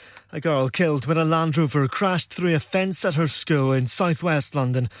 2. A girl killed when a Land Rover crashed through a fence at her school in southwest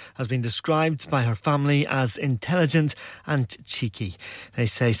London has been described by her family as intelligent and cheeky. They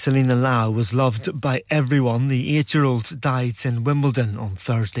say Selena Lau was loved by everyone. The 8-year-old died in Wimbledon on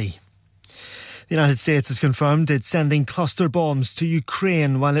Thursday. The United States has confirmed it's sending cluster bombs to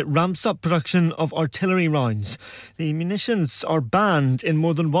Ukraine while it ramps up production of artillery rounds. The munitions are banned in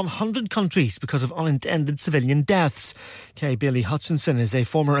more than 100 countries because of unintended civilian deaths. Kay Bailey Hutchinson is a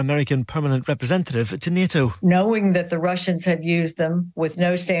former American permanent representative to NATO. Knowing that the Russians have used them with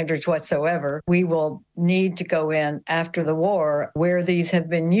no standards whatsoever, we will need to go in after the war where these have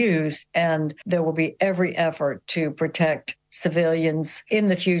been used, and there will be every effort to protect civilians in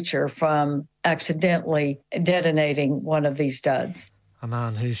the future from accidentally detonating one of these duds. A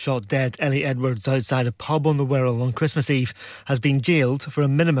man who shot dead Ellie Edwards outside a pub on the Wirral on Christmas Eve has been jailed for a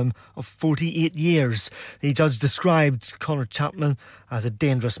minimum of 48 years. The judge described Conor Chapman as a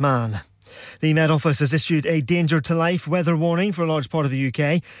dangerous man. The Met Office has issued a danger to life weather warning for a large part of the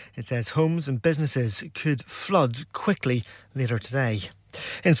UK. It says homes and businesses could flood quickly later today.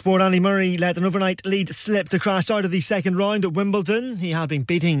 In sport, Andy Murray let an overnight lead slip to crash out of the second round at Wimbledon. He had been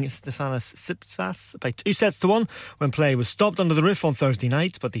beating Stefanos Tsitsipas by 2-1 when play was stopped under the roof on Thursday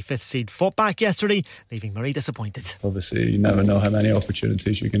night, but the fifth seed fought back yesterday, leaving Murray disappointed. Obviously, you never know how many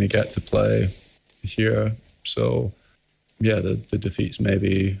opportunities you're going to get to play here. So, yeah, the defeats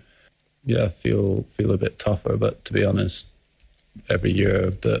maybe, feel a bit tougher. But to be honest, every year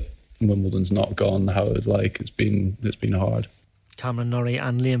that Wimbledon's not gone how I would like, it's been hard. Cameron Norrie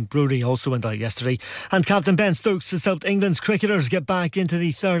and Liam Brody also went out yesterday. And Captain Ben Stokes has helped England's cricketers get back into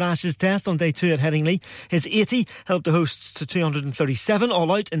the third Ashes test on day 2 at Headingley. His 80 helped the hosts to 237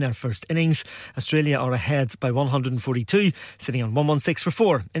 all out in their first innings. Australia are ahead by 142, sitting on 116 for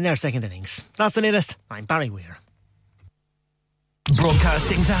 4 in their second innings. That's the latest. I'm Barry Weir.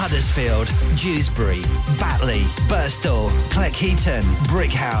 Broadcasting to Huddersfield, Dewsbury, Batley, Birstall, Cleckheaton,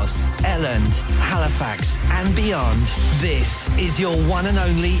 Brickhouse, Elland, Halifax and beyond. This is your one and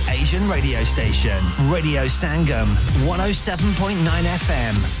only Asian radio station. Radio Sangam, 107.9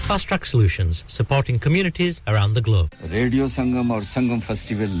 FM. Fast Track Solutions, supporting communities around the globe. Radio Sangam और Sangam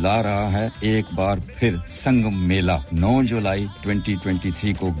festival ला रहा है एक बार फिर संगम मेला 9 जुलाई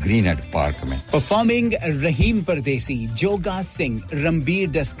 2023 को Greenhead park में. Performing Rahim Pardesi, Joga Singh, Rambir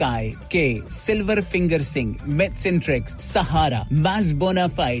Daskai, K, Silver Finger Singh, Metcentrix, Sahara, Maz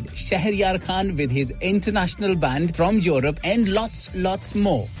Bonafide, Shahryar Khan with his international band from Europe and lots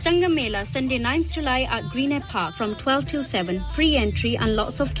more. Sangam Mela, Sunday 9th July at Greenhead Park from 12 till 7. Free entry and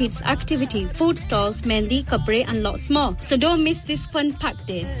lots of kids activities, food stalls, mehndi, kapre and lots more. So don't miss this fun-packed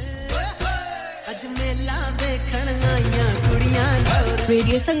day.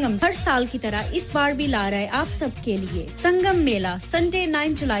 Radio Sangam हर साल की तरह इस बार भी ला रहा है आप सब के लिए संगम मेला Sunday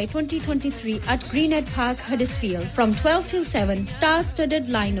 9 July 2023 at Greenhead Park Huddersfield from 12 till 7 star-studded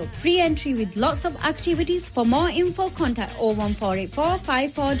lineup free entry with lots of activities. For more info contact 01484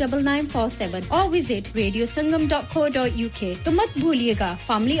 549947 or visit radiosangam.co.uk. तो मत भूलिएगा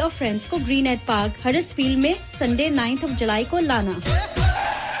family और friends को Greenhead Park Huddersfield में Sunday 9th of July को लाना.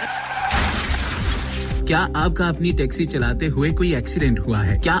 क्या आपका अपनी टैक्सी चलाते हुए कोई एक्सीडेंट हुआ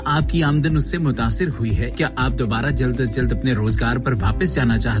है? क्या आपकी आमदन उससे मुतासिर हुई है? क्या आप दोबारा जल्द से जल्द अपने रोजगार पर वापस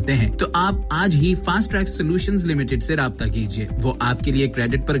जाना चाहते हैं? तो आप आज ही फास्ट ट्रैक सॉल्यूशंस लिमिटेड से राब्ता कीजिए. वो आपके लिए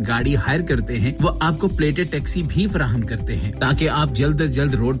क्रेडिट पर गाड़ी हायर करते हैं. वो आपको प्लेटेड टैक्सी भी फराहम करते हैं ताकि आप जल्द से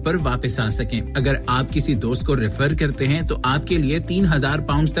जल्द रोड पर वापस आ सकें. अगर आप किसी दोस्त को रेफर करते हैं तो आपके लिए 3000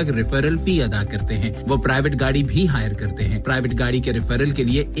 पाउंड तक रेफरल फी अदा करते हैं. वो प्राइवेट गाड़ी भी हायर करते हैं. प्राइवेट गाड़ी के रेफरल के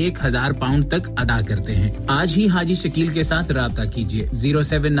लिए 1000 पाउंड तक अदा करते हैं. आज ही हाजी शकील के साथ राब्ता कीजिए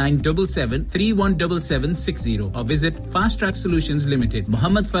 07977317760 और visit fast track solutions limited,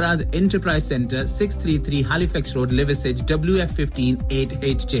 Mohammad Faraz enterprise centre, 633 Halifax road, Liversedge, WF15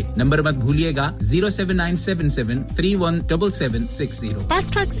 8HJ. Number मत भूलिएगा 07977317760. Fast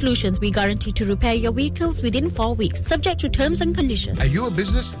Track Solutions, we guarantee to repair your vehicles within 4 weeks, subject to terms and conditions. Are you a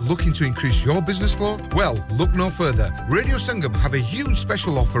business looking to increase your business flow? Well, look no further. Radio Sangam have a huge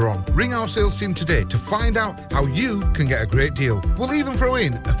special offer on. Ring our sales team today to find out how you can get a great deal. We'll even throw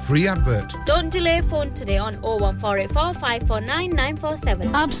in a free advert. Don't delay, phone today on 01484 549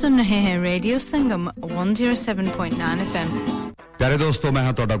 947. आप सुन रहे हैं radio संगम 107.9 FM. प्यारे दोस्तों मैं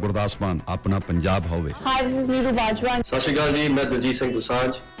हां तोड़ा गुरदास मान अपना पंजाब होवे. Hi this is Neeru Bajwa. Sat Sri अकाल जी मैं दलजीत सिंह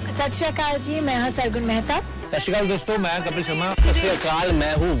दुसांझ. सत श्री अकाल जी मैं हां सरगुन मेहता. सत श्री अकाल दोस्तों मैं कपिल शर्मा. सत श्री अकाल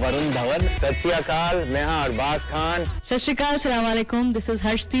मैं हूं वरुण धवन. सत श्री अकाल मैं हां अरबाज खान. सत श्री अकाल अस्सलाम वालेकुम. This is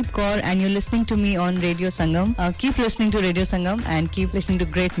Harshdeep Kaur and you're listening to me on Radio Sangam. Keep listening to Radio Sangam and keep listening to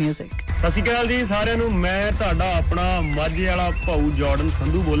great music. ਸਤ ਸ਼੍ਰੀ ਅਕਾਲ ਜੀ ਸਾਰਿਆਂ ਨੂੰ ਮੈਂ ਤੁਹਾਡਾ ਆਪਣਾ ਮਾਝੇ ਵਾਲਾ ਭਾਊ ਜਾਰਡਨ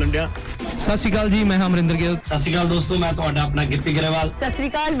ਸੰਧੂ ਬੋਲਣ ਡਿਆ. ਸਤ ਸ਼੍ਰੀ ਅਕਾਲ ਜੀ ਮੈਂ ਹਾਂ ਅਮਰਿੰਦਰ ਗਿੱਲ. ਸਤ ਸ਼੍ਰੀ ਅਕਾਲ ਦੋਸਤੋ ਮੈਂ ਤੁਹਾਡਾ ਆਪਣਾ ਗਿੱਪੀ ਗਰੇਵਾਲ. सत श्री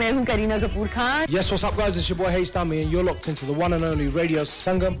अकाल मैं हूं Kareena Kapoor Khan. Yes what's up guys it's your boy Hayes Dami and you're locked into the one and only Radio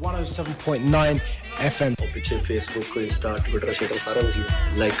Sangam 107.9 FM. पीछे Facebook Insta Twitter शेयर सारा कुछ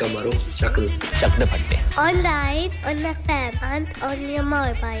लाइक का मारो चक दे फटते. Online on the FM and on your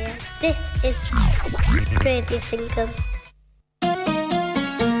mobile. This is Radio Sangam.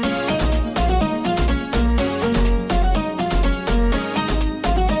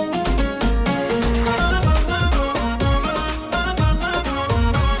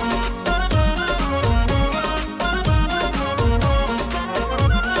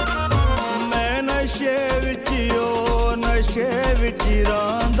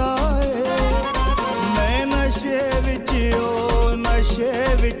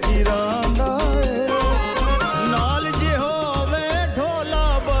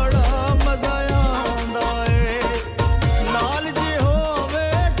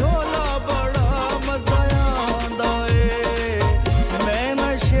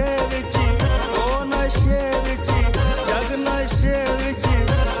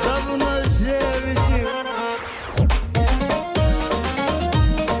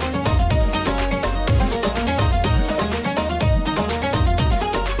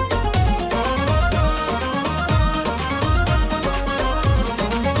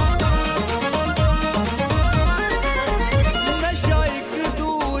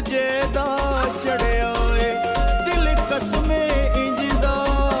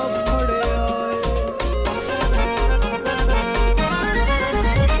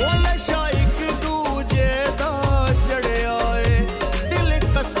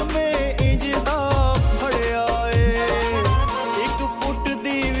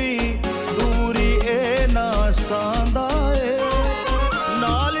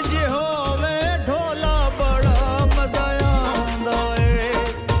 ਨਾਲ ਜੇ ਹੋਵੇ ਢੋਲਾ ਬੜਾ ਮਜ਼ਾ ਆਂਦਾ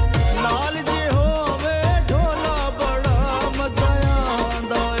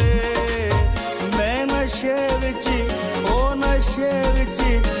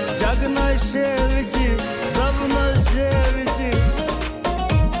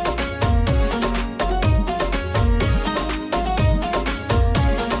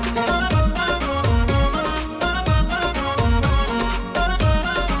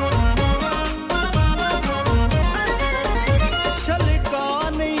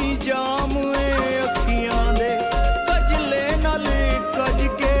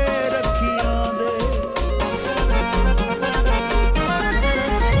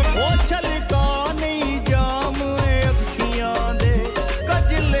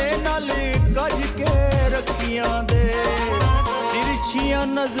ਕੱਜ ਕੇ ਰੱਖੀਆਂ ਦੇ ਤਿਰਛੀਆਂ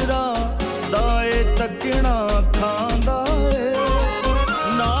ਨਜ਼ਰਾਂ ਦਾ ਏ ਤੱਕਣਾ ਖਾਂਦਾ ਏ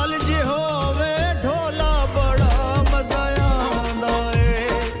ਨਾਲ ਜੇ ਹੋਵੇ ਢੋਲਾ ਬੜਾ ਮਜ਼ਾ ਆਉਂਦਾ ਏ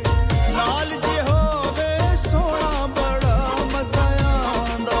ਨਾਲ ਜੇ ਹੋਵੇ ਸੋਹਣਾ ਬੜਾ ਮਜ਼ਾ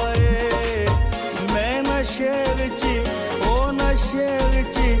ਆਉਂਦਾ ਏ ਮੈਂ ਨਸ਼ੇ ਵਿੱਚ ਉਹ ਨਸ਼ੇ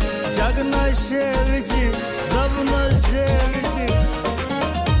ਵਿੱਚ ਜਗ ਨਸ਼ੇ ਵਿੱਚ ਸਭ ਨਸ਼ੇ ਵਿੱਚ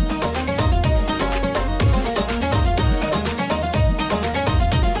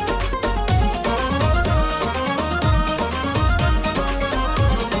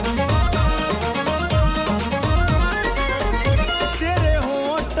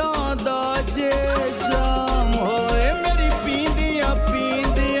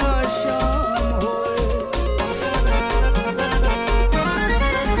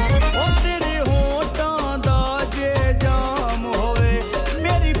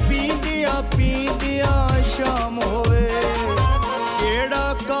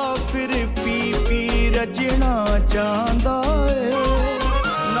ਚਾਹੁੰਦਾ ਏ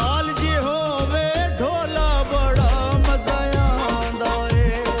ਨਾਲ ਜੇ ਹੋਵੇ ਢੋਲਾ ਬੜਾ ਮਜ਼ਾ ਆਉਂਦਾ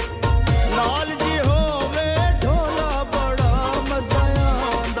ਏ ਨਾਲ ਜੇ ਹੋਵੇ ਢੋਲਾ ਬੜਾ ਮਜ਼ਾ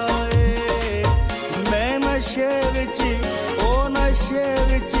ਆਉਂਦਾ ਏ ਮੈਂ ਨਸ਼ੇ ਵਿੱਚ ਉਹ ਨਸ਼ੇ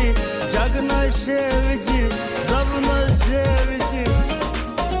ਵਿੱਚ ਜਗ ਨਸ਼ੇ ਵਿੱਚ ਸਭ ਨਸ਼ੇ ਵਿੱਚ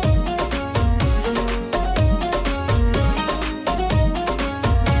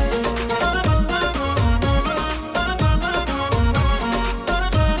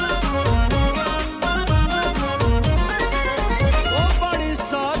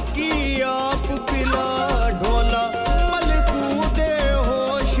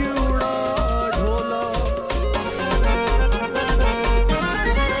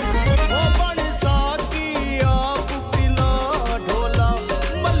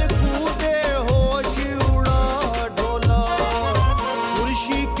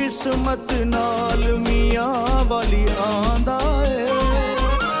ਕਿਸਮਤ ਨਾਲ ਮੀਆਂ ਵਾਲੀ ਆਂਦਾ ਏ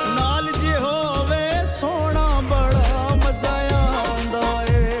ਨਾਲ ਜੇ ਹੋਵੇ ਸੋਹਣਾ ਬੜਾ ਮਜ਼ਾ ਆਂਦਾ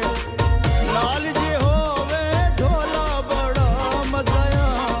ਏ ਨਾਲ ਜੇ ਹੋਵੇ ਢੋਲਾ ਬੜਾ ਮਜ਼ਾ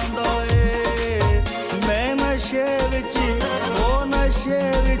ਆਂਦਾ ਏ ਮੈਂ ਨਸ਼ੇ ਵਿੱਚ ਉਹ ਨਸ਼ੇ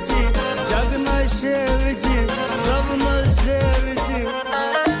ਵਿੱਚ ਜਗ ਨਸ਼ੇ ਵਿੱਚ ਸਭ ਨਸ਼ੇ ਵਿੱਚ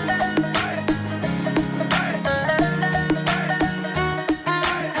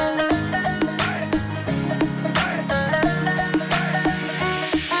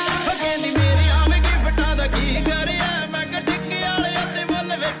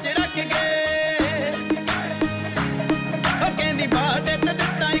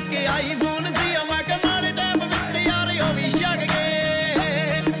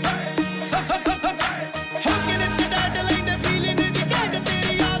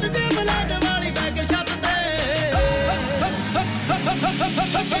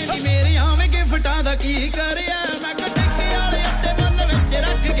ਦਾ ਕੀ ਕਰਿਆ ਮੈਂ ਟਿੱਕੇ ਵਾਲੇ ਉੱਤੇ ਵੱਲ ਵਿੱਚ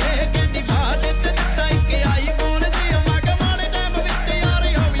ਰੱਖ ਕੇ ਕਹਿੰਦੀ ਬਾਤ ਤੇ ਦਿੱਤਾ ਇੱਕ ਆਈਫੋਨ ਸੀ ਮੈਂ ਕਿ ਮਾੜੇ ਟਾਈਮ ਵਿੱਚ ਯਾਰ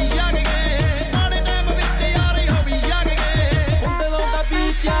ਹੋ ਵੀ ਜਾਗ ਗਏ ਮਾੜੇ ਟਾਈਮ ਵਿੱਚ ਯਾਰ ਹੋ ਵੀ ਜਾਗ ਗਏ ਹੁੰਦੇ ਲੋਕਾਂ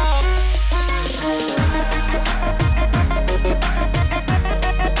ਪੀਤਿਆ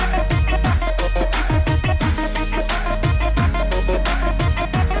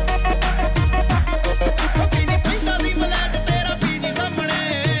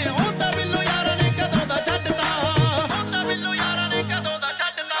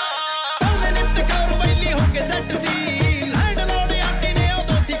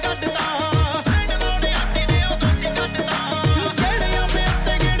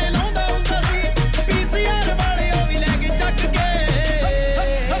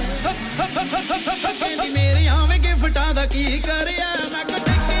ਕੀ ਕਰਿਆ ਮੈਂ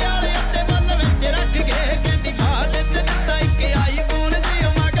ਟਿੱਕੇ ਵਾਲੇ ਉੱਤੇ ਵੱਲ ਵਿੱਚ ਰੱਖ ਕੇ ਕਹਿੰਦੀ ਬਾਤ ਤੇ ਦਿੱਤਾ ਇੱਕ ਆਈਫੋਨ ਸੀ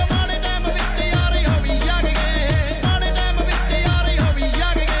ਮੈਂ ਕਿ ਮਾੜੇ ਟਾਈਮ ਵਿੱਚ ਯਾਰ ਹੋ ਵੀ ਜਾਗ ਗਏ ਮਾੜੇ ਟਾਈਮ ਵਿੱਚ ਯਾਰ ਹੋ ਵੀ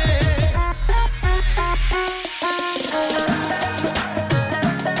ਜਾਗ ਗਏ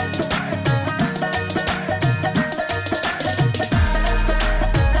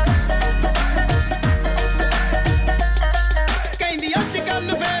ਕਹਿੰਦੀ ਅੱਜ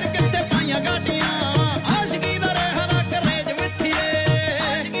ਕੱਲ ਫੇਰ ਕਿੱਥੇ ਪਾਈਆਂ ਗਾਡੀਆਂ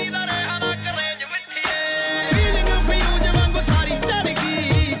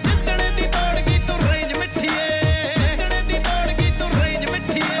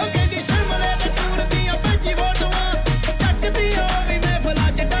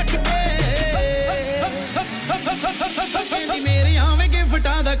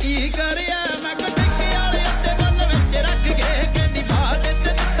ਦਾ ਕੀ ਕਰਿਆ ਮੈਂ ਟਿੱਕੇ ਵਾਲੇ ਉੱਤੇ ਵੱਲ ਵਿੱਚ ਰੱਖ ਕੇ ਕਹਿੰਦੀ ਬਾਤ ਤੇ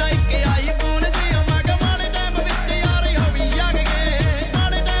ਦਿੱਤਾ ਇੱਕ ਆਈਫੋਨ ਸੀ ਮੈਂ ਕਿ ਮਾੜੇ ਟਾਈਮ ਵਿੱਚ ਯਾਰ ਹੋ ਵੀ ਜਾਗ ਗਏ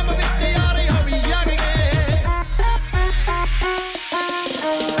ਮਾੜੇ ਟਾਈਮ ਵਿੱਚ ਯਾਰ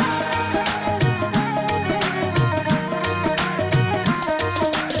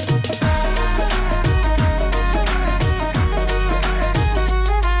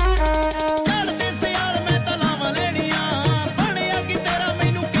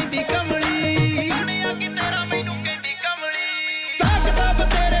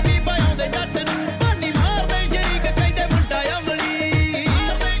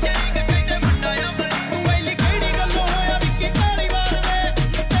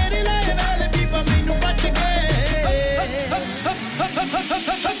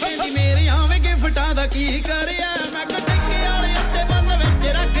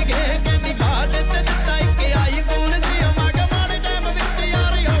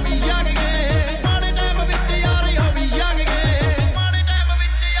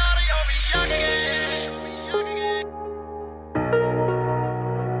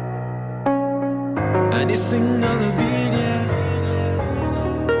sing on the beat, yeah.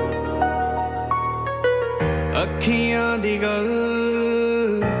 ਅੱਖੀਆਂ ਦੀ ਗੱਲ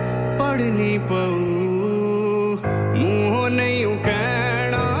ਪੜਨੀ ਪਊ ਮੂੰਹੋਂ ਨਹੀਂ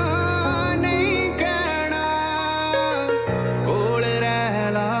ਕਹਿਣਾ ਨਹੀਂ ਕਹਿਣਾ ਕੋਲ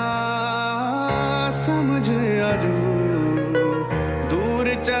ਰਹਿ ਲਾ ਸਮਝ ਆਜੂ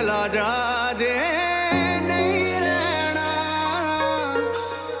ਦੂਰ ਚਲਾ ਜਾ ਜੇ ਨਹੀਂ ਰਹਿਣਾ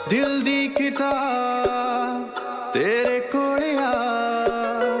ਦਿਲ ਦੀ ਕਿਤਾਬ ਤੇਰੇ ਕੋਲ ਆ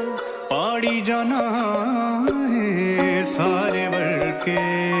ਪਾੜੀ ਜਾਣਾ सारे वर्के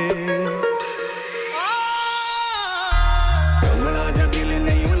कमला जा दिल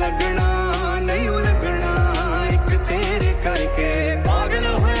नहीं लगना एक तेरे करके पागल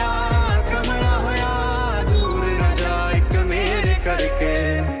होया कमला होया दूर न जा एक मेरे करके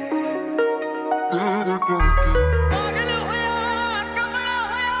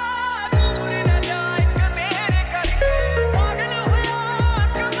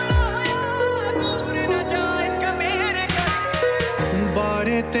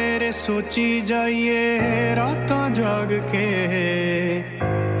सोची जाइए रातां जाग के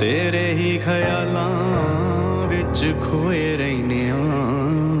तेरे ही ख्यालां विच खोए रहने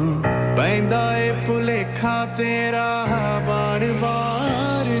पैंदा ए भुलेखा तेरा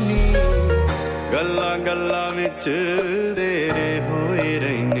बार-बार नी गल्लां गल्लां विच तेरे होए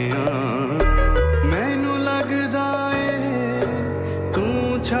रहने मैनू लगदा ए तू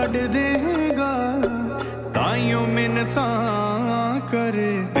छड्ड देगा ताइयों मिन्नतां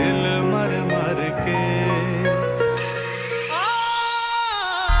करे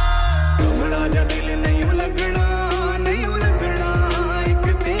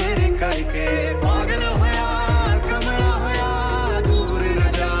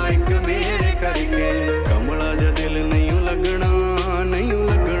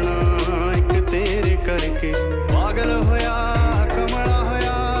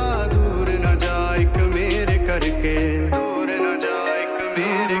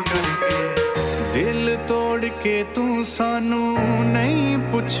सानू नहीं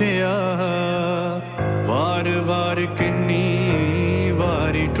पुछया वार-वार किन्नी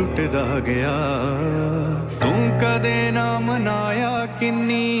वारी टुटदा गया तू कदे ना मनाया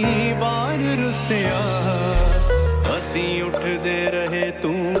किन्नी वार रुसिया असी उठदे रहे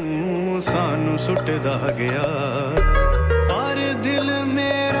तू सानू सुटदा गया पर दिल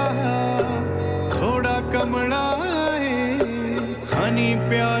मेरा थोड़ा कमला है हनी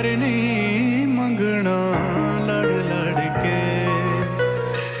प्यार नहीं मंगना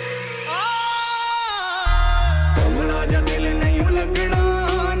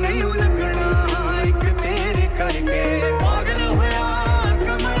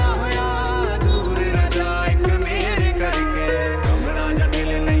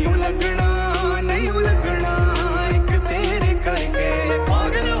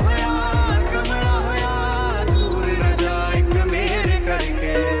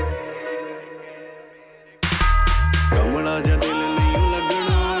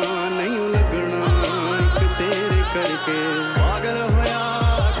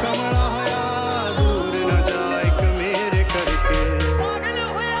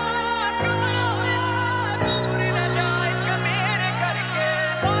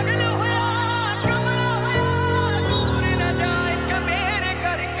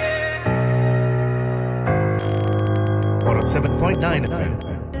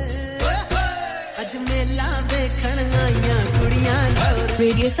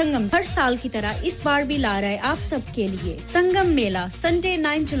रेडियो संगम हर साल की तरह इस बार भी ला रहा है आप सब के लिए संगम मेला Sunday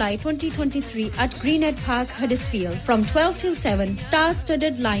 9 July 2023 at Greenhead Park Huddersfield from 12 till 7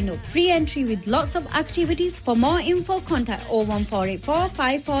 star-studded lineup free entry with lots of activities for more info contact 01484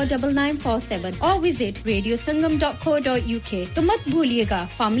 549947 or visit radiosangam.co.uk तो मत भूलिएगा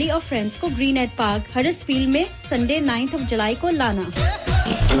family और friends को Greenhead Park Huddersfield में Sunday 9th of July को लाना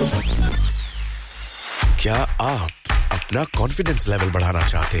क्या आप अपना कॉन्फिडेंस लेवल बढ़ाना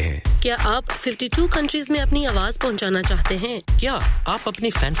चाहते हैं क्या आप 52 कंट्रीज में अपनी आवाज पहुंचाना चाहते हैं क्या आप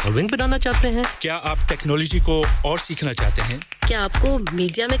अपनी फैन फॉलोइंग बनाना चाहते हैं क्या आप टेक्नोलॉजी को और सीखना चाहते हैं क्या आपको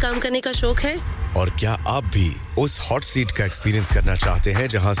मीडिया में काम करने का शौक है और क्या आप भी उस हॉट सीट का एक्सपीरियंस करना चाहते हैं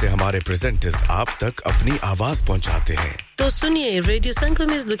जहां से हमारे प्रेजेंटर्स आप तक अपनी आवाज पहुंचाते हैं तो सुनिए radio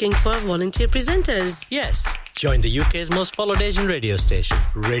Sangam is looking for volunteer presenters yes join the UK's most followed Asian radio station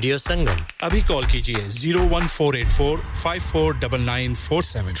Radio Sangam abhi call kijiye 01484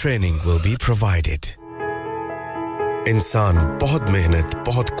 549947 training will be provided इंसान बहुत मेहनत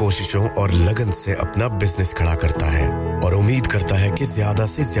बहुत कोशिशों और लगन से अपना बिजनेस खड़ा करता है और उम्मीद करता है कि ज्यादा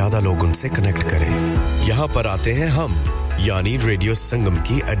से ज्यादा लोग उनसे कनेक्ट करें यहाँ पर आते हैं हम यानी रेडियो संगम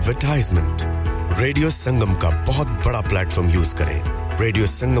की एडवर्टाइजमेंट रेडियो संगम का बहुत बड़ा प्लेटफॉर्म यूज करें रेडियो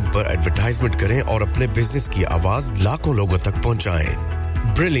संगम पर एडवर्टाइजमेंट करें और अपने बिजनेस की आवाज लाखों लोगों तक पहुंचाएं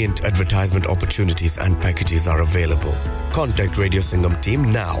Brilliant advertisement opportunities and packages are available. Contact Radio Sangam team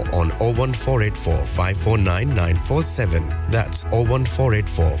now on 01484 549 947. That's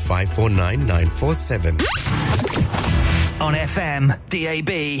 01484 549 947. On FM,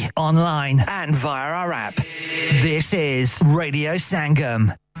 DAB, online and via our app. This is Radio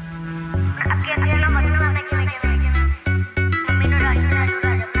Sangam.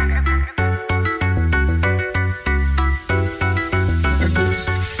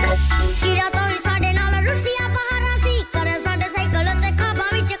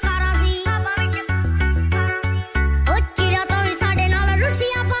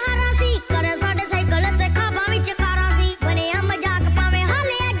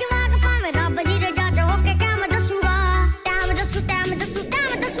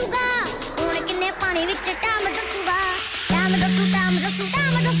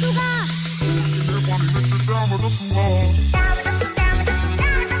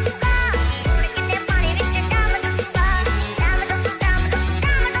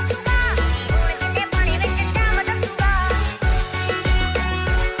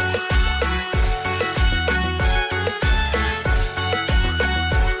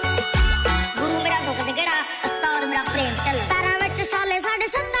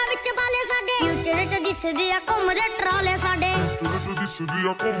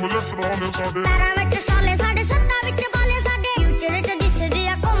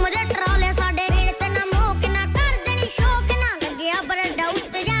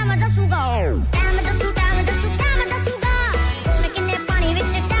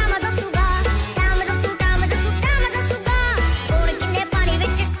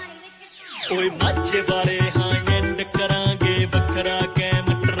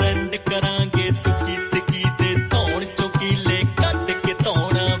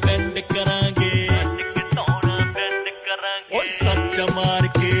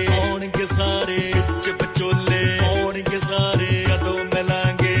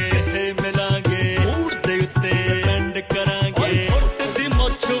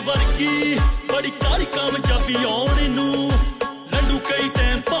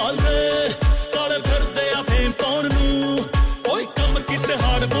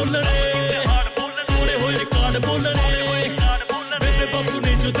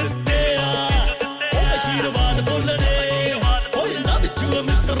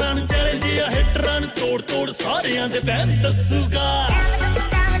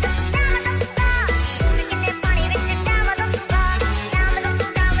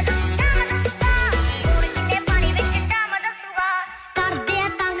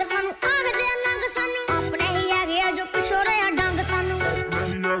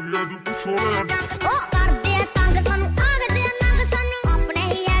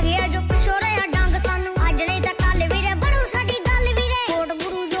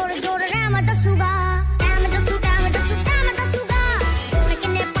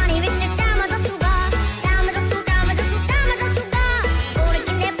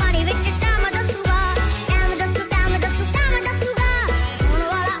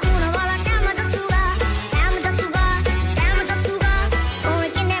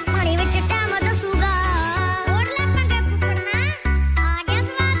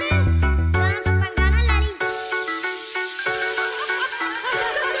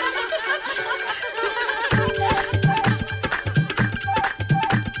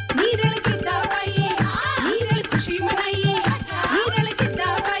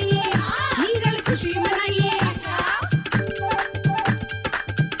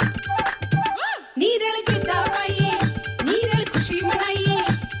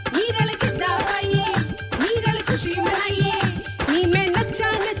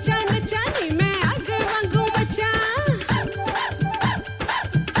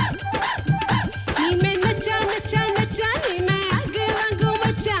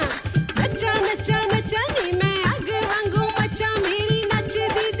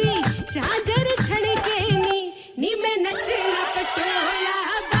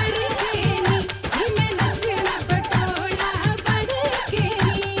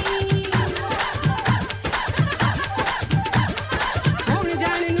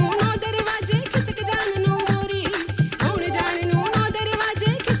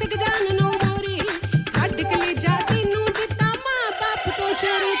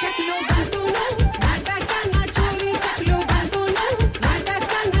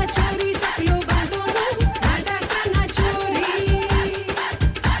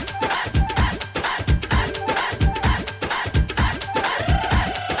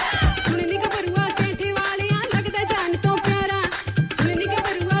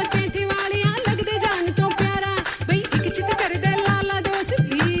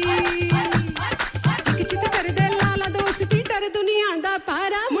 दा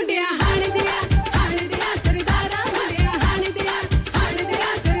पारा मुंडिया हाण दिया सरदारा मुंडिया हाण दिया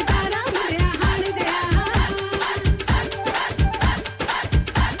सरदारा मुंडिया हाण दिया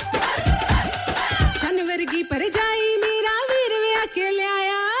जानवर की पर जाई मेरा वीर विया के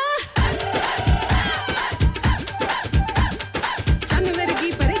लिया जानवर की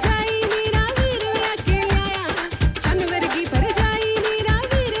पर जाई मेरा वीर विया के लिया जानवर की पर जाई मेरा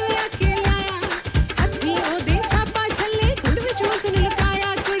वीर विया के लिया हत्थी ओदे छापा छल्ले कुंड विच हुसन लुकाया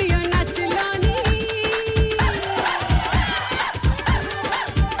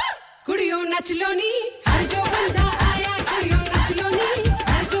कुड़ियो नच लोनी हर जो बंदा आया कुड़ियो नच लोनी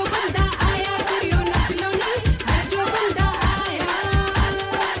हर जो बंदा आया कुड़ियो नच लोनी हर जो बंदा आया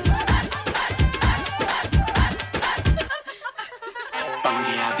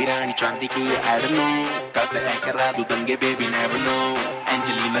पंगिया दी रानी चांदी की ऐड नो कद ऐ करा दू दंगे baby never know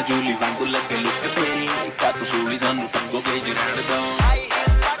Angelina Jolie वांगू लगे लुक तेरी का तू सूली सानू तंगो भेज रहण दो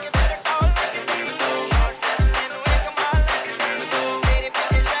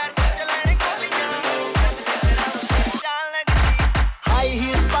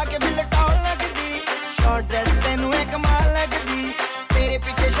ड्रेस तेनू एक कमाल लगदी तेरे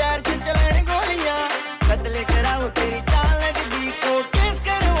पीछे शहर च चलण गोलियां कत्ल कराऊं तेरी चाल लगदी कोर्ट केस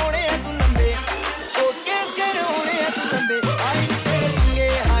करवाने हैं तू लंबे कोर्ट केस करवाने हैं तू लंबे आई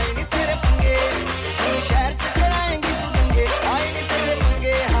नी तेरे पंगे तू शहर च कराएंगी तू दंगे आई नी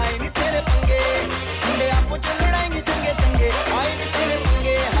तेरे पंगे मुंडे आपो च लड़ाएंगे चंगे चंगे आई नी तेरे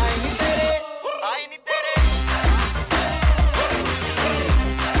पंगे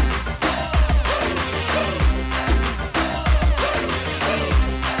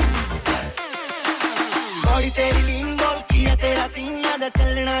तेरी लीन बोल किया तेरा सीना दा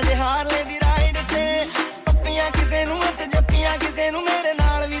चलना जे हार ले दी राइड ते पप्पियां किसे नु ते जप्पियां किसे नु मेरे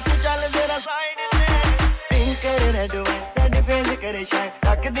नाल भी तू चल जरा साइड ते पिंक करे रेड वाइन फेस करे शाइन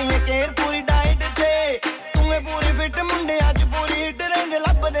तक दी केयर पूरी डाइट ते तूं पूरी फिट मुंडे आज पूरी हिट रंग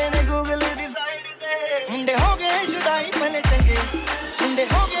लभदे ने गूगल दी साइड ते मुंडे हो गए जुदाई भले चंगे मुंडे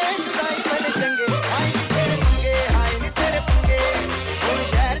हो गए जुदाई भले चंगे आई नी तेरे पंगे हुन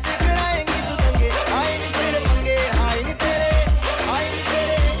शहर च कराएंगी तू दंगे आई नी तेरे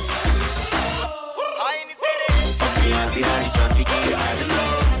पपिया दी रानी चांदी की ऐड नो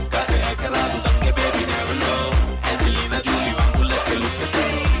कद ऐ करा दू दंगे baby never know Angelina Jolie वांगू लगे लुक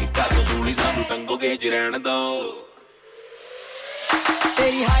तेरी का तू सूली सानू टंगो गेज रहण दो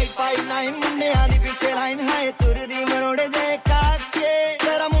तेरी हाइट 5'9" मुंडियां दी पीछे लाइन हाय तुरदी मरोड़े जे काके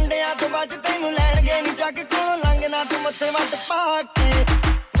तेरा मुंडियां तो बच तैनू लैणगे नी जग कोलों लंघना तू मत्थे वट पाके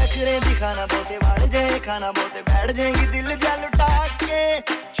नखरे दिखाना बोते वाड़ जे खाना बोते बैठ जाएगी दिल जा लुटा के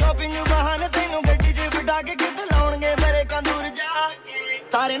शॉपिंग बहाने तैनू गड्डी च बिठा के किते लाउणगे मेरे कंदूर जाके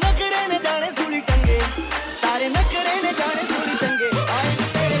सारे नखरे ने जाने सूली टंगे सारे नखरे ने जाने सूली टंगे आई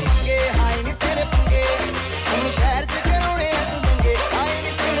नी तेरे पंगे हम शहर च कराउने हैं तू दंगे आई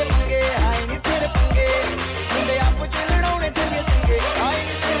नी तेरे पंगे मुंडे आपो च लड़ाउने चंगे चंगे आई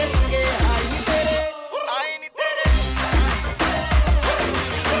नी तेरे पंगे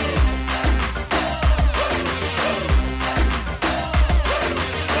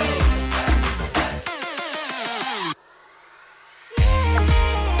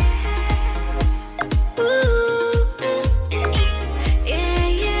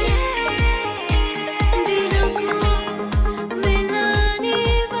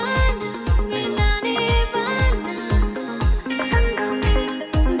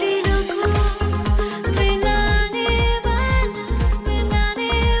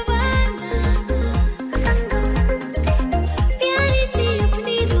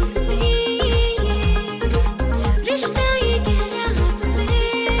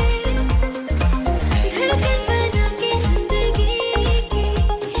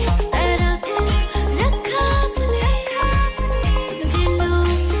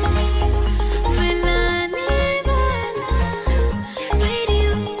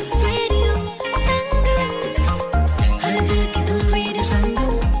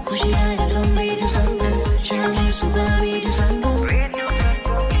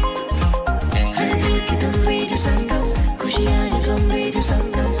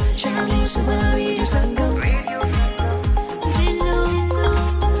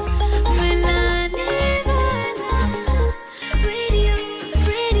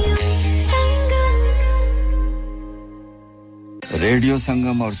रेडियो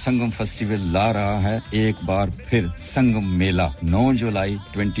संगम और संगम फेस्टिवल ला रहा है एक बार फिर संगम मेला 9 जुलाई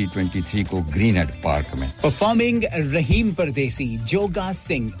 2023 को ग्रीनहेड पार्क में परफॉर्मिंग रहीम परदेसी जोगा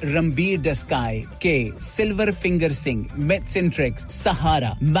सिंह रणबीर डस्काई के silver finger Singh mates and tricks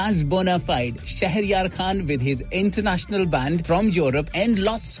सहारा माज bonafide Shahryar Khan with his international band from Europe and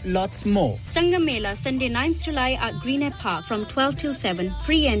lots more Sangam Mela Sunday 9th July at Greenhead Park from 12 till 7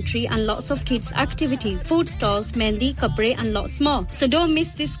 free entry and lots of kids activities food stalls mehndi kapde and lots more so don't miss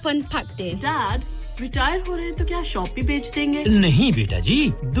this fun packed day Dad retire हो रहे हैं तो क्या shop भी बेच देंगे नहीं बेटा जी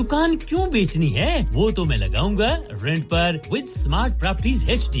दुकान क्यों बेचनी है वो तो मैं लगाऊंगा रेंट पर with smart properties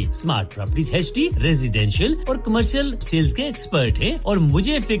HD smart properties HD residential और कमर्शियल सेल्स के एक्सपर्ट हैं और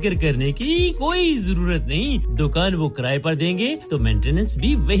मुझे फिक्र करने की कोई जरूरत नहीं दुकान वो किराए पर देंगे तो मेंटेनेंस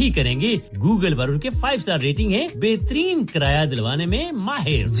भी वही करेंगे गूगल पर उनके 5 स्टार रेटिंग है बेहतरीन किराया दिलवाने में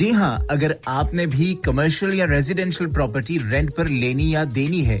माहिर जी हां अगर आपने भी कमर्शियल या रेजिडेंशियल प्रॉपर्टी रेंट पर लेनी या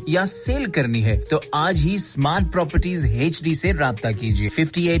देनी है या सेल करनी है तो आज ही स्मार्ट प्रॉपर्टीज एचडी से राब्ता कीजिए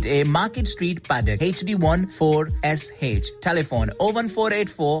 58A market street Paddock HD14SH telephone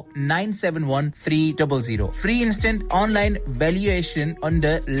 01484 971 300 free instant online valuation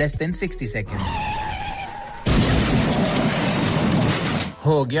under less than 60 seconds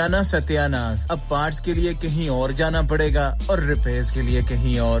हो गया ना सत्यानाश अब पार्ट्स के लिए कहीं और जाना पड़ेगा और रिपेयर्स के लिए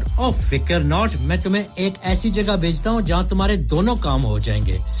कहीं और ओ फिकर नॉट मैं तुम्हें एक ऐसी जगह भेजता हूं जहां तुम्हारे दोनों काम हो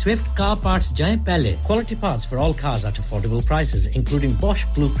जाएंगे स्विफ्ट कार पार्ट्स जाएं पहले quality parts for all cars at affordable prices including Bosch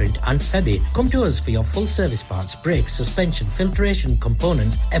Blueprint and Febby come to us for your full service parts brakes suspension filtration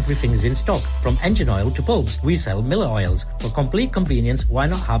components everything is in stock from engine oil to bulbs we sell Miller oils for complete convenience why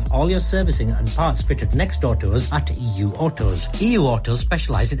not have all your servicing and parts fitted next door to us at EU Autos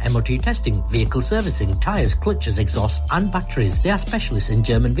specialize in MOT testing, vehicle servicing, tyres, clutches, exhaust and batteries. They are specialists in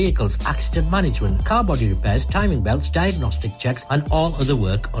German vehicles, accident management, car body repairs, timing belts, diagnostic checks and all other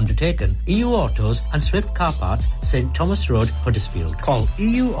work undertaken. EU Autos and Swift Car Parts, St Thomas Road, Huddersfield. Call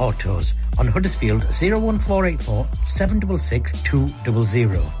EU Autos on Huddersfield 01484 766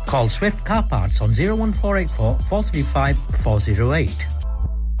 200. Call Swift Car Parts on 01484 435 408.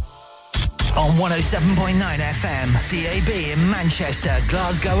 On 107.9 FM, DAB in Manchester,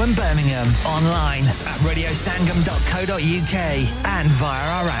 Glasgow and Birmingham. Online at radiosangam.co.uk and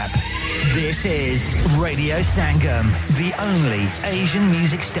via our app. This is Radio Sangam, the only Asian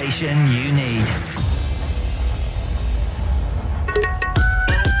music station you need.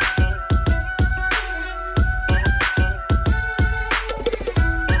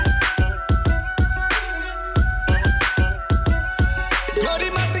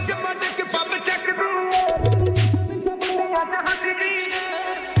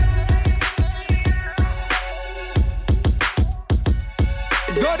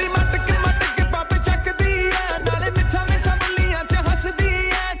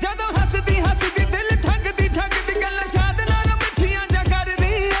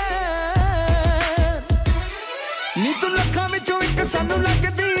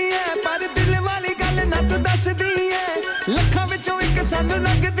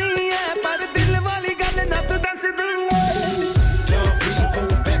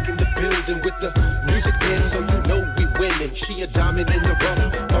 She a diamond in the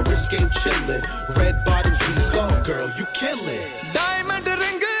rough, my wrist game chillin'. Red bottoms, G-Star, girl, you killin'. Diamond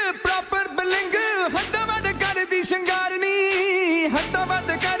ring, proper bling, hadda wad kar di shangarni, hadda wad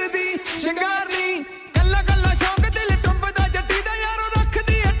kar di shangarni. Kalla kalla shauq dil tumbda jatti da yaro rakh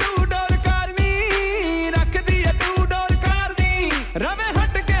diya tu dor karni, rakh diya tu dor karni. Rave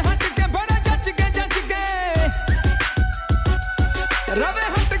hat ke bada jach ke Rave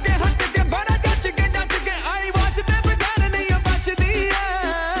hat ke bada jach ke I watch them.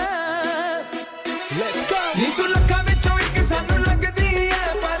 नी तू लखा विचों एक सानू लगदी है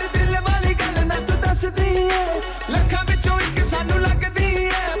पर दिल वाली गल ना तू दसदी है लखा विचों एक सानू लगदी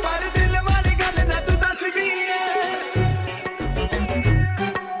है पर दिल वाली गल ना तू दसदी है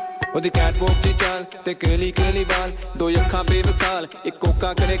ओदी कैटवॉक दी चाल ते केली वाल दो अखां बेवसाल एक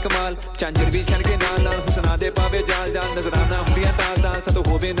कोका करे कमाल चांजर भी छन के नाल नाल हुसना दे पावे जाल नजराना हुंदियां ताल सत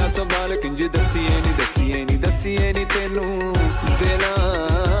होवे ना संभाल किंज दसिए नी तेनू दिला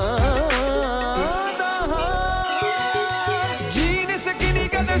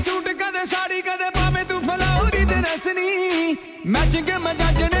सूट कदे साड़ी कदे पावे तू फलाउरी ते रसनी मैचिंग मजा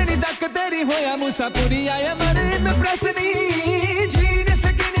जने तक तेरी होया मुसाफरी आया मरे में प्रसनी जीन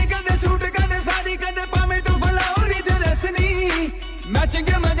सकिनी कदे सूट कदे साड़ी कदे पावे तू फलाउरी ते रसनी मैचिंग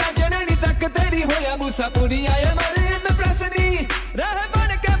मजा जने तक तेरी होया मुसाफरी आया मरे में प्रसनी रह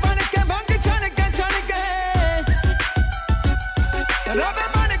बन के भंग छन के रवे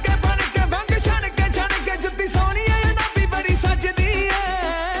बन के भंग छन के जुत्ती सोनी है ना भी बड़ी सजदी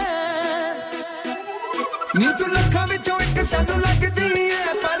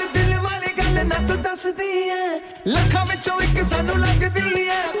ਦੱਸਦੀ ਐ ਲੱਖਾਂ ਵਿੱਚੋਂ ਇੱਕ ਸਾਨੂੰ ਲੱਗਦੀ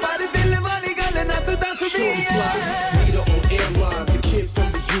ਐ ਪਰ ਦਿਲ ਵਾਲੀ ਗੱਲ ਨਾ ਤੂੰ ਦੱਸਦੀ ਐ Leader on airline, the kid from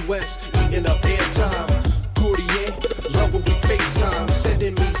the US, eating up airtime. Courtier, love when we FaceTime.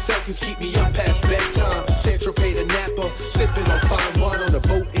 Sending me selfies, keep me up past bedtime. Central Pay to Napa, sipping on fine wine on a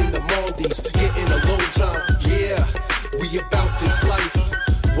boat in the Maldives, getting a low time. Yeah, we about this life.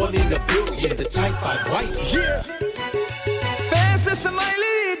 1 in a billion, the type I'd wife. Yeah. Face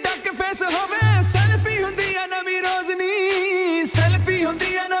smiley, duck face hoਵੇ selfie ਹੁੰਦੀ ਆ ਨਵੀਂ ਰੋਜ਼ਨੀ selfie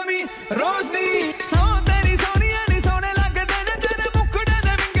ਹੁੰਦੀ ਆ ਨਵੀਂ ਰੋਜ਼ਨੀ ਸੋ ਤੇਰੀ ਸੋਹਣੀਆਂ ਨੀ ਸੋਹਣੇ ਲੱਗਦੇ ਨੇ ਤੇਰੇ ਮੁਖੜੇ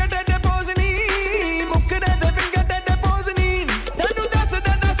ਦੇ ਵਿੰਗੇ ਟੇਡੇ ਪੋਜ਼ ਨੀ ਮੁਖੜੇ ਦੇ ਵਿੰਗੇ ਟੇਡੇ ਪੋਜ਼ ਨੀ ਤੈਨੂੰ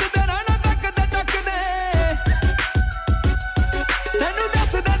ਦੱਸਦੇ ਰਹਿਣਾ ਤੱਕਦੇ ਤੈਨੂੰ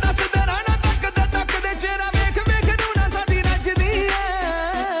ਦੱਸਦੇ ਰਹਿਣਾ ਤੱਕਦੇ ਚਿਹਰਾ ਵੇਖ ਨੂੰ ਨਾ ਸਾਡੀ ਨੱਚਦੀ ਐ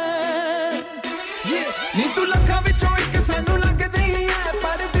ਨੀ ਤੂੰ ਲੱਖਾਂ ਵਿੱਚੋਂ ਇੱਕ ਸਾਨੂੰ ਲੱਗਦੀ ਐ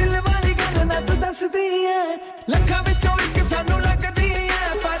ਪਰ ਦਿਲ ਵਾਲੀ ਗੱਲ ਨਾ ਤੂੰ ਦੱਸਦੀ ਐ ਲੱਖਾਂ ਵਿੱਚੋਂ ਇੱਕ ਸਾਨੂੰ ਲੱਗਦੀ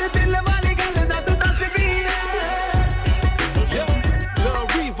ਐ ਪਰ ਦਿਲ ਵਾਲੀ ਗੱਲ ਨਾ ਤੂੰ ਦੱਸਦੀ ਐ Yo, Don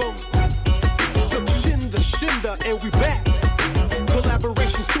Revo, so Shinda, and we back.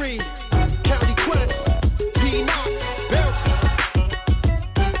 Collaborations 3, County Quest, P-Knox, Bounce,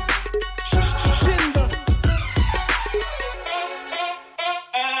 Shinda.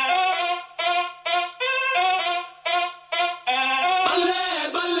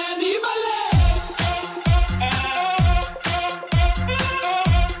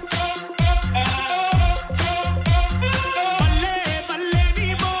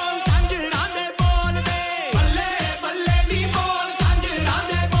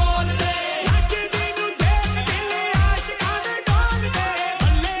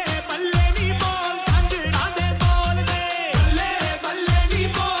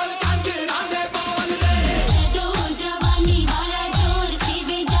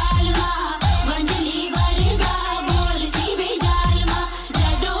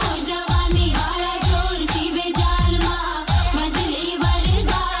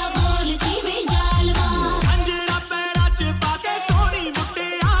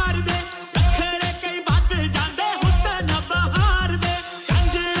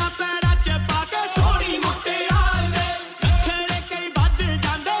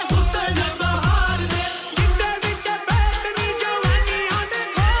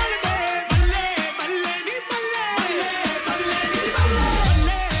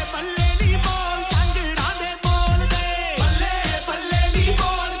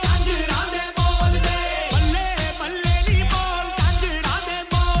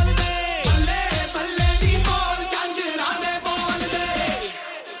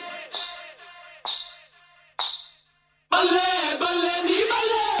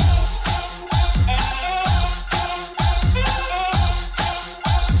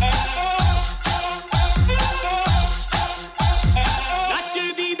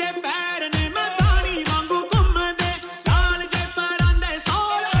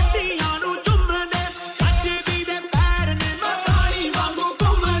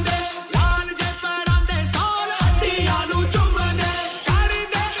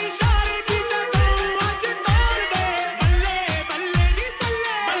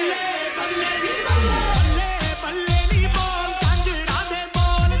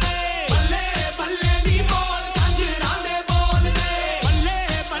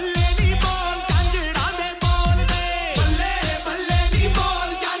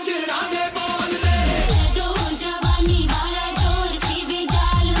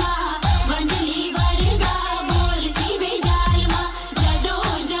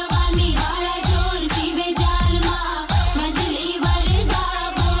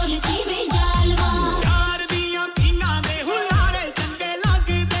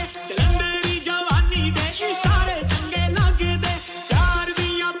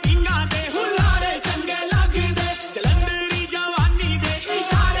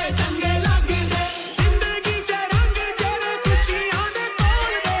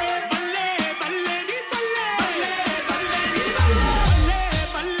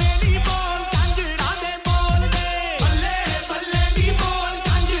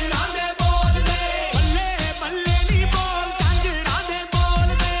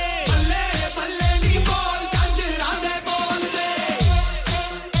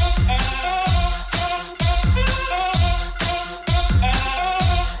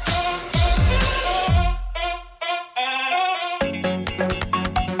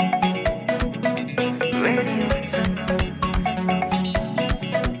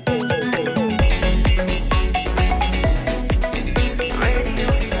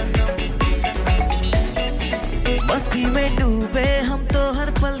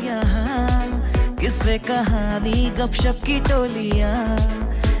 किस्से कहानी गपशप की टोलियां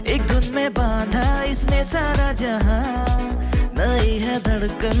एक धुन में बांधा इसने सारा जहां नई है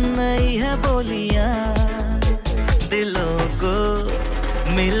धड़कन नई है बोलियां दिलों को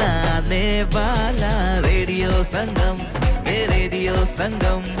मिलाने वाला रेडियो संगम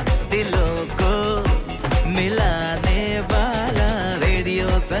दिलों को मिलाने वाला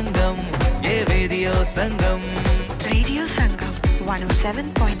रेडियो संगम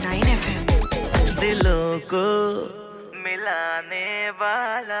 107.9 FM दिलों को मिलाने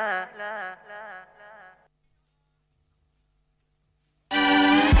वाला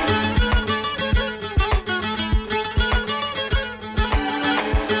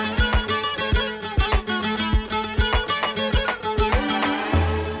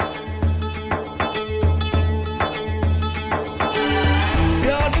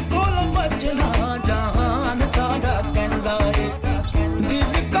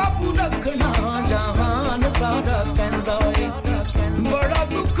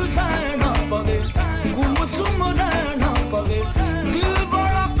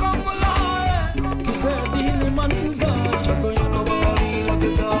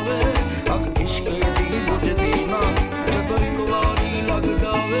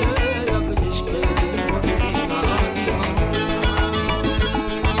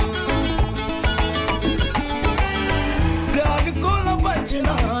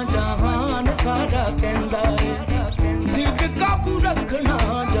रखना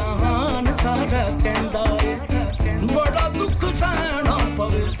जहान सारा कहंदा है बड़ा दुख सहना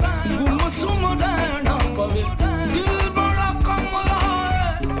पवे गुमसुम रहना पवे दिल बड़ा कमला है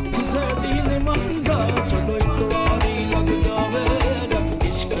किसे दिन मंदा चलो एक वारी लग जावे रब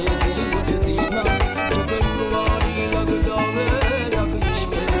इश्क दी मुझे दीना चलो एक वारी लग जावे रब इश्क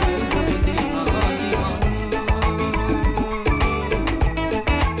दी मुझे दीना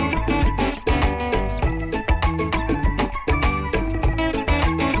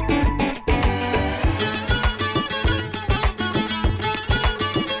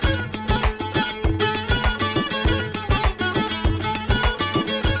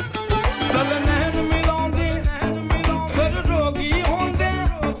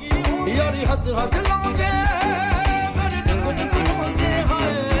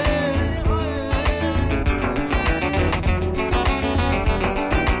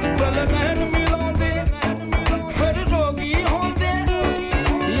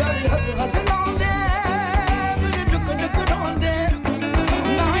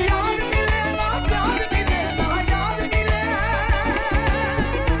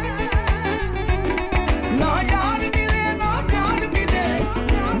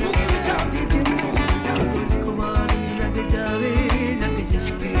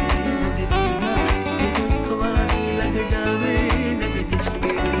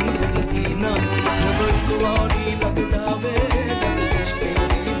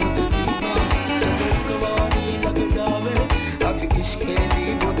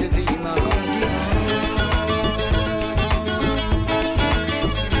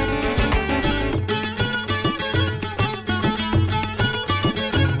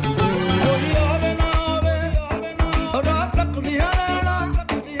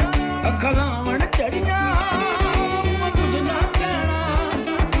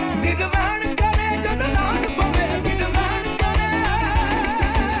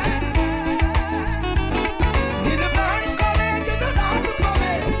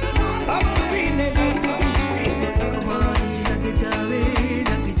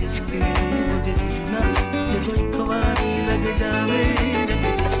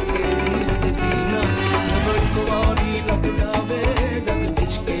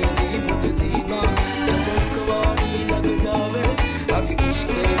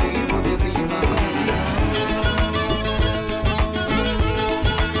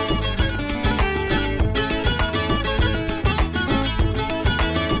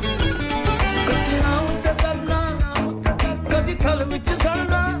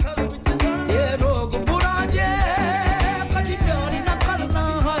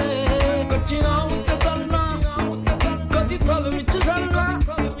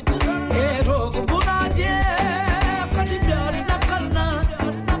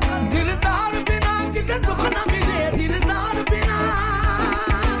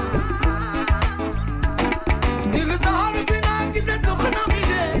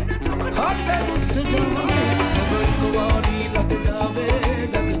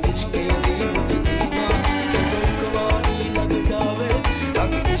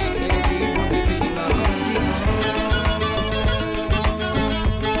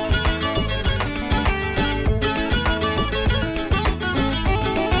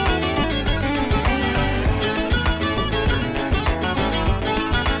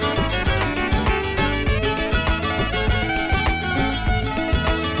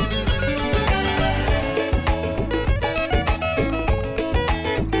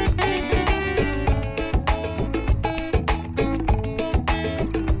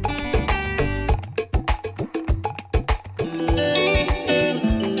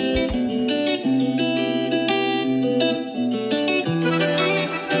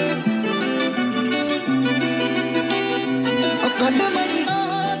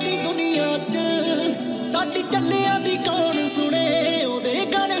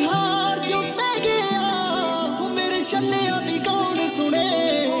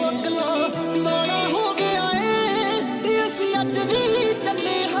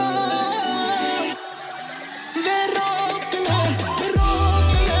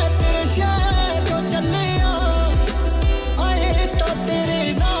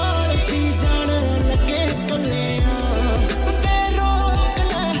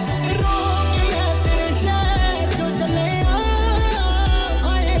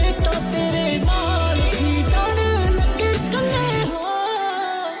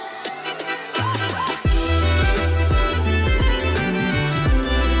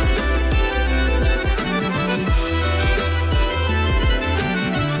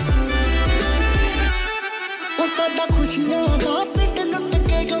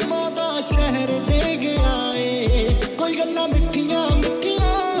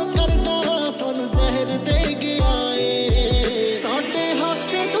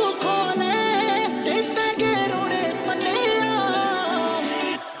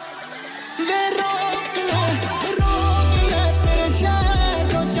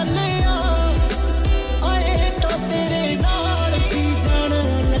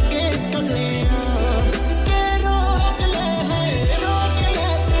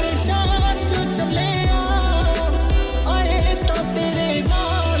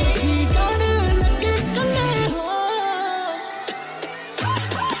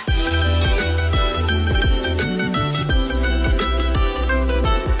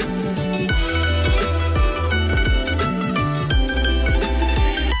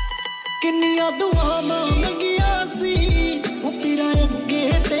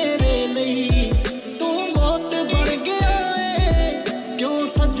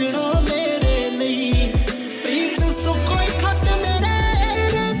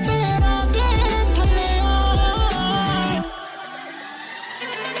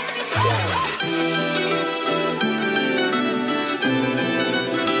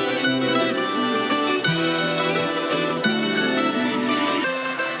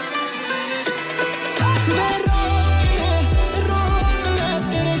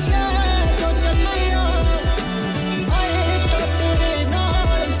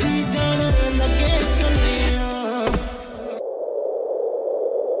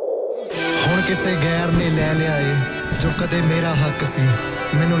ਕਿਸੇ ਗੈਰ ਨੇ ਲੈ ਲਿਆ ਏ ਜੋ ਕਦੇ ਮੇਰਾ ਹੱਕ ਸੀ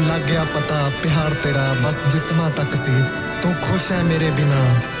ਮੈਨੂੰ ਲੱਗ ਗਿਆ ਪਤਾ ਪਿਆਰ ਤੇਰਾ ਬਸ ਜਿਸਮਾਂ ਤੱਕ ਸੀ ਤੂੰ ਖੁਸ਼ ਹੈ ਮੇਰੇ ਬਿਨਾ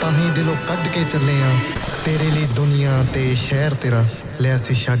ਤਾਂ ਹੀ ਦਿਲੋਂ ਕੱਢ ਕੇ ਚੱਲੇ ਆ ਤੇਰੇ ਲਈ ਦੁਨੀਆ ਤੇ ਸ਼ਹਿਰ ਤੇਰਾ ਲੈ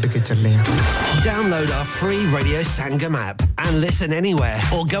ਅਸੀਂ ਛੱਡ ਕੇ ਚੱਲੇ ਆ Download our free Radio Sangam app and listen anywhere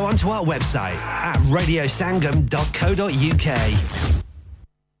or go onto our website at radiosangam.co.uk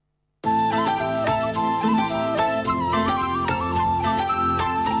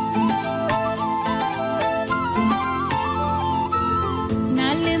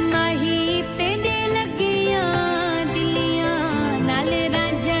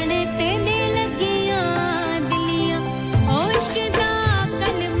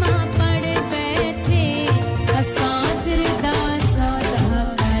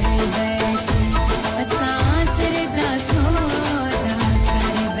Asaan sirda soda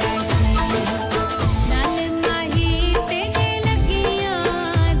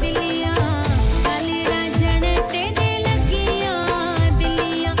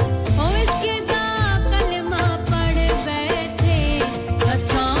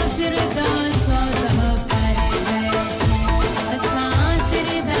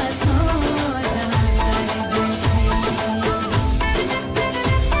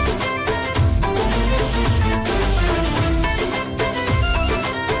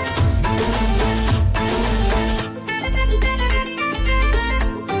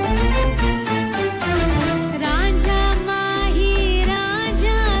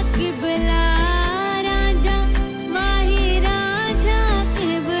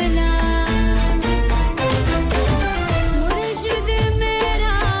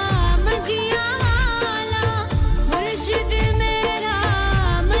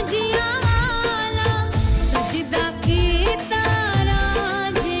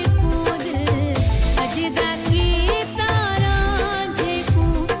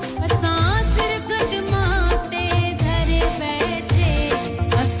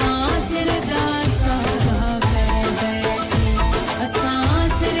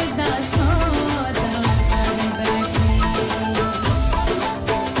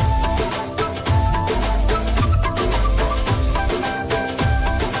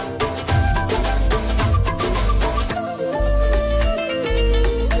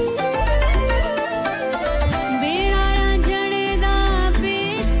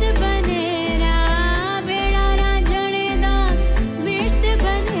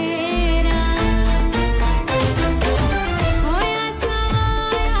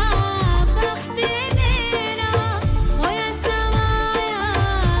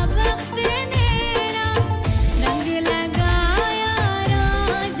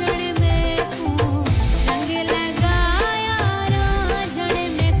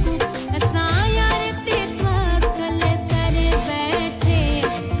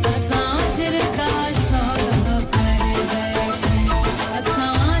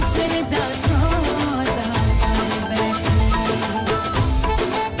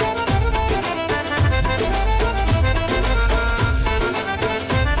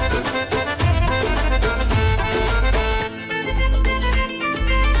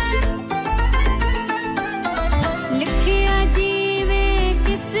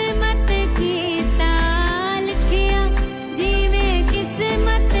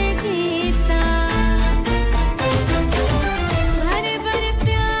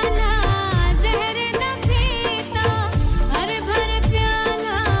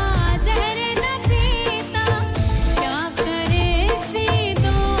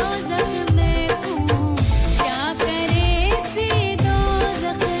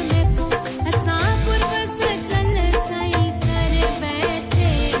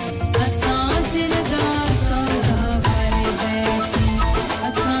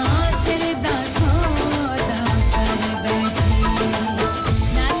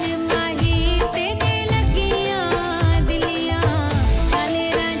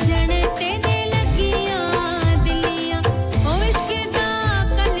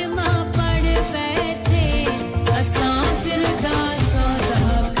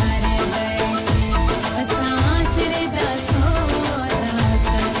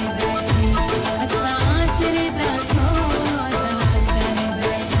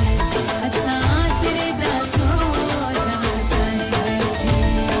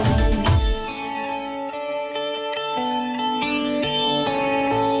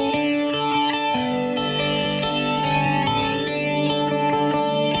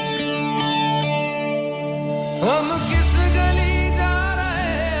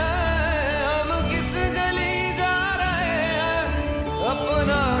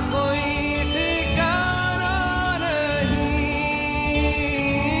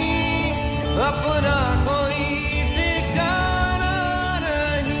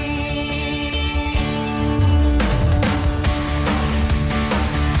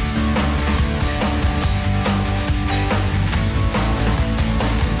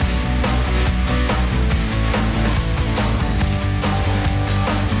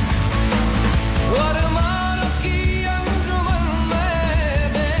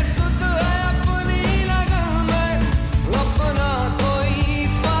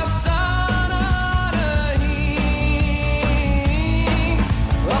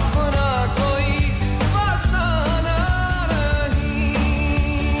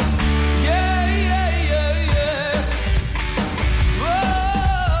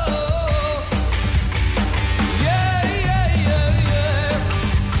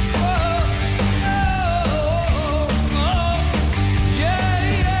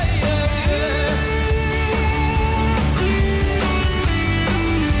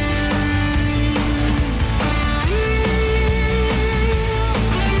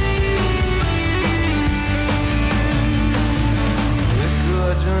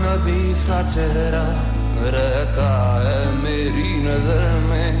अजनबी सा चेहरा रहता है मेरी नजर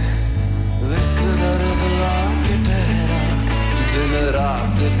में एक दर्द लाके ठहरा दिन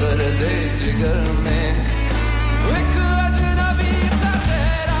रात दर्द जिगर में एक अजनबी सा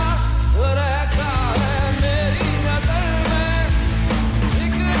चेहरा रहता है मेरी नजर में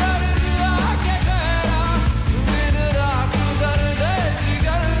एक दर्द लाके ठहरा दिन रात दर्द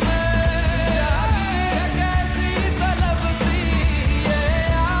जिगर में कैसी तलब सी ये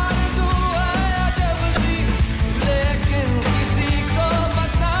आरज़ू है अजब सी लेकिन किसी को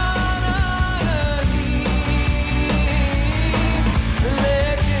बताना नहीं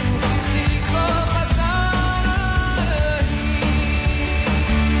लेकिन किसी को बताना नहीं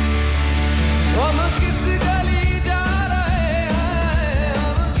हम किस गली जा रहे हैं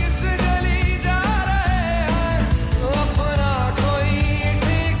हम किस गली जा रहे हैं अपना कोई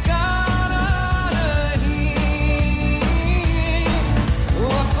ठिकाना नहीं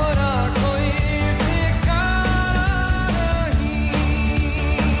अपना कोई ठिकाना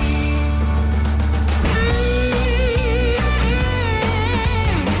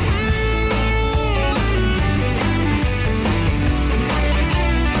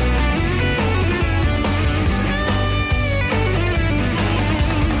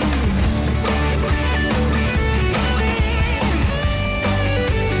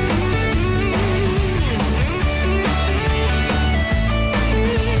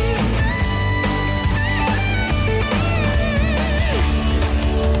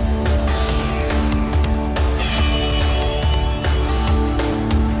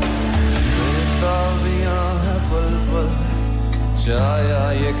बेताबियां है पल पल छाया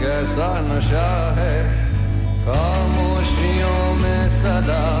ये कैसा नशा है खामोशियों में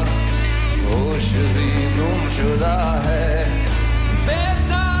सदा होश भी गुमशुदा है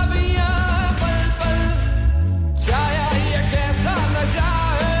बेताबियां पल पल छाया ये कैसा नशा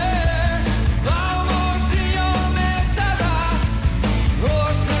है खामोशियों में सदा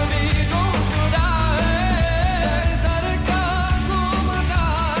होश भी गुमशुदा है दर का घूमता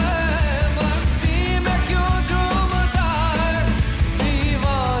है मस्ती में क्यों झूमता है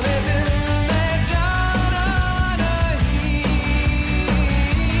दीवाने दिल ने जाना नहीं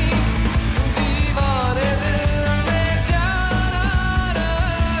दीवाने दिल ने जाना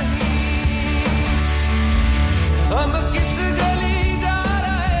नहीं हम किस गली जा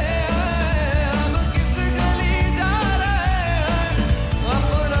रहे हैं हम किस गली जा रहे हैं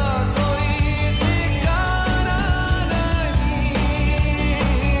अपना कोई ठिकाना नहीं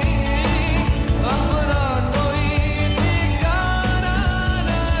अपना कोई ठिकाना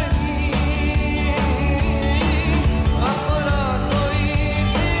नहीं अपना कोई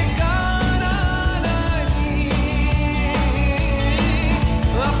ठिकाना नहीं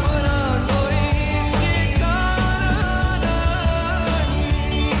अपना कोई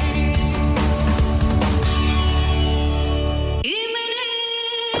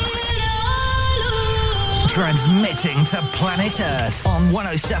Transmitting to planet Earth on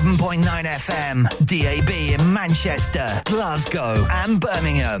 107.9 FM, DAB in Manchester, Glasgow and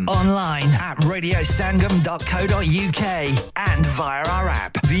Birmingham. Online at radiosangam.co.uk and via our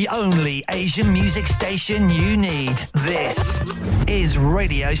app. The only Asian music station you need. This is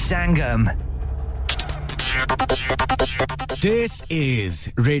Radio Sangam. This is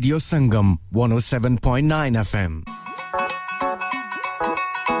Radio Sangam 107.9 FM.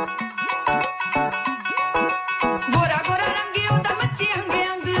 Gora Gora रंगी ओदा मच्ची हंगे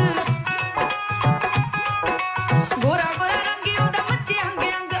अंग गोरा गोरा रंगी ओदा मच्ची हंगे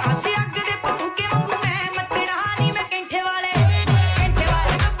अंग आज अग दे पहुके वांगू मैं मचड़ा नी मैं कैंठे वाले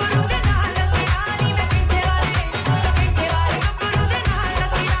गब्बरू दे नाल रचड़ा नी मैं कैंठे वाले गब्बरू दे नाल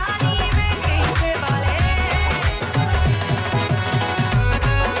रचड़ा नी मैं कैंठे वाले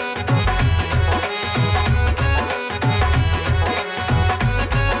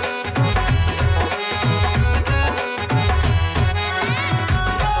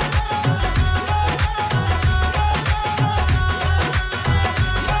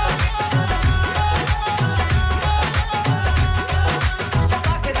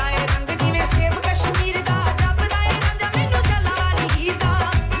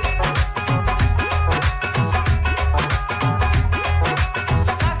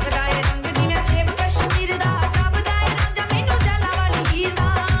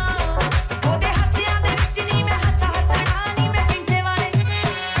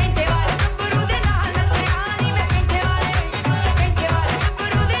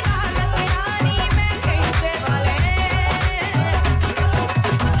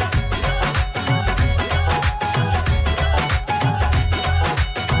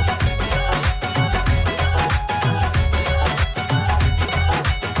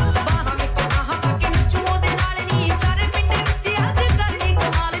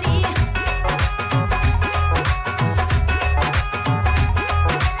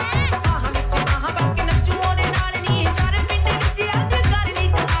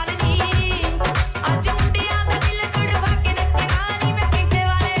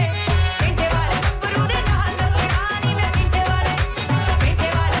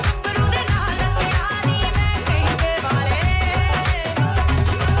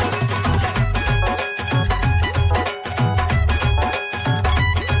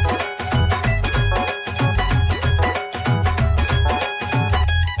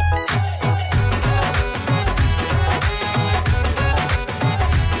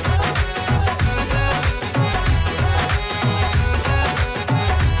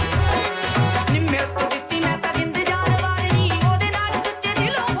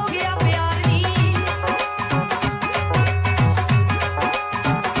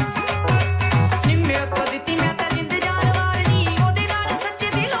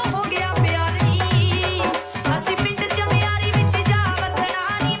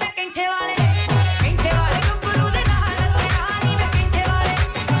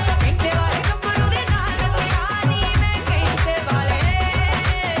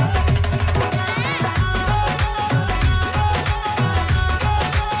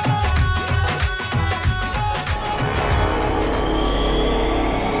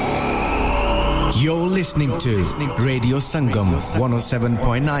You're listening to Radio Sangam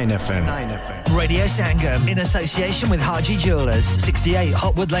 107.9 FM. Radio Sangam in association with Haji Jewellers, 68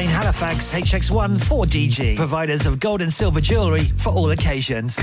 Hotwood Lane, Halifax, HX1 4DG. Providers of gold and silver jewellery for all occasions.